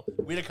Yeah. as well.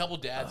 We had a couple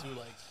dads who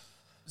like.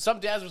 Some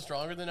dads were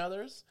stronger than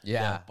others.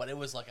 Yeah. But it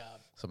was like a.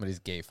 Somebody's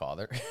gay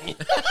father.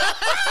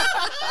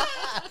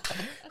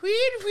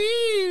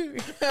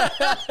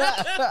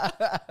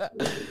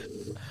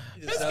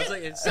 It sounds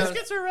like it sounds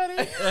Biscuits are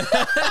ready.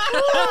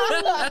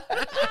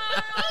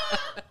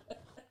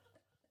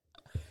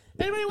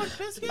 Anybody want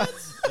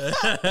biscuits?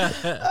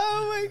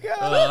 Oh my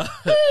god.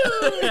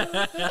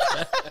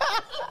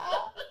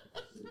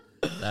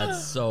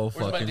 that's so Where's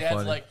my fucking dad's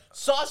funny. like,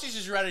 sausage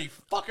is ready,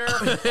 fucker.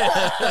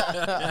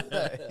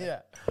 Yeah.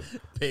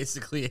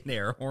 Basically an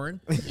air horn.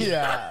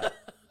 Yeah.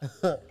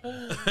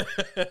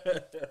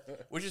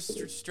 Which is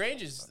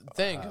strangest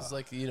thing, because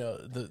like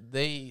the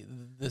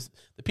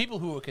people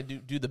who can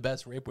do the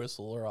best rape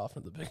whistle are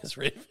often the biggest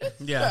rape.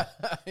 Yeah.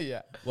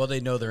 Yeah. Well, they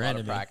know their A lot of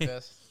enemy.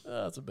 practice.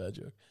 Oh, that's a bad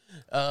joke.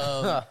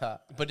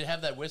 But to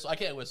have that whistle, I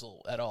can't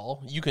whistle at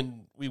all. You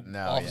can. We No,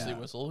 obviously yeah.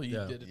 whistle. You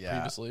Yeah. did it Yeah.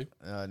 previously.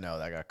 No,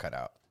 that got cut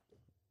out.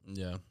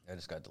 Yeah. I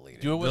just got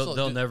deleted. Do a whistle.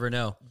 They'll do, never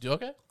know. do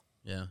okay.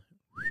 Yeah.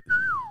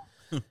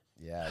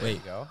 Yeah, there Wait.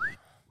 you go.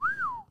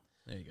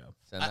 There you go.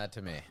 Send that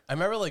to me. I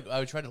remember like I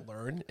would try to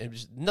learn. It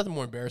was nothing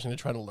more embarrassing than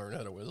trying to learn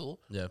how to whistle.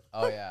 Yeah.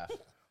 Oh yeah.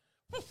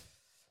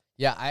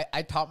 Yeah,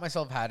 I taught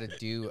myself how to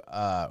do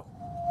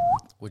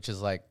which is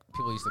like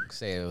people used to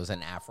say it was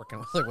an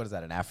African like what is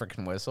that, an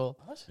African whistle?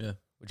 Yeah.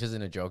 Which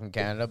isn't a joke in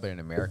Canada, but in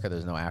America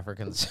there's no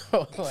Africans.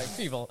 So like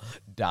people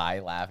die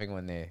laughing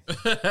when they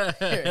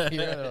hear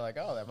they're like,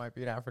 oh, that might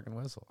be an African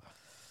whistle.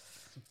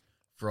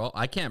 For all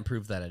I can't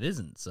prove that it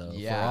isn't. So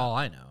Yeah. for all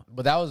I know.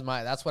 But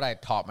that's what I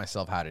taught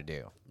myself how to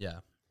do. Yeah.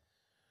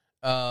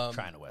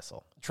 Trying to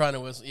whistle. Trying to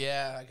whistle.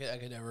 Yeah, I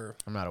could never.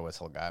 I'm not a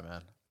whistle guy,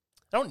 man.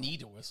 I don't need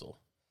to whistle.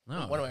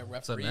 No. What am I It's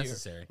referee?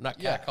 unnecessary. I'm not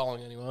Yeah.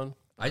 catcalling anyone.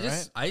 I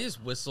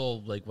just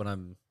whistle like when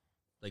I'm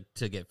like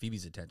to get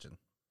Phoebe's attention.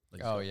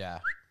 Like, Oh yeah.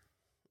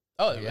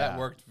 Oh, Yeah. that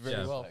worked very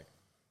Yeah. well.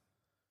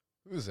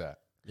 Who's that?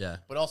 Yeah.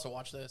 But also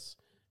watch this.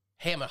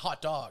 Hey, I'm a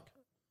hot dog.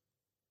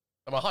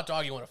 I'm a hot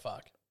dog you want to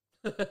fuck.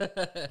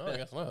 Oh, I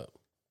guess not.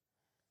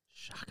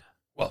 Shaka.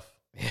 Woof.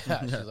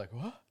 Yeah. She's like,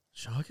 what?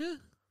 Shaka?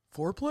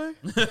 Foreplay?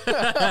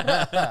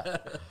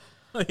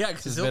 Oh, yeah,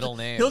 because his middle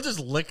name. He'll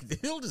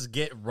just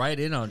get right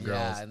in on girls.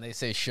 Yeah, and they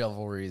say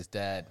chivalry is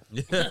dead.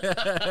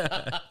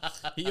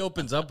 He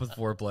opens up with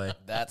foreplay.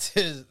 That's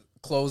his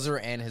closer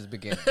and his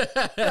beginning.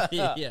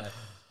 Yeah.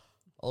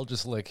 I'll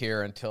just lick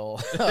here until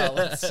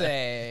let's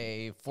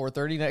say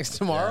 4:30 next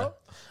tomorrow.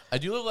 I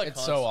do love that It's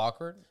concept. so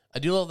awkward. I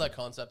do love that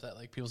concept that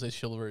like people say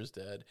chivalry is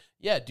dead.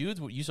 Yeah, dudes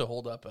used to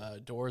hold up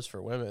doors for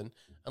women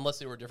unless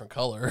they were a different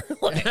color.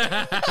 Like,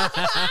 That's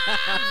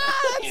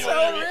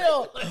so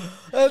real.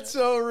 That's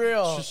so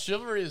real.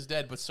 chivalry is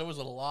dead, but so is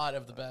a lot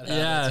of the bad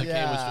Yeah. habits that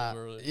came with Yeah,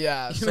 chivalry.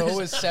 yeah. So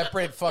was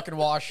separate fucking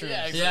washers.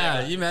 Yeah,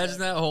 Yeah, you imagine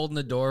that holding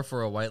the door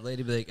for a white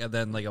lady, be like, and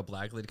then like a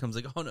black lady comes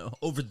like, oh no,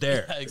 over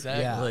there.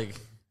 Exactly. Yeah. Like,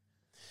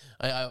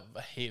 I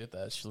hated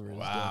that chivalry.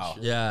 Wow. Is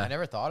dead shit. yeah. I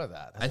never thought of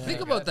that. I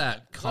think about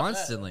that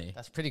constantly.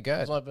 That's pretty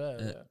good. It's not bad.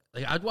 Yeah.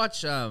 Like I'd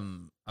watch I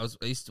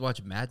used to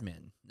watch Mad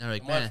Men. And I'm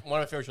like, man,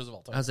 One of my favorite shows of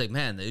all time. I was like,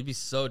 man, it'd be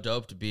so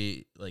dope to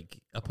be like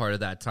a part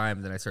of that time.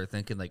 And then I started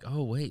thinking like,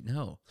 oh wait,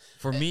 no,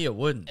 for me it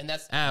wouldn't, and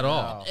that's at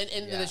all.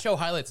 And Yeah. the show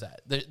highlights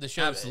that. The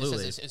show,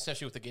 Absolutely.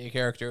 especially with the gay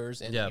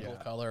characters and Yeah. people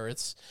of color.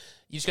 It's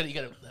you gotta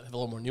have a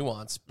little more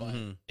nuance, but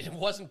it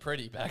wasn't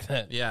pretty back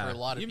then. Yeah, for a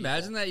lot of you people.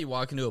 imagine that you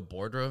walk into a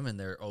boardroom and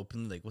they're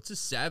open like, what's this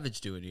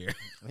savage doing here?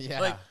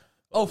 Yeah. like,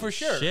 Oh, for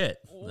sure. shit.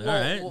 Well, All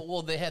right.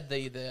 well, they had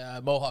the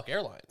Mohawk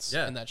Airlines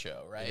Yeah. in that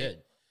show, right? They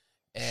did.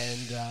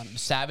 And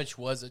savage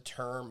was a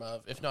term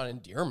of, if not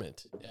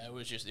endearment,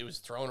 it was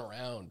thrown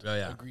around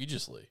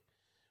egregiously.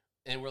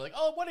 And we're like,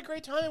 oh, what a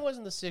great time it was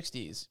in the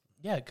 60s.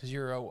 Yeah, because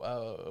you're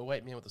a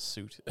white man with a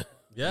suit.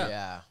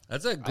 Yeah.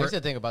 That's a I great. used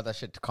to think about that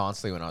shit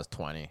constantly when I was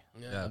 20.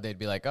 Yeah. They'd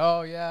be like,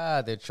 oh,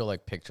 yeah. They'd show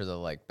like pictures of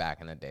like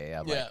back in the day.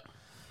 I'm like,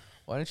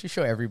 why don't you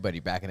show everybody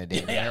back in the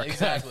day in Yeah, America?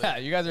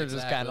 exactly. You guys are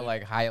just kind of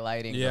like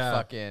highlighting the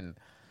fucking.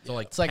 So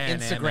like It's like Pan Am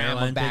Instagram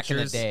airline of back in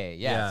the pictures. day.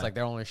 Yeah, it's like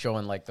they're only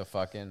showing like the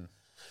fucking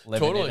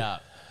living Totally. it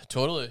up.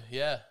 Totally.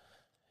 Yeah.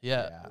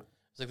 Yeah.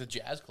 It's like the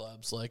jazz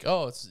clubs. Like,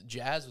 oh,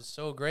 jazz was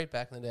so great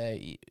back in the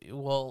day.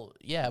 Well,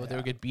 yeah, but they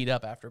would get beat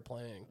up after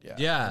playing.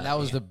 Yeah. And that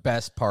was the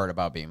best part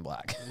about being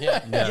black.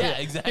 Yeah. Yeah,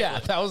 exactly. Yeah,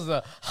 that was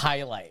the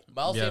highlight.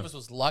 Miles Yeah. Davis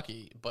was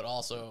lucky, but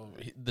also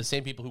the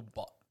same people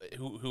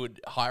who would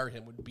hire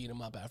him would beat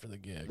him up after the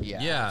gig. Yeah.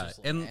 Yeah, Just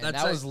like- and And that's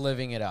that like- was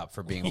living it up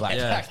for being black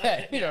Yeah. back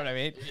then. You know what I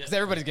mean? Because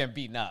everybody's getting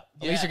beaten up.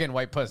 At least Yeah. you're getting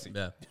white pussy.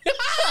 yeah.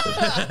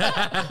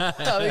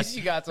 At least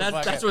you got some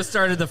That's what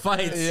started the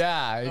fights.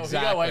 Yeah, Oh, exactly.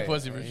 he got white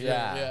pussy for sure.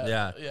 Yeah.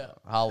 Yeah. Yeah.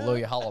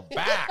 Hallelujah, holla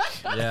back.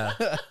 Yeah.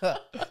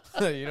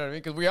 You know what I mean?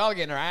 Because we all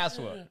getting our ass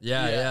whooped.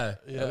 Yeah.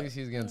 At least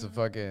he's getting some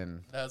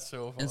fucking. That's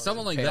so funny. And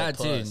someone like Pale that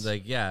plus.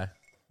 too,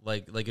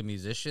 like a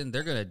musician,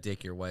 they're gonna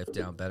dick your wife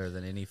down better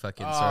than any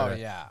fucking Oh, sort of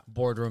yeah.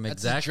 boardroom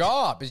That's exec. his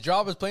job. His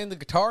job is playing the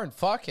guitar and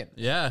fucking.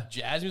 Yeah,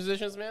 jazz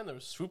musicians, man, there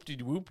was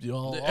swoop-de-whoop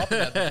all up in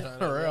that vagina,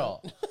 For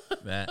real.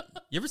 man.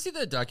 You ever see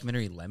the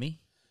documentary Lemmy?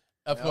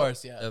 Of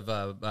course, yeah.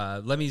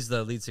 Of Lemmy's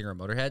the lead singer of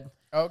Motorhead.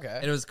 Okay.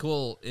 And it was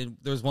cool.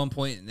 There was one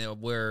point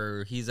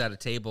where he's at a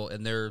table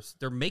and they're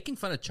making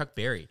fun of Chuck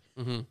Berry.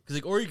 Because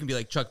like, or you can be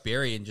like Chuck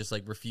Berry and just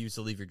like refuse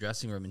to leave your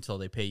dressing room until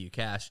they pay you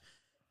cash.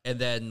 And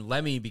then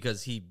Lemmy,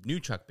 because he knew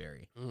Chuck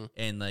Berry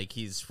and like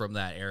he's from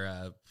that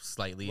era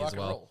slightly Rock as and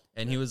well. roll.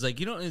 And he was like,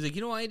 you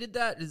know why I did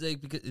that? He's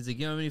like, because he's like,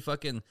 you know how many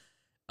fucking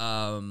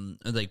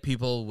like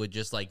people would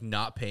just like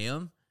not pay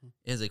him. And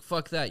he's like,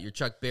 fuck that, you're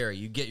Chuck Berry.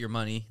 You get your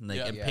money and like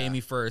Yeah. and pay me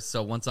first.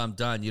 So once I'm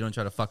done, you don't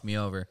try to fuck me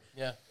over.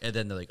 Yeah. And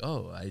then they're like,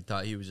 "Oh, I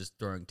thought he was just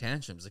throwing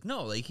tantrums." Like,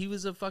 no, like he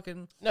was a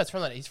fucking No, it's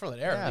from that. He's from that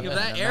era. Yeah, like, of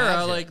man, that era.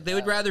 imagine. Like they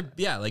would rather,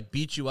 like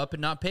beat you up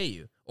and not pay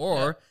you.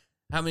 Or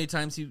how many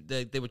times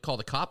they would call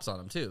the cops on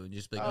him too, and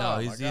just be like, Oh, "No,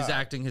 my he's God.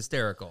 acting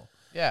hysterical."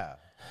 Yeah.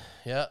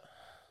 Yeah.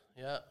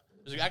 Yeah.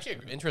 There's actually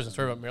an interesting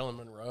story about Marilyn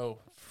Monroe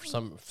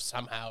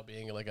somehow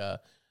being like a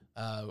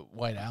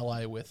white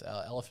ally with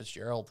Ella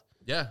Fitzgerald.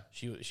 Yeah,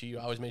 She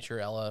always made sure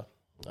Ella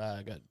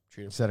got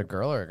treated. Is that a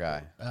girl or a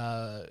guy?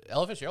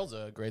 Ella Fitzgerald's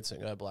a great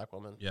singer, black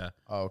woman. yeah.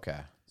 Oh, okay.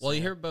 Well,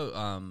 you hear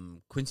about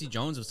Quincy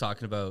Jones was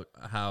talking about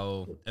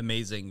how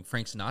amazing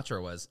Frank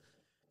Sinatra was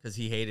because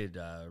he hated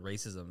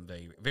racism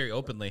very, very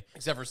openly.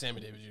 Except for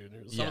Sammy Davis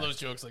Jr. Some Yeah. of those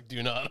jokes like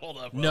do not hold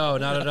up. No,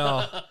 not at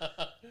all.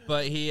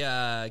 But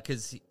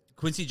because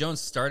Quincy Jones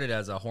started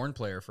as a horn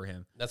player for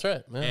him. That's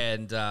right. Yeah.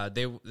 And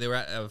they were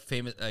at a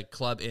famous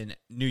club in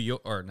New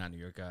York, or not New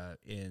York,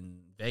 in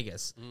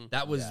Vegas.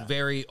 That was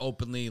very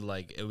openly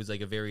like it was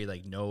like a very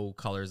like no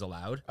colors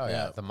allowed. Oh,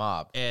 yeah. The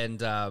mob. And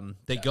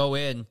they go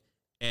in,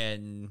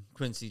 and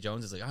Quincy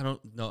Jones is like, I don't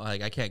know,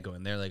 like I can't go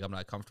in there, like I'm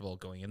not comfortable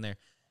going in there.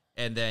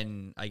 And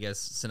then I guess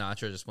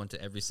Sinatra just went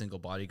to every single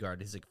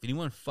bodyguard. He's like, if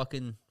anyone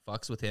fucking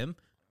fucks with him,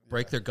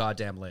 break their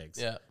goddamn legs.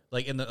 Yeah.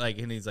 Like and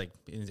he's like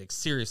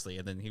seriously.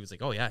 And then he was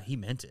like, oh yeah, he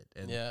meant it.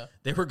 And Yeah.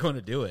 they were going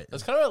to do it.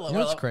 That's kind of You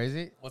know what's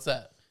crazy? What's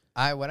that?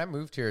 When I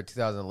moved here in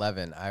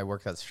 2011, I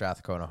worked at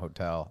Strathcona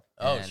Hotel.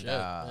 Oh and, shit.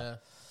 Yeah.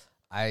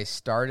 I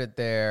started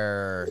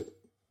there.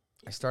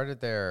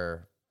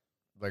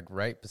 Like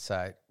right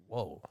beside.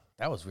 Whoa,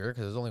 that was weird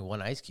because there's only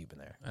one ice cube in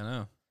there. I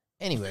know.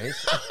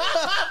 Anyways,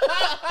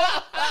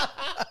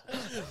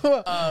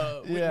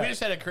 We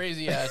just had a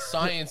crazy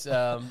science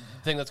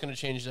thing that's going to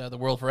change the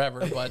world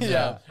forever. But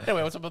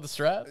anyway, what's up with the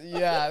Strat?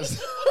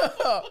 yes,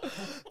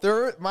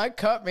 my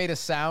cup made a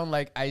sound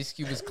like Ice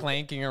Cube was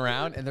clanking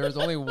around, and there was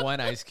only one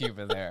ice cube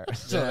in there,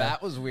 so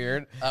that was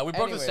weird. We broke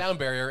the Anyways. sound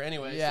barrier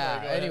anyway. Yeah.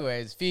 So go ahead.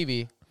 Anyways,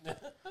 Phoebe,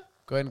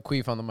 go ahead and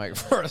queef on the mic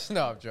first.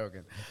 No, I'm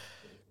joking.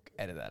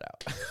 Edit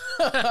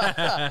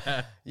that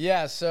out.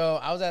 Yeah. So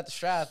I was at the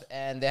Strath,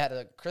 and they had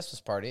a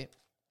Christmas party.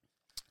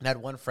 And I had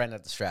one friend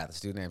at the Strath, this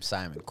dude named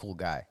Simon, cool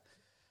guy.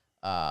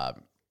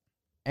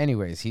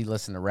 Anyways, he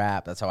listened to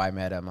rap. That's how I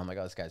met him. I'm like,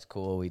 oh, this guy's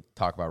cool. We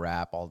talk about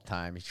rap all the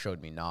time. He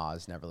showed me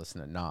Nas. Never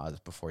listened to Nas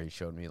before he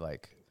showed me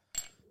like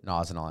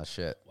Nas and all that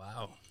shit.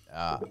 Wow.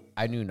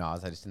 I knew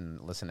Nas. I just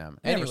didn't listen to him.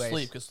 You never Anyways,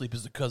 sleep because sleep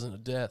is the cousin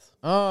of death.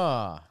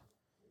 Oh,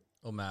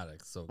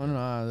 Maddox. So Is that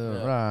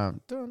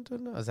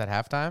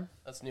halftime?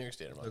 That's New York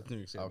State of mind.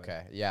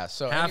 Okay, yeah.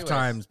 So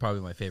Halftime's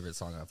probably my favorite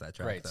song off that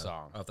track. Great though.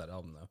 song. Off that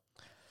album, though.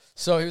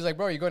 So he was like,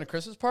 bro, you going to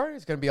Christmas party?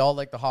 It's going to be all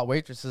like the hot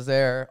waitresses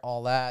there,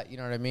 all that. You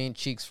know what I mean?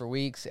 Cheeks for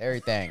weeks,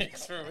 everything.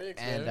 Thanks for weeks,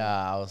 And dude.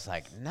 I was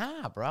like,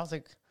 nah, bro. I was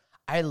like,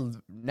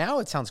 now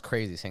it sounds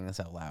crazy saying this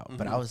out loud,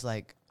 but I was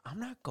like, I'm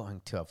not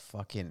going to a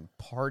fucking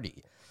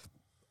party.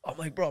 I'm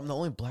like, bro, I'm the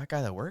only black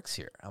guy that works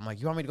here. I'm like,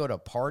 you want me to go to a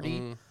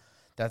party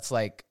that's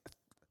like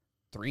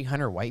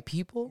 300 white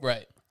people?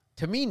 Right.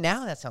 To me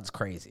now, that sounds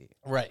crazy.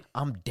 Right.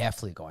 I'm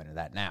definitely going to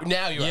that now.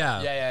 Now you Yeah.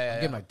 are.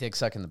 Yeah. Get my dick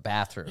sucked in the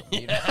bathroom.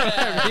 You know what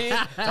I mean?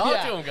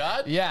 Talk to him,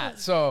 God. Yeah.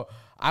 So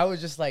I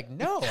was just like,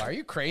 no, are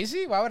you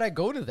crazy? Why would I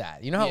go to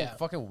that? You know how Yeah.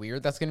 fucking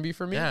weird that's gonna be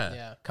for me? Yeah.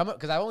 Yeah. Come up,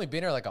 because I've only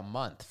been here like a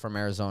month from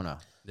Arizona.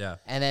 Yeah.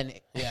 And then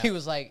Yeah. he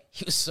was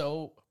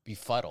so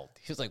befuddled.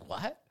 He was like,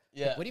 what?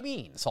 Yeah. Like, what do you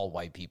mean it's all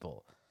white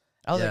people?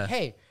 I was Yeah.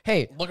 like,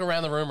 hey. Look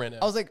around the room right now.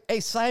 I was like,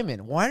 hey,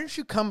 Simon, why don't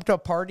you come to a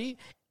party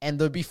and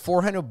there'll be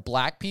 400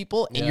 black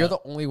people and Yeah. you're the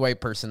only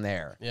white person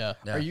there? yeah.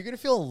 Yeah. Are you going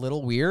to feel a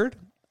little weird?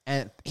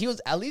 And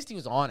at least he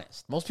was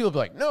honest. Most people would be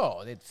like,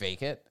 no, they'd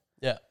fake it.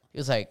 Yeah. He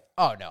was like,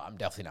 oh, no, I'm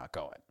definitely not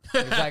going.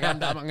 He's like, I'm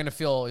going to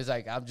feel, he's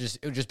like, it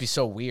would just be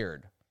so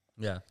weird.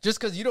 Yeah. Just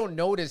because you don't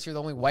notice you're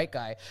the only white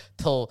guy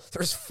till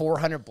there's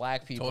 400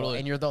 black people Totally.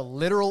 and you're the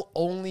literal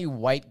only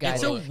white guy.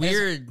 It's so that-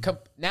 weird.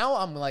 Now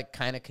I'm like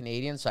kind of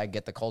Canadian, so I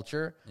get the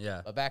culture.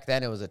 Yeah. But back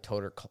then it was a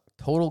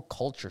total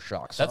culture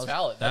shock. So That's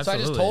valid. So I just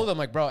Absolutely. told him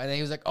like, bro, and then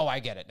he was like, oh, I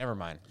get it. Never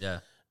mind. Yeah.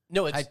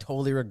 No, it's I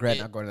totally regret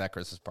not going to that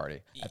Christmas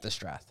party at the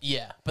Strath.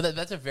 yeah, but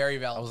that's a very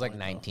valid. I was like point,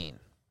 though. 19.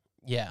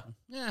 Yeah.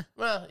 Yeah.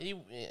 Well,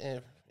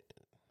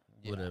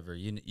 Whatever.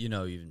 You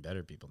know even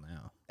better people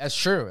now. That's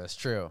true. That's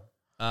true.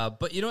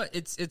 But you know what?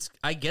 It's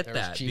I get There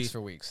was that cheeks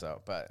for weeks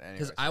though, but anyways,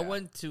 because I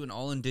went to an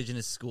all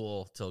indigenous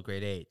school till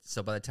grade 8.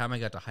 So by the time I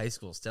got to high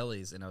school,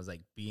 Stellies, and I was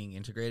like being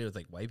integrated with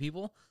like white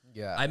people,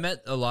 Yeah. I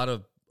met a lot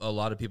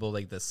of people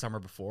like the summer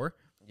before,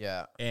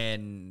 Yeah.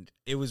 and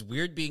it was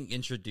weird being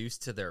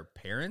introduced to their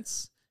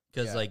parents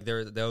because Yeah. like they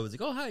was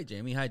like, oh hi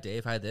Jamie, hi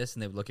Dave, hi this,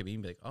 and they would look at me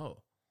and be like, oh,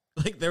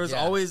 like there was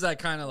Yeah. always that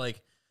kind of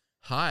like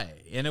hi,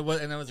 and I was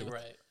like,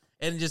 right.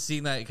 and just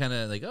seeing that kind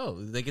of like, oh,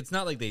 like it's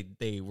not like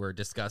they were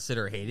disgusted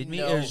or hated me.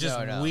 No, It was just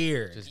No.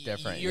 weird. Just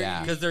different. You're- yeah.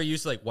 Because they're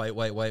used to like white.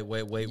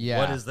 Yeah.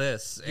 What is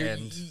this? You're,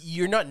 And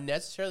you're not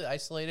necessarily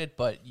isolated,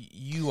 but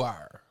you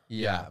are.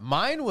 Yeah.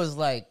 Mine was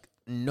like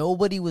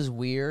nobody was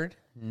weird.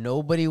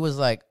 Nobody was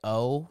like,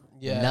 oh,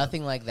 Yeah.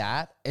 nothing like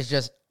that. It's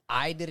just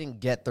I didn't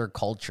get their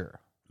culture.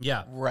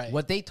 yeah, Right.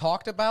 What they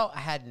talked about, I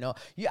had no.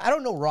 I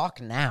don't know rock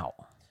now.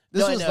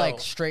 This No, I was know. like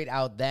straight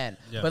out then.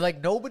 Yeah. But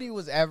like nobody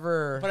was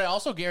ever. But I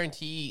also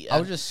guarantee I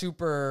was just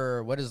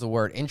super. What is the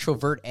word?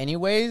 Introvert,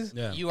 anyways.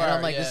 Yeah. you And are.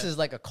 I'm like, this yeah. is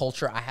like a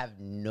culture I have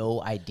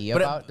no idea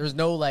But it- about. There's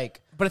no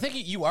like. But I think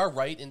you are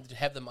right and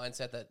have the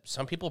mindset that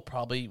some people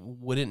probably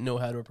wouldn't know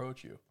how to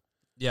approach you.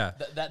 yeah.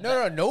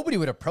 No, nobody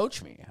would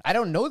approach me. I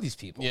don't know these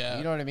people. Yeah.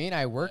 You know what I mean?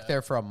 I worked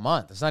there for a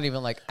month. It's not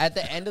even like at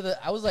the end of the.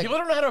 I was like, People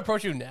don't know how to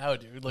approach you now,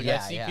 dude. Like I Yeah,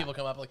 see yeah. people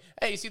come up like,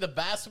 "Hey, you see the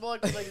basketball?"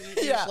 Like,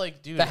 you're yeah, just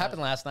like, dude, that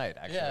happened last night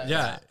actually.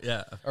 Yeah.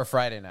 Yeah. Or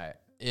Friday night.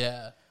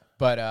 Yeah,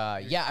 But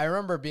yeah, I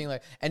remember being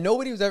like, and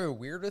nobody was ever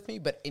weird with me.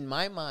 But in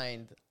my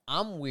mind,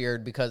 I'm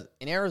weird because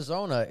in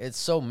Arizona, it's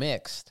so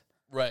mixed.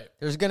 right.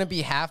 There's gonna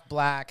be half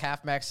black,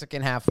 half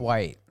Mexican, half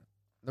white.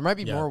 There might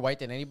be Yeah. more white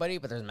than anybody,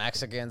 but there's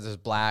Mexicans, there's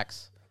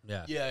blacks.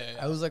 Yeah. Yeah.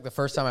 I was like the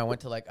first time I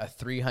went to like a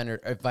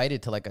 300,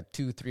 invited to like a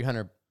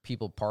 200-300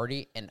 people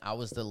party, and I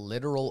was the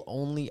literal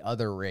only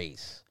other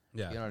race.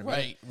 Yeah. You know what I mean?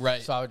 Right.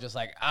 Right. So I was just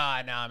like,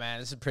 nah,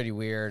 man, this is pretty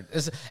weird.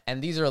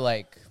 And these are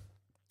like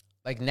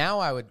now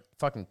I would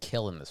fucking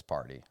kill in this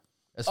party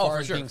as Oh, far for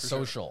as sure, being for sure.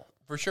 social.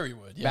 For sure, you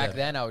would. Yeah. Back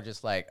then, I was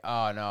just like,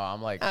 oh no,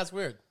 I'm like That's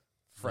weird.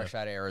 fresh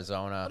out of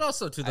Arizona. But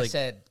also to I like,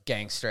 said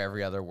gangster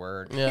every other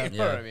word. Yeah. You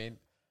know what Yeah. I mean?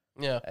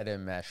 Yeah. I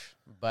didn't mesh.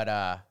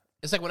 But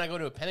It's like when I go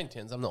to a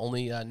Pennington's, I'm the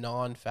only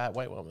non-fat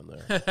white woman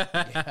there.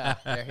 yeah,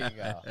 there you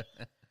go.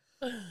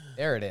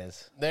 There it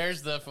is.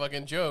 There's the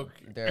fucking joke.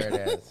 There it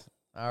is.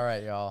 All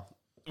right, y'all.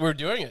 We're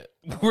doing it.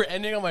 We're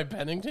ending on my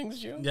Pennington's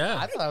joke. I yeah.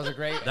 thought that was a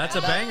great. That's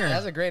a banger. That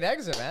was a great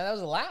exit, man. That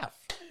was a laugh.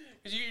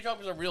 Because you're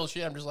talking some real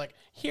shit. I'm just like,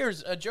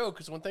 here's a joke.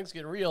 Because when things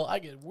get real, I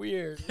get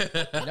weird.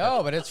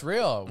 No, but it's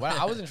real. Well,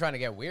 I wasn't trying to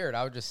get weird.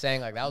 I was just saying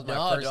like that was my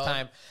No, first dog.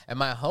 time, and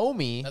my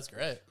homie That's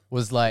great.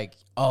 was like,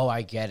 "Oh,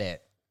 I get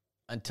it."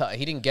 Until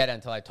he didn't get it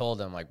until I told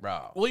him, like,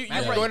 bro, Well, you're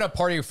imagine right. going to a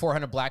party with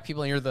 400 black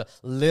people and you're the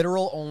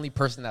literal only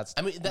person that's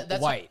I mean,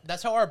 that's white.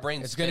 That's how our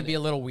brains. It's going to spin be it. a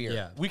little weird.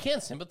 Yeah. We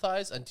can't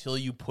sympathize until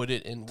you put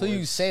it in. Until you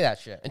words. say that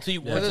shit. Until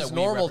you. Because words it's that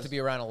we normal to represent- be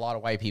around a lot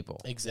of white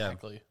people.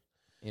 Exactly.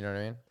 You know what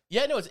I mean?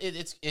 Yeah, no,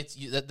 that's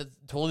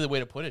totally the way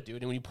to put it, dude.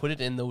 And when you put it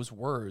in those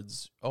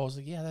words, I was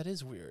like, yeah, that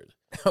is weird.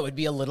 It would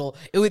be a little.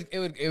 It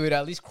would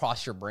at least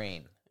cross your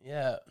brain.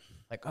 Yeah.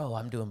 Like, oh,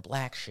 I'm doing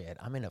black shit.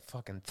 I'm in a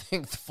fucking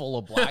thing full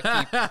of black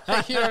people.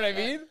 You know what I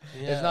mean?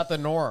 Yeah. It's not the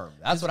norm.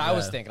 That's what I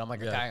was Yeah. thinking. I'm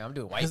like, Yeah. dang, I'm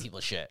doing white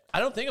people shit. I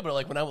don't think about it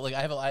like when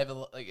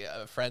I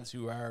have friends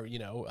who are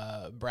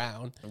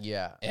brown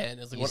Yeah. and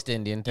it's like East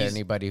Indian to East-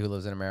 anybody who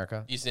lives in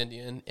America. East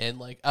Indian and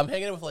like I'm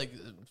hanging out with like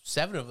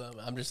 7 of them.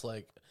 I'm just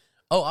like,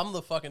 oh, I'm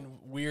the fucking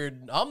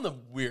weird. I'm the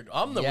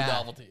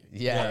novelty.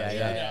 Yeah,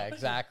 Yeah.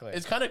 exactly.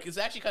 It's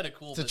actually kind of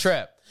cool. It's a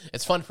trip.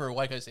 It's fun for a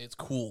white guy to say it's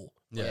cool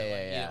Yeah. But, Yeah,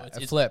 like, you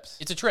know, it flips.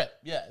 It's a trip.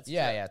 Yeah. It's a trip.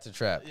 Yeah, it's a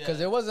trip because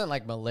Yeah. it wasn't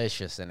like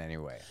malicious in any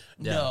way.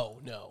 No.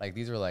 Like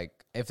these were like,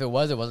 if it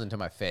wasn't to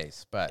my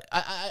face. But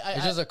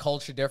it's just a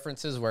culture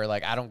differences where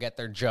like I don't get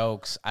their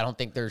jokes. I don't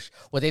think there's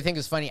what they think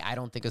is funny. I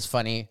don't think is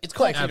funny. It's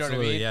like culture. you know what I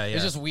Absolutely, mean. yeah, yeah.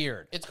 It's just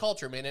weird. It's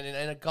culture, man,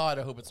 and God,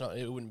 I hope it's not.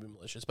 It wouldn't be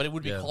malicious, but it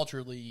would be Yeah.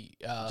 culturally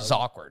Just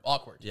awkward.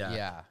 Awkward. Yeah.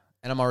 Yeah.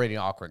 And I'm already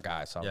an awkward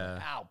guy, so I'm Yeah.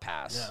 like, I'll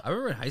pass. Yeah. I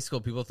remember in high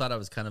school, people thought I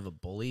was kind of a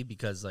bully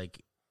because like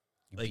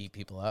You beat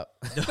people up.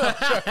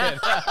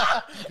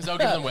 Because I'll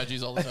give them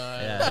wedgies all the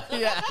time.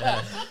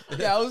 yeah.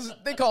 yeah.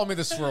 They called me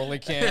the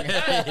swirly king.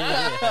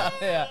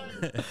 yeah.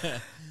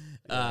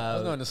 I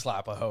was known to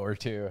slap a hoe or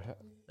two.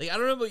 Like I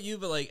don't know about you,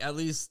 but like at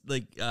least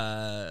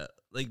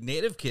like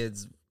native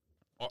kids,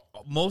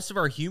 most of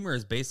our humor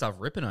is based off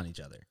ripping on each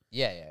other.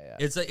 Yeah, yeah, yeah.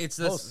 It's like it's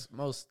this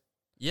most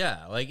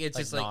yeah, like it's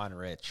like just like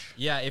non-rich.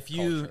 yeah, if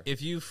culture.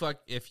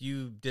 if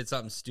you did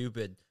something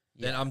stupid,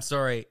 then Yeah. I'm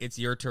sorry, it's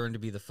your turn to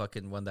be the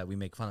fucking one that we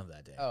make fun of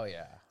that day. Oh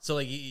yeah. So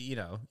like you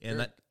know, and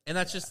You're-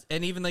 that's just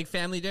and even like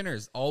family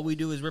dinners, all we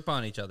do is rip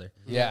on each other.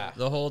 Yeah.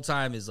 The whole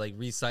time is like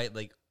recite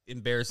like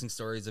embarrassing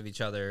stories of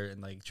each other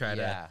and like try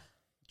to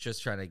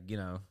you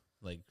know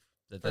like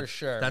For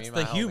sure, me That's and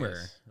the my humor.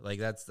 homies. Like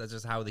that's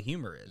just how the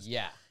humor is.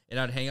 Yeah. And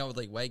I'd hang out with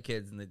like white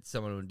kids, and then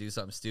someone would do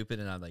something stupid,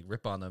 and I'd like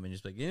rip on them and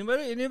just be like,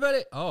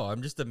 anybody? Oh,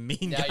 I'm just a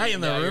mean guy in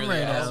the room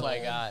right now. Oh my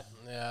god.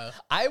 Yeah.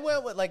 I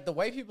went with like the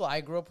white people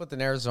I grew up with in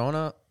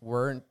Arizona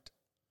weren't.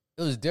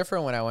 It was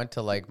different when I went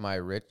to like my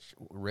rich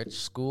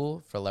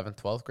school for 11th,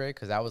 12th grade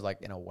because I was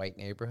like in a white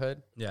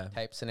neighborhood Yeah,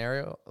 type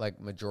scenario, like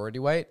majority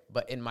white.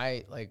 But in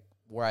my like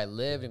where I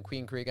lived in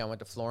Queen Creek, I went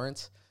to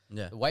Florence.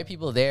 yeah, The white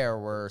people there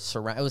were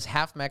surrounded. It was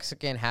half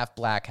Mexican, half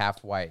black,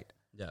 half white.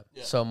 yeah,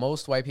 Yeah. So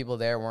most white people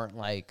there weren't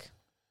like.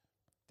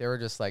 They were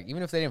just like,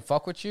 even if they didn't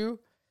fuck with you,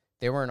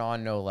 they weren't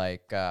on no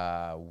like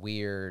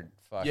weird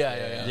fucking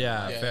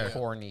Yeah, fair.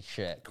 corny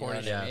shit. You know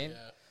what Yeah. I mean?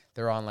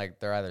 They're on like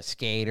they're either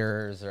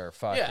skaters or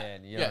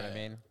fucking, you know what I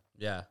mean?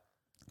 yeah.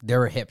 They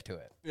were hip to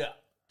it. Yeah.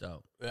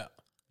 Dope. Yeah.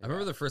 I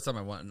remember the first time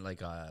I went, and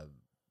like,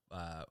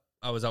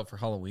 I was out for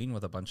Halloween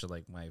with a bunch of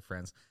like my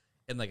friends,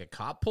 and like a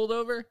cop pulled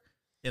over,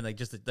 and like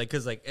just like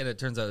because like, and it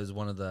turns out it was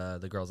one of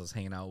the girls I was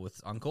hanging out with,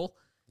 uncle.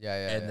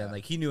 Yeah, yeah. And then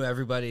like he knew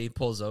everybody, he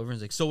pulls over and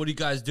he's like, "So what are you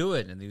guys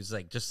doing?" And he was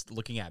like just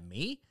looking at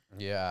me.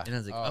 yeah. And I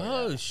was like,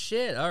 Oh, "Oh yeah.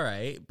 shit, all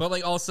right." But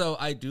like also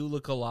I do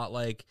look a lot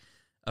like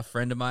a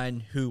friend of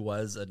mine who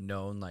was a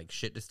known like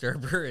shit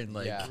disturber and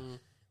like Yeah.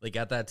 like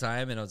at that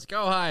time, and I was like,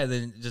 "Oh hi," and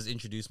then just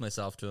introduced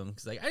myself to him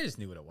because like I just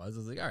knew what it was. I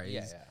was like, "All right,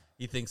 Yeah, he's- yeah.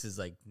 he thinks his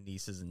like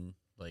nieces and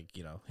like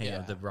you know hang out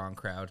with Yeah. the wrong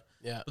crowd."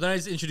 Yeah. But then I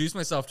just introduced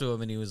myself to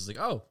him, and he was like,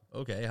 "Oh,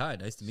 okay, hi,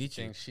 nice to meet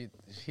you." Think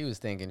he was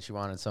thinking she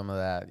wanted some of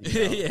that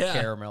you know, Yeah.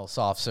 caramel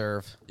soft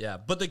serve. Yeah,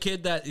 but the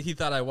kid that he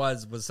thought I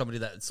was somebody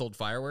that sold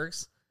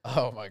fireworks.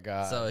 Oh my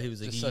god. So he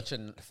was like, just such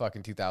a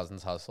fucking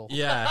 2000s hustle.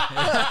 Yeah,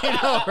 I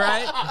know,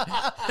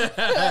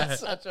 right?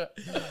 such a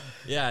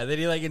Yeah, then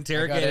he like I got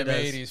interrogated us.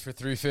 M80s for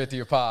 $3.50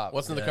 a pop.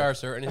 What's in the car,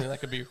 sir? Anything that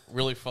could be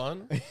really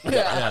fun?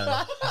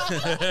 Yeah.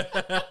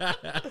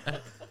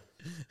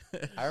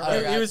 I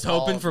remember I he was got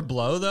hoping called- for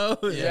blow though.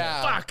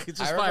 Yeah. Fuck, it's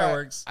just I remember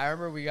fireworks. I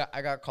remember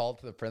I got called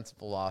to the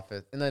principal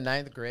office in the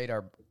 9th grade.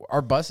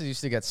 Our buses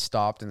used to get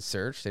stopped and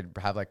searched. They'd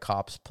have like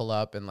cops pull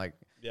up and like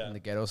in the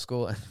ghetto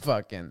school and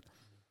fucking.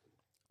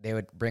 They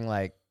would bring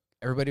like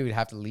everybody would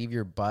have to leave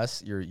your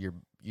bus. You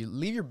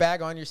leave your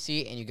bag on your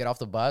seat and you get off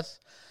the bus,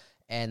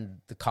 and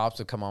the cops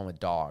would come on with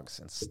dogs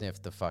and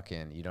sniff the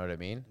fucking. You know what I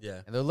mean?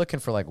 Yeah. And they're looking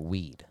for like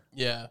weed.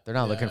 Yeah. They're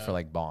not looking Yeah. for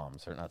like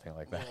bombs or nothing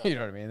like that. You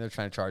know what I mean? They're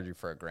trying to charge you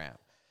for a gram.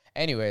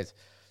 Anyways,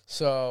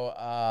 so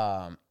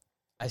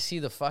I see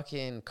the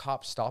fucking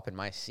cop stop in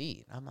my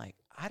seat. I'm like,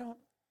 I don't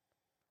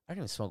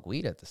even smoke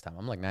weed at this time.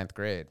 I'm like 9th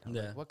grade. I'm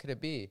Yeah. like, what could it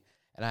be?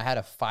 And I had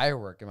a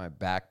firework in my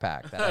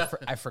backpack that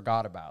I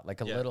forgot about,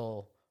 like a Yeah.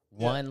 little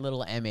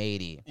little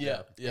M80.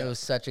 Yeah. Yeah. It was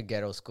such a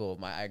ghetto school.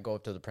 I go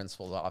up to the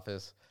principal's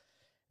office.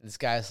 And this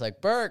guy's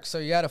like, Burke, so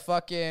you got a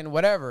fucking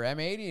whatever,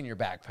 M80 in your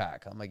backpack.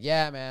 I'm like,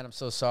 yeah, man, I'm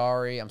so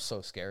sorry. I'm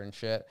so scared and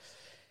shit.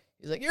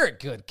 He's like, you're a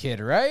good kid,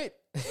 right?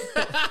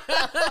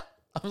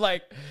 I'm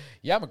like,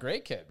 yeah, I'm a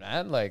great kid,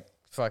 man. Like,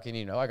 fucking,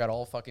 you know, I got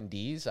all fucking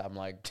D's. I'm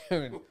like,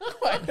 dude,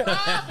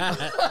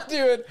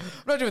 dude,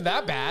 I'm not doing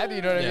that bad.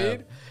 You know what I Yeah.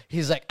 mean?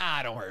 He's like,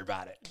 don't worry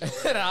about it.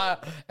 and I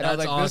was That's like,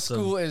 this awesome.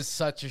 school is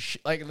such a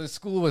like, the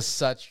school was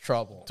such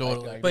trouble.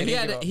 Totally. Like, But he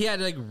getting had you- he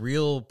had like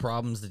real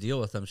problems to deal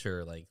with. I'm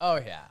sure. Like oh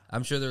yeah.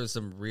 I'm sure there was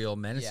some real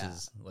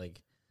menaces.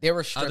 Like They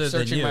were strip Other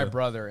than searching my you.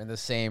 brother in the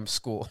same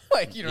school.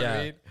 Like, you know what I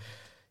Yeah. mean?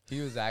 He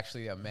was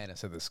actually a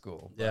menace at the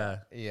school. But, Yeah.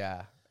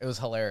 Yeah. It was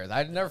hilarious.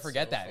 I'd never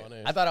forget so that.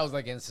 funny. I thought I was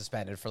like getting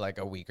suspended for like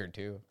a week or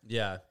two.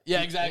 yeah,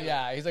 Yeah. Exactly.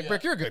 Yeah. He's like,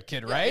 Brick, you're a good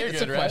kid, right? you're It's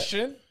good, a right?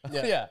 question.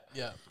 Yeah. yeah.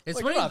 Yeah. it's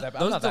Like, funny. I'm not that bad.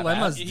 I'm Those not that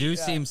dilemmas bad. do Yeah.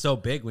 seem so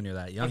big when you're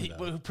that young. He, though.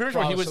 well, pretty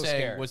Bro, sure I he was was so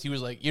saying scared. was he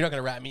was like, "You're not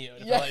gonna rat me out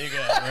if I Yeah. let you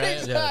go." Right?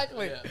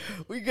 Exactly. Yeah.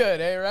 We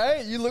good, eh?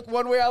 Right? You look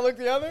one way, I look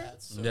the other.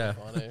 That's so Yeah.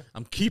 funny.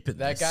 I'm keeping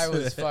That this. guy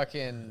was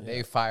fucking.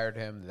 They fired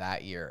him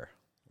that year.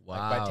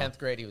 wow. Like by 10th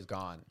grade, he was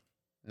gone.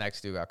 Next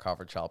dude got caught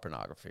for child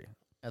pornography.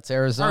 That's Are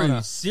Arizona.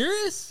 you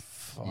serious?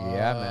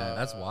 Yeah, man.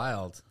 That's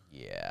wild.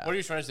 Yeah. What are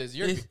you trying to say? Is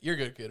you're a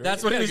good kid. Right?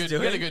 That's You what got he a was good- You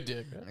got a doing? good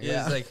dick.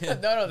 Yeah. He's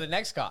like, no, the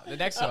next cop. The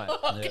next one.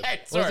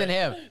 Okay, sorry. Wasn't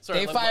him. Sorry,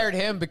 They my fired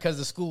bad. him because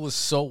the school was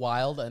so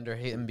wild under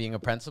him being a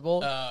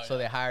principal. Oh, so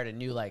they hired a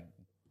new like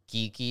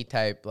geeky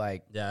type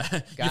like yeah,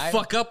 Guy- you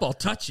fuck up, I'll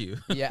touch you.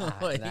 yeah.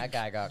 Like, and that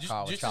guy got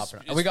caught with just-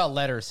 chopping. We got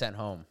letters sent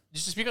home.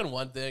 Just to speak on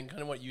one thing,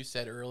 kind of what you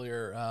said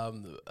earlier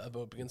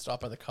about being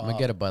stopped by the cop. I'm gonna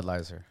get a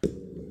Budweiser,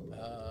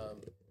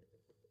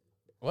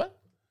 What?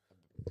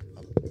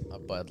 a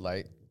Bud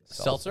Light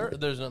Seltzer?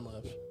 There's none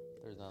left.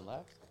 There's none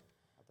left.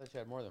 I thought you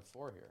had more than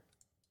 4 here.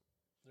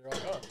 They're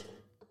all gone.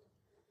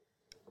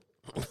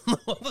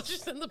 Let's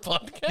just end the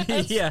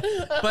podcast. yeah,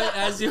 but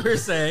as you were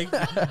saying,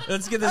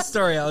 let's get this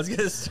story out. Let's get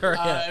this story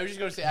out. I was just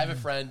going to say, I have a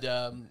friend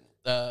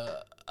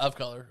of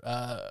color.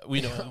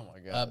 We know him. Oh my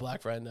God.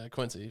 Black friend,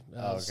 Quincy.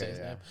 Oh, say okay, his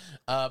yeah.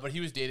 name. But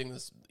he was dating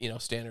this,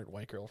 standard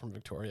white girl from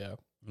Victoria.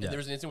 And Yeah. there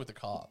was an incident with the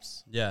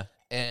cops. Yeah,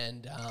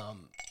 And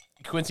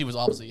Quincy was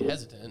obviously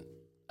hesitant.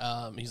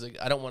 He's like,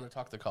 I don't want to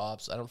talk to the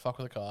cops. I don't fuck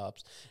with the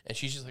cops. And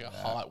she's just like a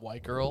hot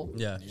white girl.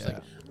 yeah. She's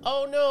like,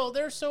 oh no,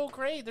 they're so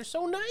great. They're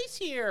so nice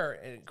here.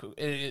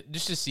 And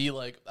just to see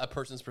like a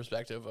person's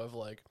perspective of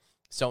like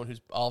someone who's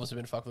obviously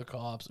been fucked with the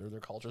cops or their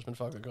culture's been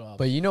fucked with the cops.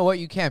 But you know what?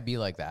 You can't be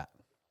like that.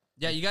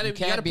 Yeah, you gotta You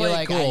can't be play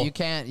like it cool. you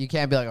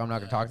can't be like I'm not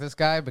gonna talk to this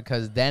guy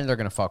because then they're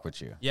gonna fuck with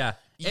you. Yeah,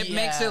 it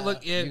makes it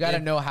look. You got to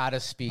know how to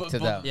speak But- to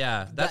but- them.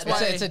 Yeah, that's It's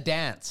why it's a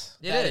dance.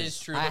 it That is. is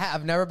true.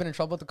 I've never been in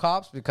trouble with the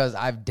cops because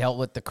I've dealt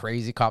with the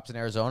crazy cops in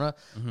Arizona,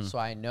 so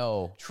I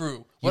know.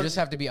 True. You just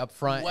have to be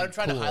upfront. What I'm and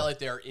trying to cool. highlight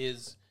there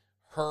is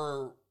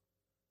her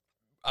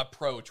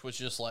approach was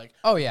just like,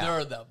 Oh, yeah.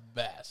 they're the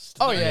best.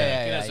 Oh, They're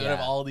yeah, gonna yeah, sort yeah. of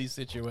all these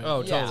situations.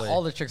 Oh, Yeah, totally.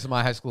 all the chicks in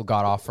my high school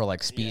got off for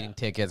like speeding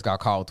tickets, got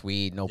caught with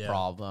weed, no Yeah.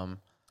 problem.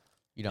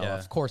 You know, Yeah.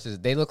 of course,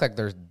 they look like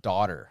their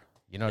daughter.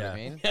 You know what Yeah. I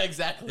mean? Yeah,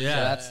 exactly.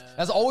 Yeah.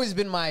 That's always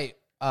been my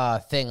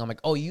thing. I'm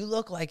like, oh, you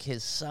look like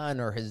his son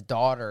or his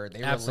daughter. They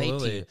relate to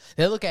Absolutely. you.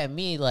 They look at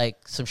me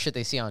like some shit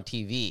they see on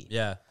TV.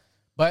 Yeah,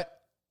 But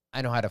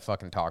I know how to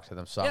fucking talk to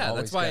them. So I'm yeah.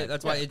 always That's why. good.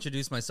 That's why I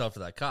introduced myself to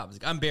that cop. I was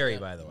like, I'm Barry,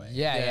 by the way.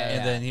 Yeah, yeah, And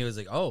yeah. then he was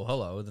like, "Oh,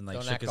 hello." And then like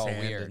Don't shook act his all hand.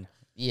 weird. And,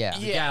 Yeah.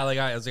 yeah, like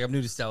I was like, I'm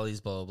new to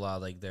Stellies, blah blah blah.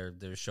 Like they're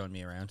showing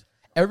me around.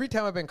 Every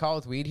time I've been caught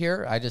with weed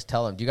here, I just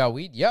tell them, "Do you got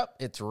weed?" Yep,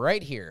 it's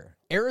right here.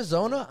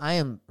 Arizona, I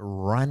am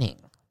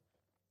running.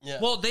 Yeah.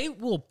 Well, they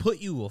will put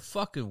you a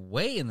fucking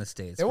way in the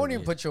States. They for won't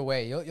even weed. put you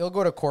away. You'll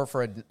go to court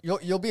for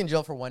you'll be in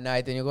jail for one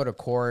night, then you'll go to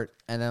court,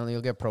 and then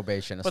you'll get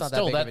probation. It's but not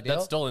still, that big of a deal.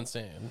 that's still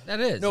insane. That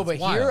is No, it's but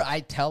wild. here I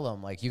tell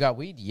them like, "You got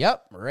weed?"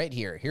 Yep, right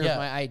here. Here's Yeah.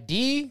 my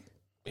ID,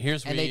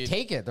 Here's and weed. they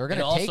take it. They're And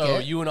gonna take also,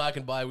 it. you and I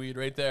can buy weed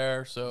right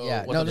there. So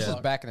Yeah, what no, the this is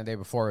fuck? back in the day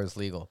before it was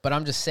legal. But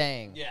I'm just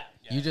saying, Yeah,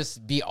 you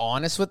just be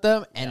honest with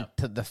them, and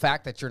to the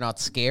fact that you're not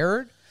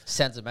scared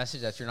sends a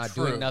message that you're not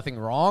True. doing nothing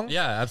wrong.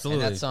 Yeah,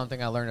 absolutely. And that's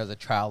something I learned as a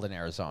child in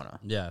Arizona.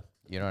 yeah.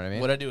 You know what I mean?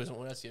 What I do is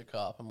when I see a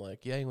cop, I'm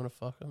like, yeah, you want to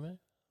fuck with me?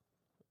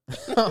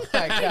 Oh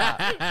my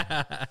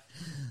god!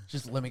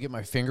 Just let me get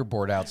my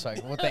fingerboard out so I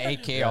can with the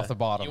 8K off the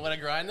bottom. You want to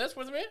grind this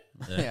with me?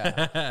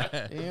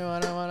 Yeah. You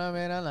wanna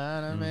meet a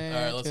lot of me? All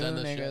right, let's two end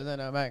this niggas shit. in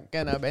a back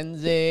and a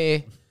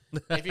Benzie.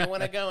 If you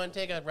want to go and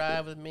take a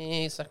ride with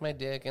me, suck my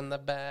dick in the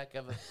back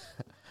of a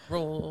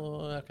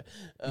roll. Okay.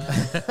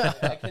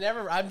 I can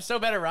never. I'm so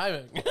bad at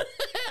rhyming.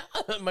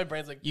 My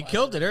brain's like You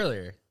killed it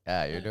earlier.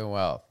 Yeah, you're doing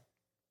well.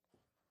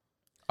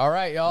 All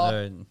right, y'all.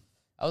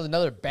 That was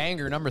another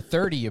banger, number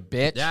 30, you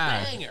bitch.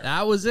 Yeah, Banger.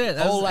 that was it.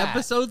 That was Hola.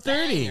 episode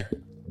 30. Banger.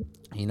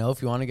 You know,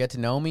 if you want to get to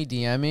know me,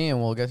 DM me and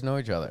we'll get to know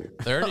each other.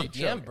 30.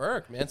 DM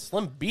Burke, man.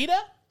 Slim Beta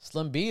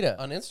Slim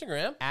Beta on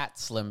Instagram. at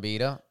Slim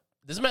Beta.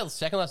 This is my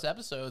second last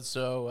episode,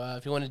 so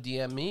if you want to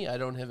DM me, I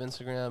don't have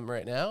Instagram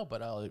right now,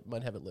 but I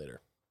might have it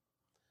later.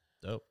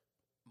 Dope.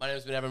 My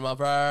name's been Evan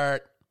Muffert.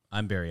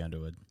 I'm Barry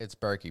Underwood. It's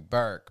Berkey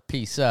Burke.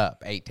 Peace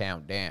up.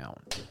 8-Town down.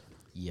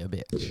 Yeah,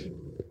 bitch.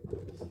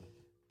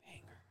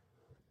 Banger.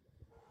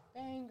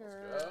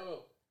 Banger. Oh.